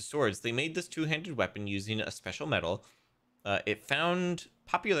spears to swords, they made this two-handed weapon using a special metal. It found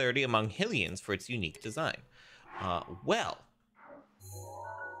popularity among Hylians for its unique design. Well,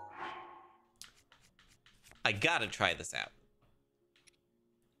 I gotta try this out.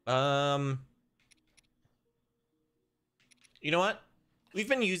 You know what? We've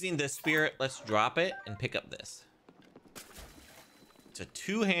been using this spear. Let's drop it and pick up this. It's a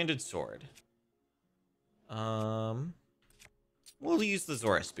two-handed sword. We'll use the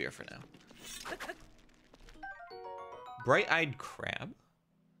Zora spear for now. Bright-eyed crab.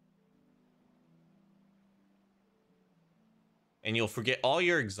 And you'll forget all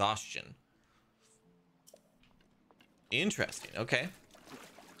your exhaustion. Interesting. Okay.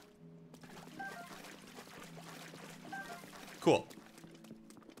 Cool.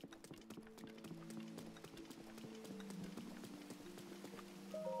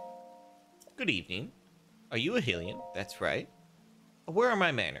 Good evening. Are you a Hylian? That's right. Where are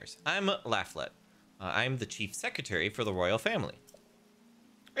my manners? I'm Laflet. I'm the chief secretary for the royal family.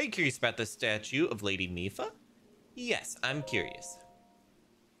 Are you curious about the statue of Lady Mifa? Yes, I'm curious.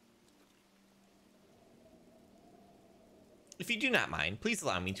 If you do not mind, please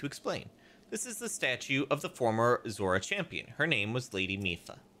allow me to explain. This is the statue of the former Zora champion. Her name was Lady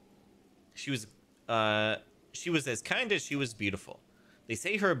Mifa. She was as kind as she was beautiful. They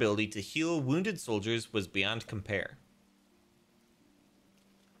say her ability to heal wounded soldiers was beyond compare.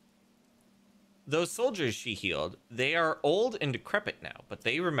 Those soldiers she healed, they are old and decrepit now, but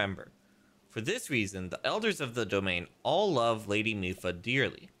they remember. For this reason, the elders of the domain all love Lady Mifa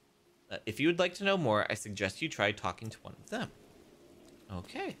dearly. If you would like to know more, I suggest you try talking to one of them.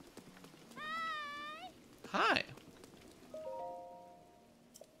 Okay. Hi.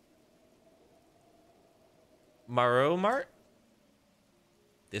 Maro Mart?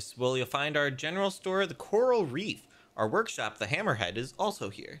 This will you'll find our general store, the Coral Reef. Our workshop, the Hammerhead, is also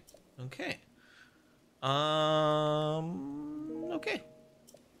here. Okay. Okay.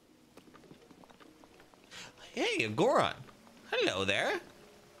 Hey, Goron. Hello there.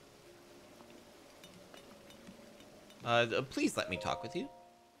 Please let me talk with you.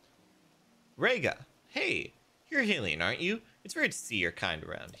 Rhaegar. Hey, you're Hylian, aren't you? It's rare to see your kind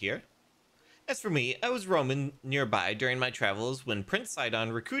around here. As for me, I was roaming nearby during my travels when Prince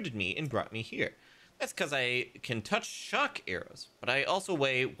Sidon recruited me and brought me here. That's because I can touch shock arrows, but I also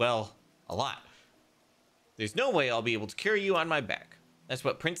weigh, well, a lot. There's no way I'll be able to carry you on my back. That's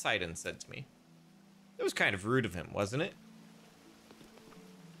what Prince Sidon said to me. It was kind of rude of him, wasn't it?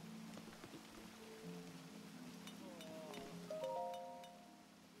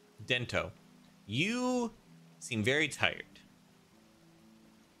 Dento, you seem very tired.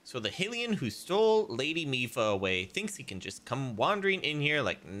 So the Hylian who stole Lady Mifa away thinks he can just come wandering in here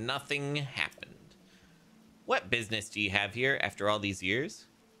like nothing happened. What business do you have here after all these years?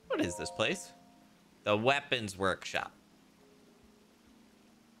 What is this place? The weapons workshop.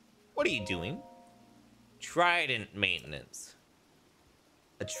 What are you doing? Trident maintenance.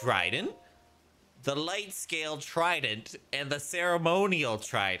 A trident? The light scale trident and the ceremonial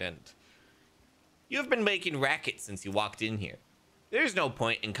trident. You have been making racket since you walked in here. There's no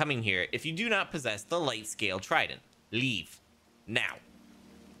point in coming here if you do not possess the light scale trident. Leave. Now.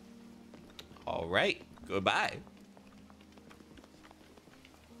 Alright. Goodbye.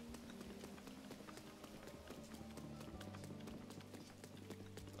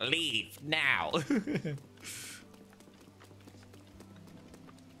 Leave. Now.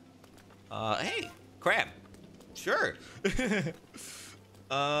 Hey. Crab. Sure.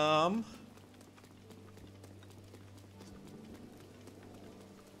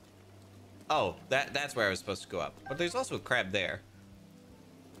 Oh, that's where I was supposed to go up. But there's also a crab there.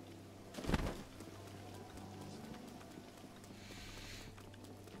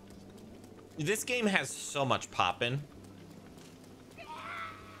 This game has so much poppin'.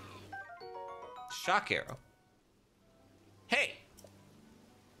 Shock arrow. Hey!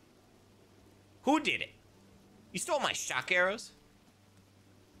 Who did it? You stole my shock arrows?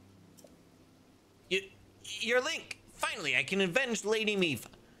 You're Link. Finally, I can avenge Lady Mifa.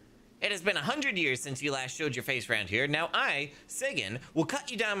 It has been 100 years since you last showed your face around here. Now I, Sigyn, will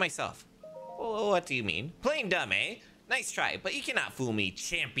cut you down myself. Oh, what do you mean? Plain dumb, eh? Nice try, but you cannot fool me,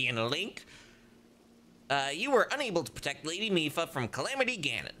 Champion Link. You were unable to protect Lady Mipha from Calamity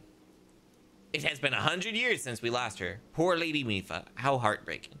Ganon. It has been 100 years since we lost her. Poor Lady Mipha. How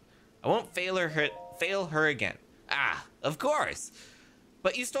heartbreaking. I won't fail her again. Ah, of course.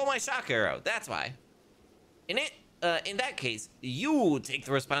 But you stole my shock arrow. That's why. In that case, you take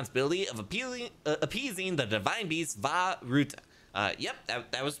the responsibility of appeasing the divine beast Va Ruta. Yep,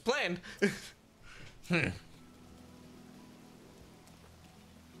 that was planned.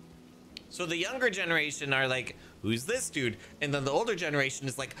 So the younger generation are like, who's this dude? And then the older generation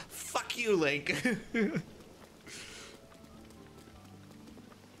is like, fuck you, Link.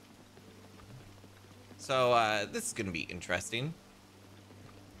 So, this is gonna be interesting.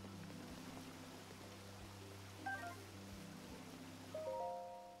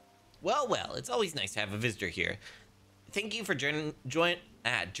 Well, it's always nice to have a visitor here. Thank you for journeying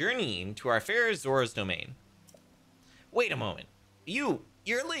to our fair Zora's domain. Wait a moment. You're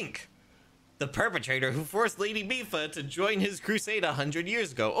Link. The perpetrator who forced Lady Mipha to join his crusade 100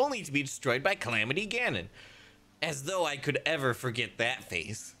 years ago, only to be destroyed by Calamity Ganon. As though I could ever forget that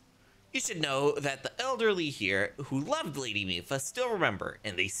face. You should know that the elderly here who loved Lady Mipha still remember,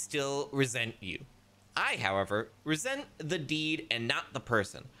 and they still resent you. I, however, resent the deed and not the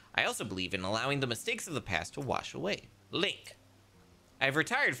person. I also believe in allowing the mistakes of the past to wash away. Link. I have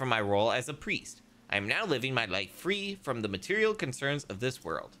retired from my role as a priest. I am now living my life free from the material concerns of this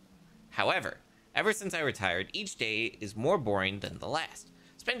world. However, ever since I retired, each day is more boring than the last,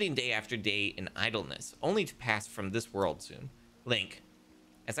 spending day after day in idleness, only to pass from this world soon. Link.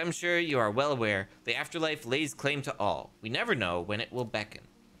 As I'm sure you are well aware, the afterlife lays claim to all. We never know when it will beckon.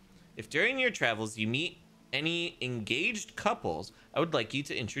 If during your travels you meet any engaged couples, I would like you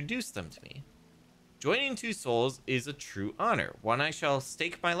to introduce them to me. Joining two souls is a true honor, one I shall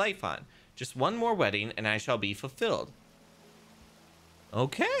stake my life on. Just one more wedding and I shall be fulfilled.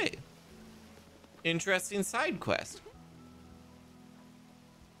 Okay. Interesting side quest.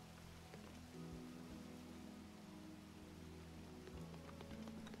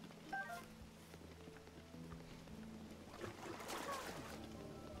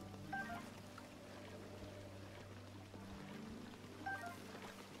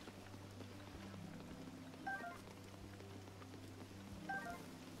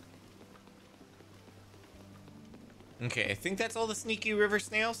 Okay, I think that's all the sneaky river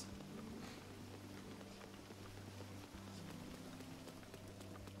snails.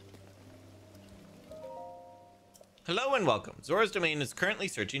 Hello and welcome. Zora's domain is currently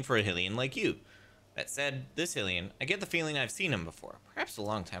searching for a Hylian like you. That said, this Hylian, I get the feeling I've seen him before, perhaps a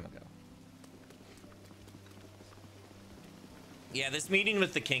long time ago. Yeah, this meeting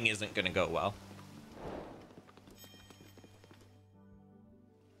with the king isn't gonna go well.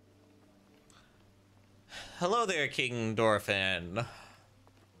 Hello there, King Dorphin.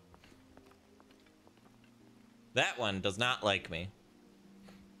 That one does not like me.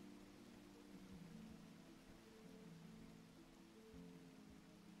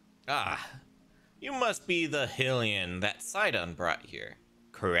 Ah, you must be the Hylian that Sidon brought here,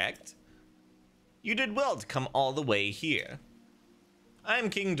 correct? You did well to come all the way here. I'm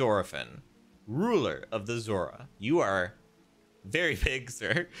King Dorphin, ruler of the Zora. You are very big,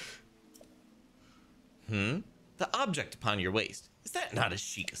 sir. The object upon your waist, is that not a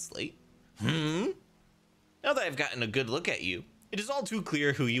Sheikah slate? Now that I've gotten a good look at you, it is all too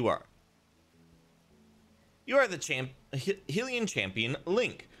clear who you are. You are the Hylian champion,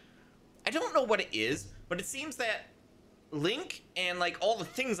 Link. I don't know what it is, but it seems that Link and like all the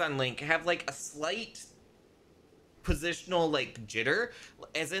things on Link have like a slight positional like jitter,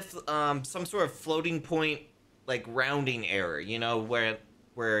 as if some sort of floating point like rounding error, you know,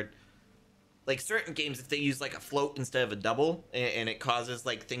 where like certain games, if they use like a float instead of a double and it causes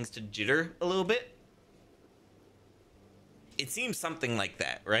like things to jitter a little bit. It seems something like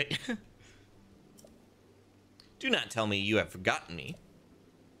that, right? Do not tell me you have forgotten me.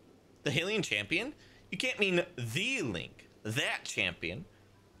 The Hylian champion? You can't mean the Link, that champion.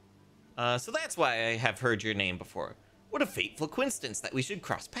 So that's why I have heard your name before. What a fateful coincidence that we should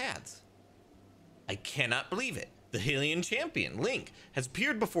cross paths. I cannot believe it. The Hylian champion, Link, has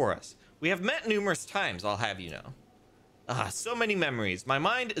appeared before us. We have met numerous times, I'll have you know. Ah, so many memories. My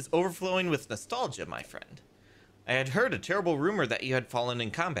mind is overflowing with nostalgia, my friend. I had heard a terrible rumor that you had fallen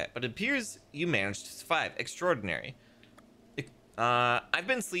in combat, but it appears you managed to survive. Extraordinary. I've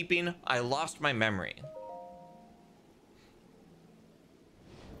been sleeping. I lost my memory.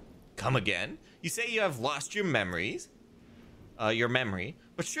 Come again? You say you have lost your memories? Your memory?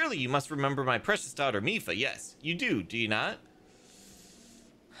 But surely you must remember my precious daughter, Mipha. Yes, you do you not?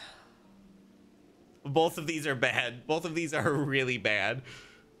 Both of these are bad. Both of these are really bad.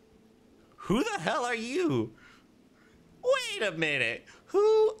 Who the hell are you? Wait a minute.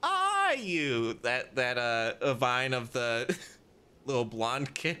 Who are you? That vine of the little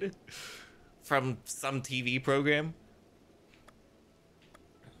blonde kid from some TV program.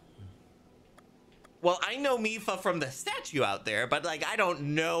 Well, I know Mifa from the statue out there, but like I don't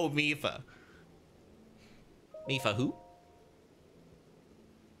know Mifa. Mifa who?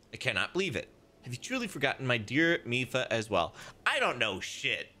 I cannot believe it. Have you truly forgotten my dear Mifa as well? I don't know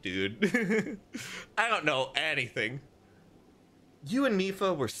shit, dude. I don't know anything. You and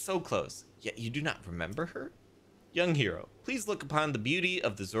Mifa were so close, yet you do not remember her? Young hero, please look upon the beauty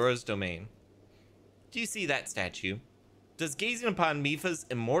of the Zora's domain. Do you see that statue? Does gazing upon Mifa's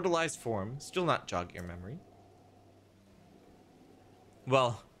immortalized form still not jog your memory?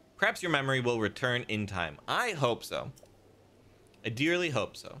 Well, perhaps your memory will return in time. I hope so. I dearly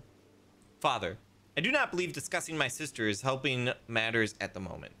hope so. Father, I do not believe discussing my sister is helping matters at the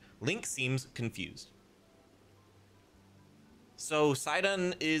moment. Link seems confused. So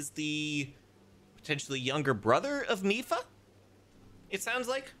Sidon is the potentially younger brother of Mifa? It sounds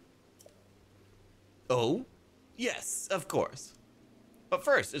like. Oh, yes, of course. But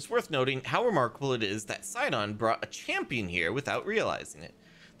first, it's worth noting how remarkable it is that Sidon brought a champion here without realizing it.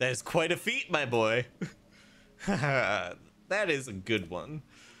 That is quite a feat, my boy. That is a good one.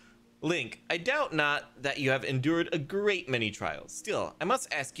 Link, I doubt not that you have endured a great many trials. Still, I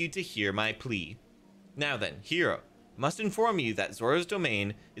must ask you to hear my plea. Now then, hero, I must inform you that Zora's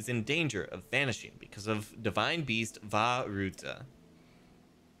domain is in danger of vanishing because of divine beast Vah Ruta.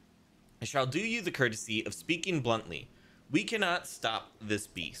 I shall do you the courtesy of speaking bluntly. We cannot stop this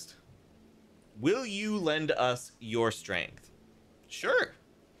beast. Will you lend us your strength? Sure.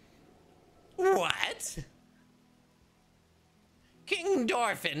 What? King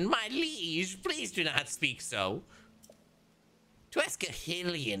Dorfin, my liege, please do not speak so. To ask a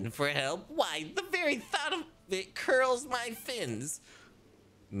Hylian for help, why, the very thought of it curls my fins.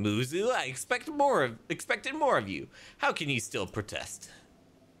 Muzu, I expected more of you. How can you still protest?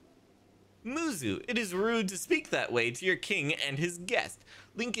 Muzu, it is rude to speak that way to your king and his guest.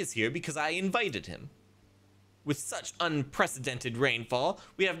 Link is here because I invited him. With such unprecedented rainfall,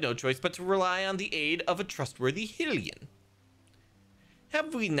 we have no choice but to rely on the aid of a trustworthy Hylian.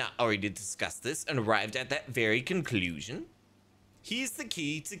 Have we not already discussed this and arrived at that very conclusion? He's the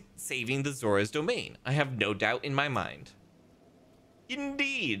key to saving the Zora's domain. I have no doubt in my mind.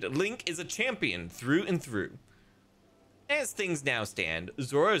 Indeed, Link is a champion through and through. As things now stand,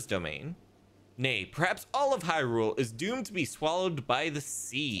 Zora's domain, nay, perhaps all of Hyrule, is doomed to be swallowed by the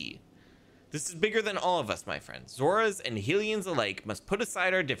sea. This is bigger than all of us, my friends. Zoras and Hylians alike must put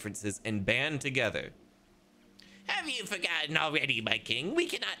aside our differences and band together. Have you forgotten already, my king? We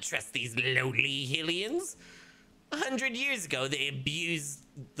cannot trust these lowly Hylians. 100 years ago, they abused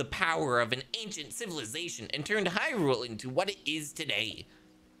the power of an ancient civilization and turned Hyrule into what it is today.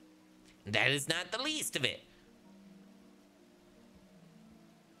 That is not the least of it.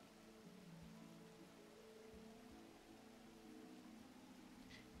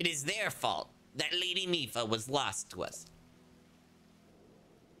 It is their fault that Lady Mifa was lost to us.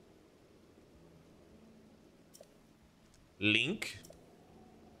 Link?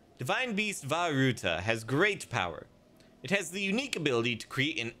 Divine Beast Vah Ruta has great power. It has the unique ability to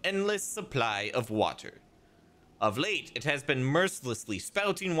create an endless supply of water. Of late, it has been mercilessly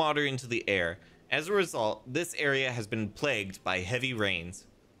spouting water into the air. As a result, this area has been plagued by heavy rains.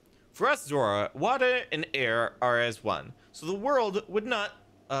 For us Zora, water and air are as one, so the world would not,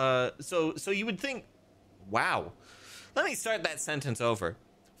 so you would think, wow. Let me start that sentence over.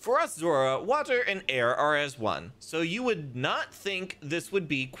 For us Zora, water and air are as one, so you would not think this would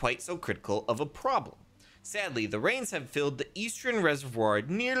be quite so critical of a problem. Sadly, the rains have filled the eastern reservoir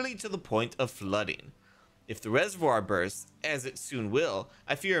nearly to the point of flooding. If the reservoir bursts, as it soon will,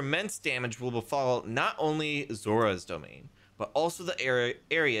 I fear immense damage will befall not only Zora's domain, but also the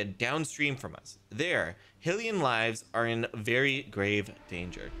area downstream from us. There, Hylian lives are in very grave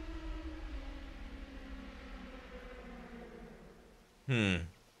danger.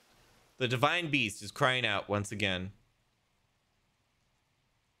 The divine beast is crying out once again.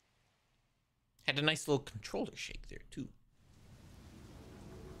 Had a nice little controller shake there, too.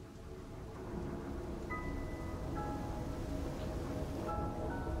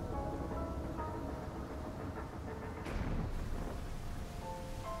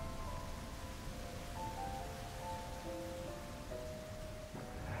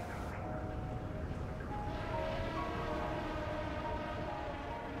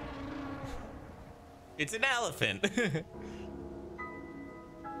 It's an elephant.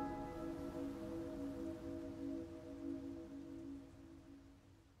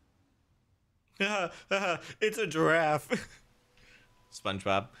 It's a giraffe.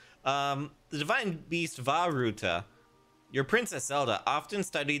 SpongeBob. The divine beast Varuta. Your Princess Zelda often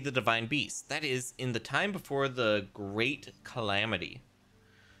studied the divine beast. That is, in the time before the Great Calamity.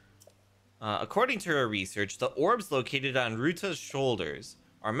 According to her research, the orbs located on Ruta's shoulders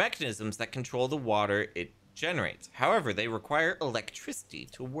are mechanisms that control the water it generates. However, they require electricity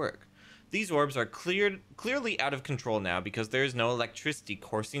to work. These orbs are clearly out of control now because there is no electricity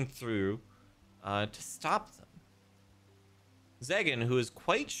coursing through to stop them. Zagan, who is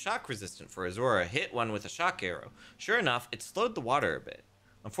quite shock resistant for Azora, hit one with a shock arrow. Sure enough, it slowed the water a bit.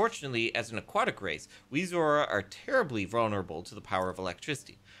 Unfortunately, as an aquatic race, we Zora are terribly vulnerable to the power of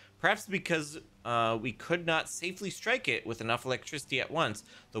electricity. Perhaps because we could not safely strike it with enough electricity at once,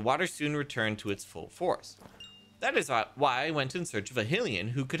 the water soon returned to its full force. That is why I went in search of a Hylian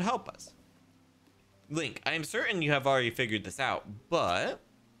who could help us. Link, I am certain you have already figured this out, but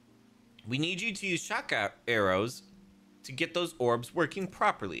we need you to use shock arrows to get those orbs working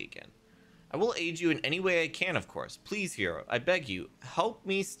properly again. I will aid you in any way I can, of course. Please, hero, I beg you, help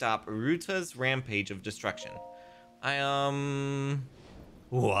me stop Ruta's rampage of destruction.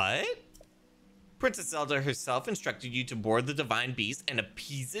 What? Princess Zelda herself instructed you to board the divine beast and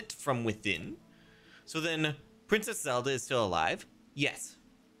appease it from within? So then, Princess Zelda is still alive? Yes.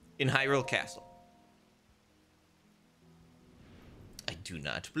 In Hyrule Castle. I do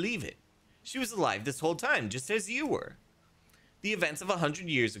not believe it. She was alive this whole time, just as you were. The events of 100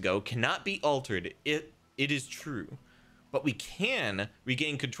 years ago cannot be altered, it is true. But we can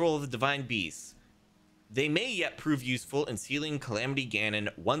regain control of the divine beasts. They may yet prove useful in sealing Calamity Ganon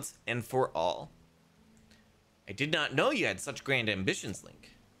once and for all. I did not know you had such grand ambitions,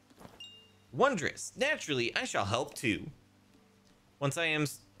 Link. Wondrous. Naturally, I shall help too. Once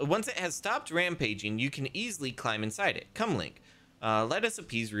it has stopped rampaging, you can easily climb inside it. Come, Link. Let us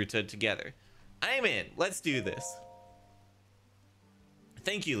appease Ruta together. I am in. Let's do this.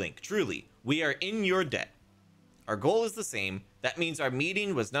 Thank you, Link. Truly, we are in your debt. Our goal is the same. That means our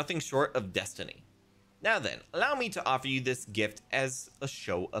meeting was nothing short of destiny. Now then, allow me to offer you this gift as a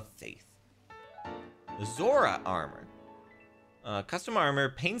show of faith. Zora armor. Custom armor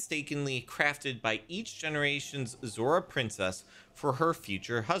painstakingly crafted by each generation's Zora princess for her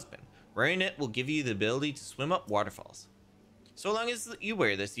future husband. Wearing it will give you the ability to swim up waterfalls. So long as you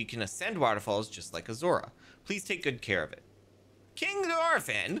wear this, you can ascend waterfalls just like a Zora. Please take good care of it. King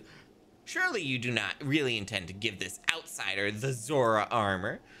Dorphin, surely you do not really intend to give this outsider the Zora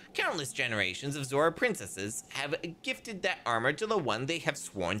armor. Countless generations of Zora princesses have gifted that armor to the one they have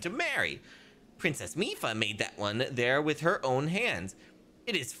sworn to marry. Princess Mipha made that one there with her own hands.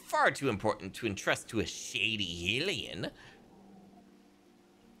 It is far too important to entrust to a shady Hylian.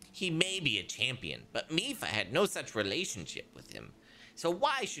 He may be a champion, but Mipha had no such relationship with him. So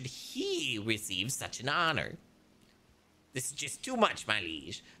why should he receive such an honor? This is just too much, my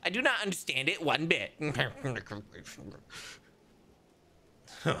liege. I do not understand it one bit.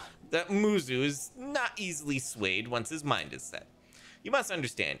 That Muzu is not easily swayed once his mind is set. You must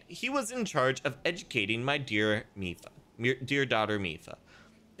understand, he was in charge of educating my dear daughter Mipha.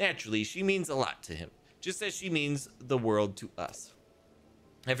 Naturally, she means a lot to him, just as she means the world to us.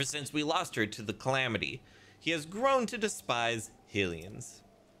 Ever since we lost her to the Calamity, he has grown to despise Hylians.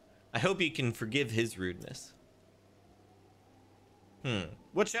 I hope you can forgive his rudeness.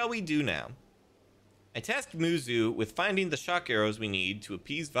 What shall we do now? I tasked Muzu with finding the shock arrows we need to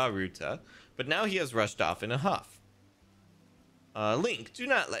appease Varuta, but now he has rushed off in a huff. Link, do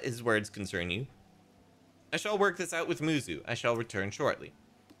not let his words concern you. I shall work this out with Muzu. I shall return shortly.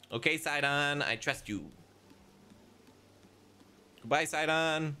 Okay, Sidon, I trust you. Goodbye,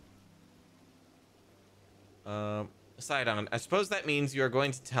 Sidon. Sidon, I suppose that means you are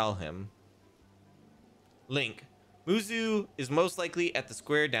going to tell him. Link, Muzu is most likely at the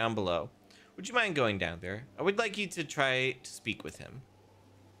square down below. Would you mind going down there? I would like you to try to speak with him.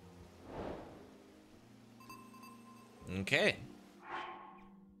 Okay.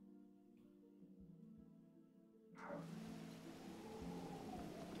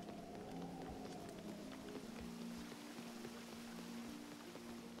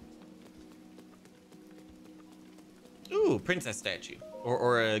 Ooh, princess statue.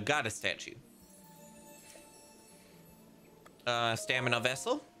 Or a goddess statue. Stamina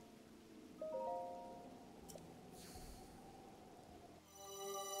vessel.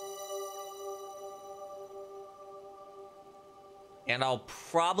 And I'll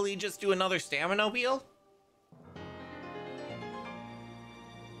probably just do another stamina wheel.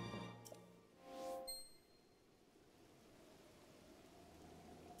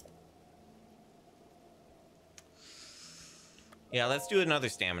 Yeah, let's do another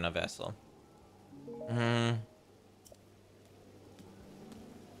stamina vessel. Hmm.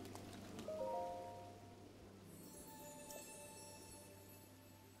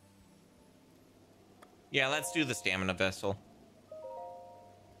 Yeah, let's do the stamina vessel.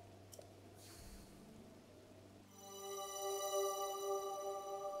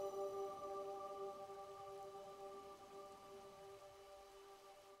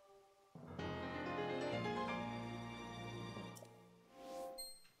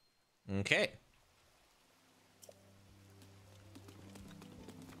 Okay.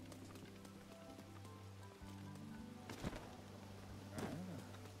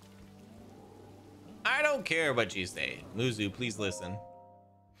 I don't care what you say. Muzu, please listen.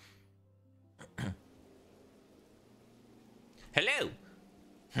 Hello.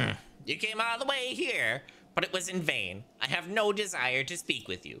 You came all the way here, but it was in vain. I have no desire to speak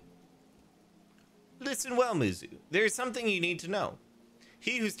with you. Listen well, Muzu. There is something you need to know.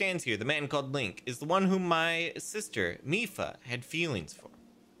 He who stands here, the man called Link, is the one whom my sister, Mifa, had feelings for.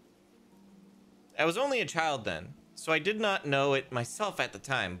 I was only a child then, so I did not know it myself at the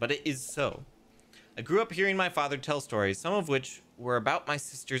time, but it is so. I grew up hearing my father tell stories, some of which were about my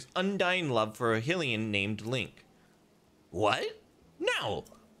sister's undying love for a Hylian named Link. What? No!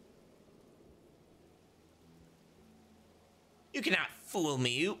 You cannot fool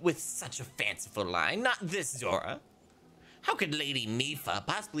me with such a fanciful lie, not this Zora. How could Lady Mifa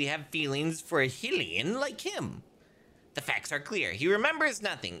possibly have feelings for a Hylian like him? The facts are clear. He remembers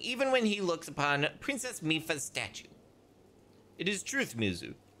nothing, even when he looks upon Princess Mifa's statue. It is truth,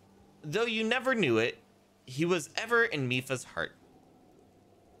 Muzu. Though you never knew it, he was ever in Mifa's heart.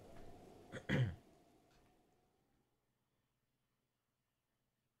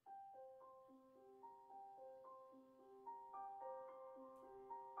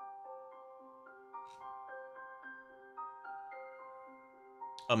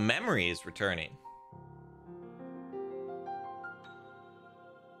 A memory is returning.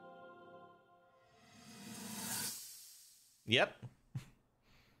 Yep.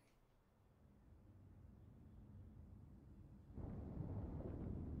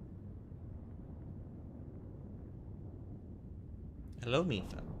 Hello,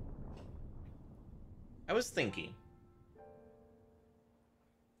 Mifa. I was thinking.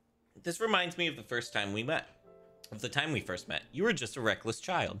 This reminds me of the first time we met. Of the time we first met. You were just a reckless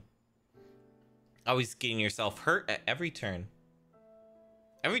child. Always getting yourself hurt at every turn.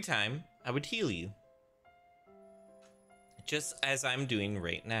 Every time, I would heal you. Just as I'm doing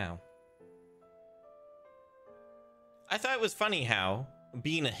right now. I thought it was funny how,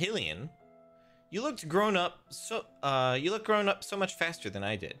 being a Hylian, you looked grown up so much faster than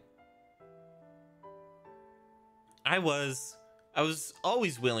I did. I was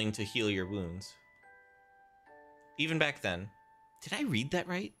always willing to heal your wounds. Even back then. Did I read that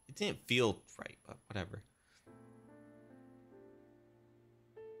right? It didn't feel right, but whatever.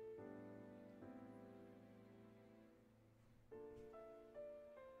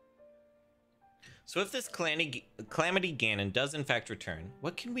 So if this Calamity Ganon does in fact return,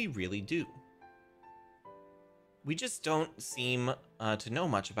 what can we really do? We just don't seem to know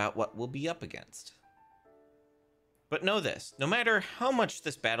much about what we'll be up against. But know this, no matter how much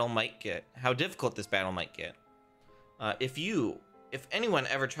this battle might get, how difficult this battle might get, if anyone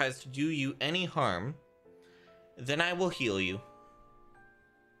ever tries to do you any harm, then I will heal you.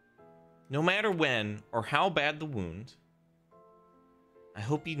 No matter when or how bad the wound, I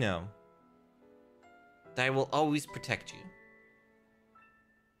hope you know that I will always protect you.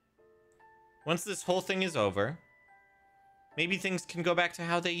 Once this whole thing is over, maybe things can go back to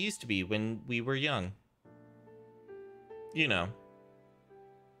how they used to be when we were young. You know.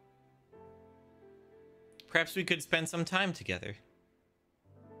 Perhaps we could spend some time together.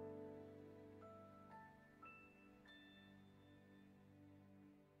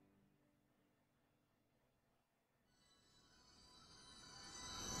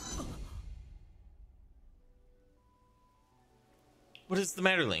 What is the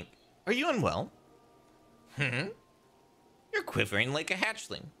matter, Link? Are you unwell? You're quivering like a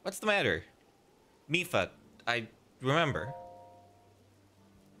hatchling. What's the matter? Mifa, I remember.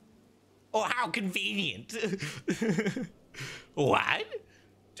 Oh, how convenient. What?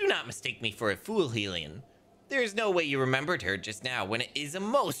 Do not mistake me for a fool, Hylian. There is no way you remembered her just now when it is a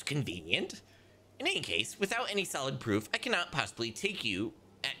most convenient. In any case, without any solid proof, I cannot possibly take you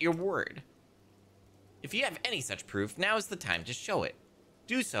at your word. If you have any such proof, now is the time to show it.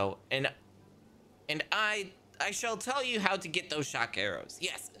 Do so, and I shall tell you how to get those shock arrows.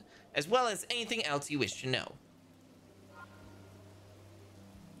 Yes, as well as anything else you wish to know.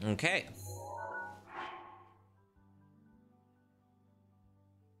 Okay.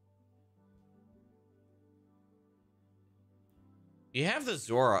 You have the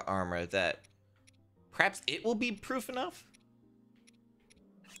Zora armor that perhaps it will be proof enough?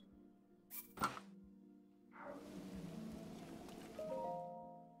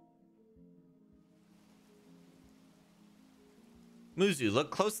 Muzu,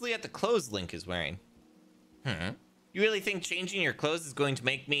 look closely at the clothes Link is wearing. You really think changing your clothes is going to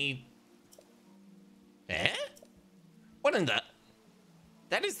make me... Eh? What in the...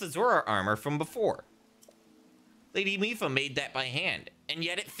 That is the Zora armor from before. Lady Mipha made that by hand, and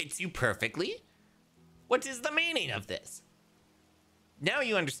yet it fits you perfectly? What is the meaning of this? Now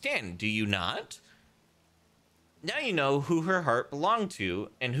you understand, do you not? Now you know who her heart belonged to,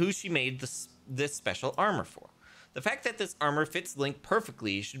 and who she made this special armor for. The fact that this armor fits Link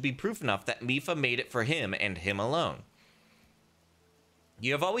perfectly should be proof enough that Mipha made it for him and him alone.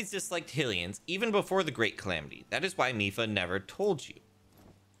 You have always disliked Hylians, even before the Great Calamity. That is why Mipha never told you.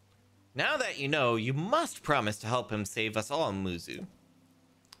 Now that you know, you must promise to help him save us all, Muzu.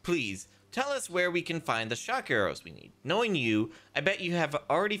 Please, tell us where we can find the shock arrows we need. Knowing you, I bet you have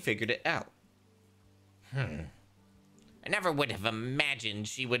already figured it out. I never would have imagined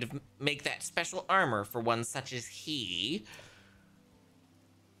she would make that special armor for one such as he.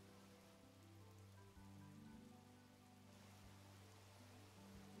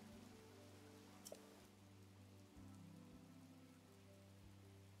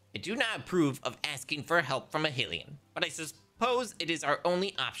 I do not approve of asking for help from a Hylian, but I suppose it is our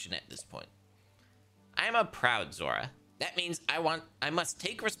only option at this point. I am a proud Zora. That means I must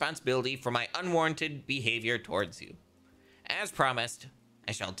take responsibility for my unwarranted behavior towards you. As promised,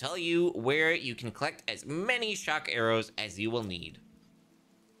 I shall tell you where you can collect as many shock arrows as you will need.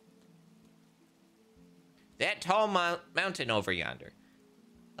 That tall mountain over yonder.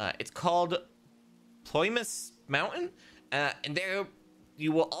 It's called Ploymus Mountain, and there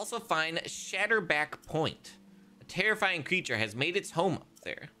you will also find Shatterback Point. A terrifying creature has made its home up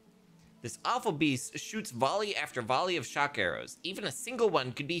there. This awful beast shoots volley after volley of shock arrows. Even a single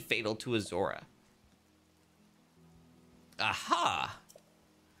one could be fatal to a Zora. Aha!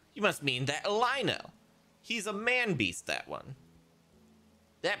 You must mean that Lionel. He's a man beast, that one.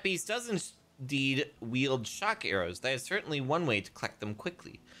 That beast does indeed wield shock arrows. That is certainly one way to collect them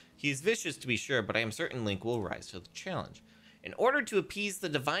quickly. He is vicious to be sure, but I am certain Link will rise to the challenge. In order to appease the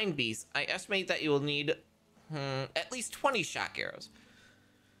divine beast, I estimate that you will need at least 20 shock arrows.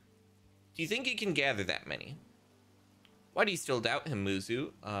 Do you think you can gather that many? Why do you still doubt him,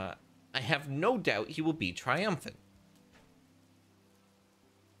 Muzu? I have no doubt he will be triumphant.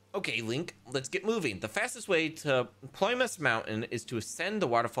 Okay, Link, let's get moving. The fastest way to Ploymus Mountain is to ascend the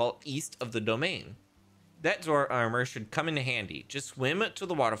waterfall east of the domain. That Zora armor should come in handy. Just swim to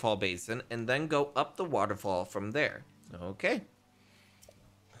the waterfall basin and then go up the waterfall from there. Okay.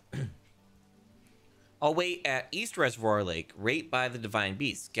 I'll wait at East Reservoir Lake, right by the Divine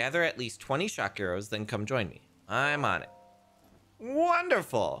Beast. Gather at least 20 shock arrows, then come join me. I'm on it.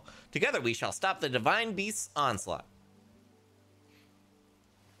 Wonderful! Together we shall stop the Divine Beast's onslaught.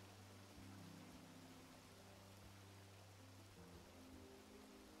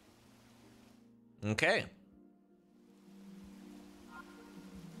 Okay.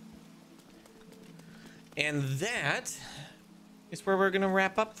 And that is where we're going to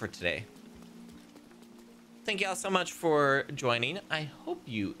wrap up for today. Thank y'all so much for joining. I hope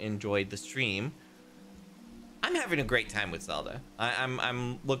you enjoyed the stream. I'm having a great time with Zelda.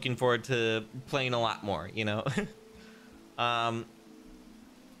 I'm looking forward to playing a lot more, you know.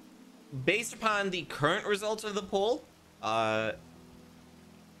 Based upon the current results of the poll, so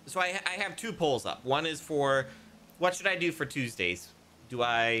I have two polls up. One is for what should I do for Tuesdays? Do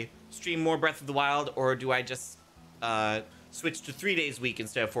I stream more Breath of the Wild, or do I just switch to 3 days a week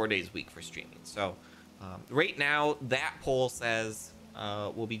instead of 4 days a week for streaming? So right now, that poll says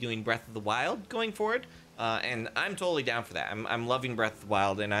we'll be doing Breath of the Wild going forward, and I'm totally down for that. I'm loving Breath of the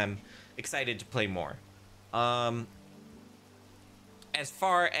Wild, and I'm excited to play more. As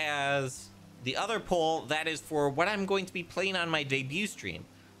far as the other poll, that is for what I'm going to be playing on my debut stream.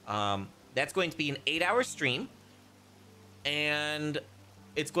 That's going to be an 8-hour stream, and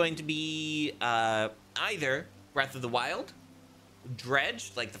it's going to be either Breath of the Wild,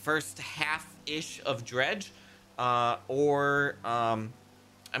 Dredge, like the first half-ish of Dredge, or I'm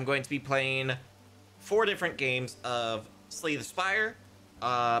going to be playing 4 different games of Slay the Spire,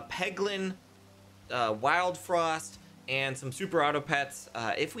 Peglin, Wild Frost, and some Super Auto Pets.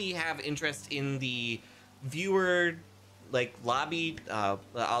 If we have interest in the viewer lobby,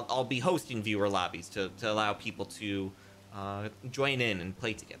 I'll be hosting viewer lobbies to allow people to join in and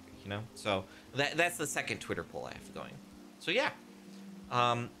play together, you know? So that's the second Twitter poll I have going. So yeah,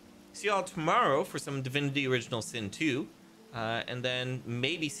 see y'all tomorrow for some Divinity Original Sin 2. And then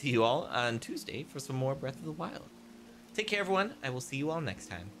maybe see you all on Tuesday for some more Breath of the Wild. Take care, everyone. I will see you all next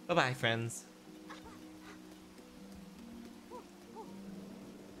time. Bye-bye, friends.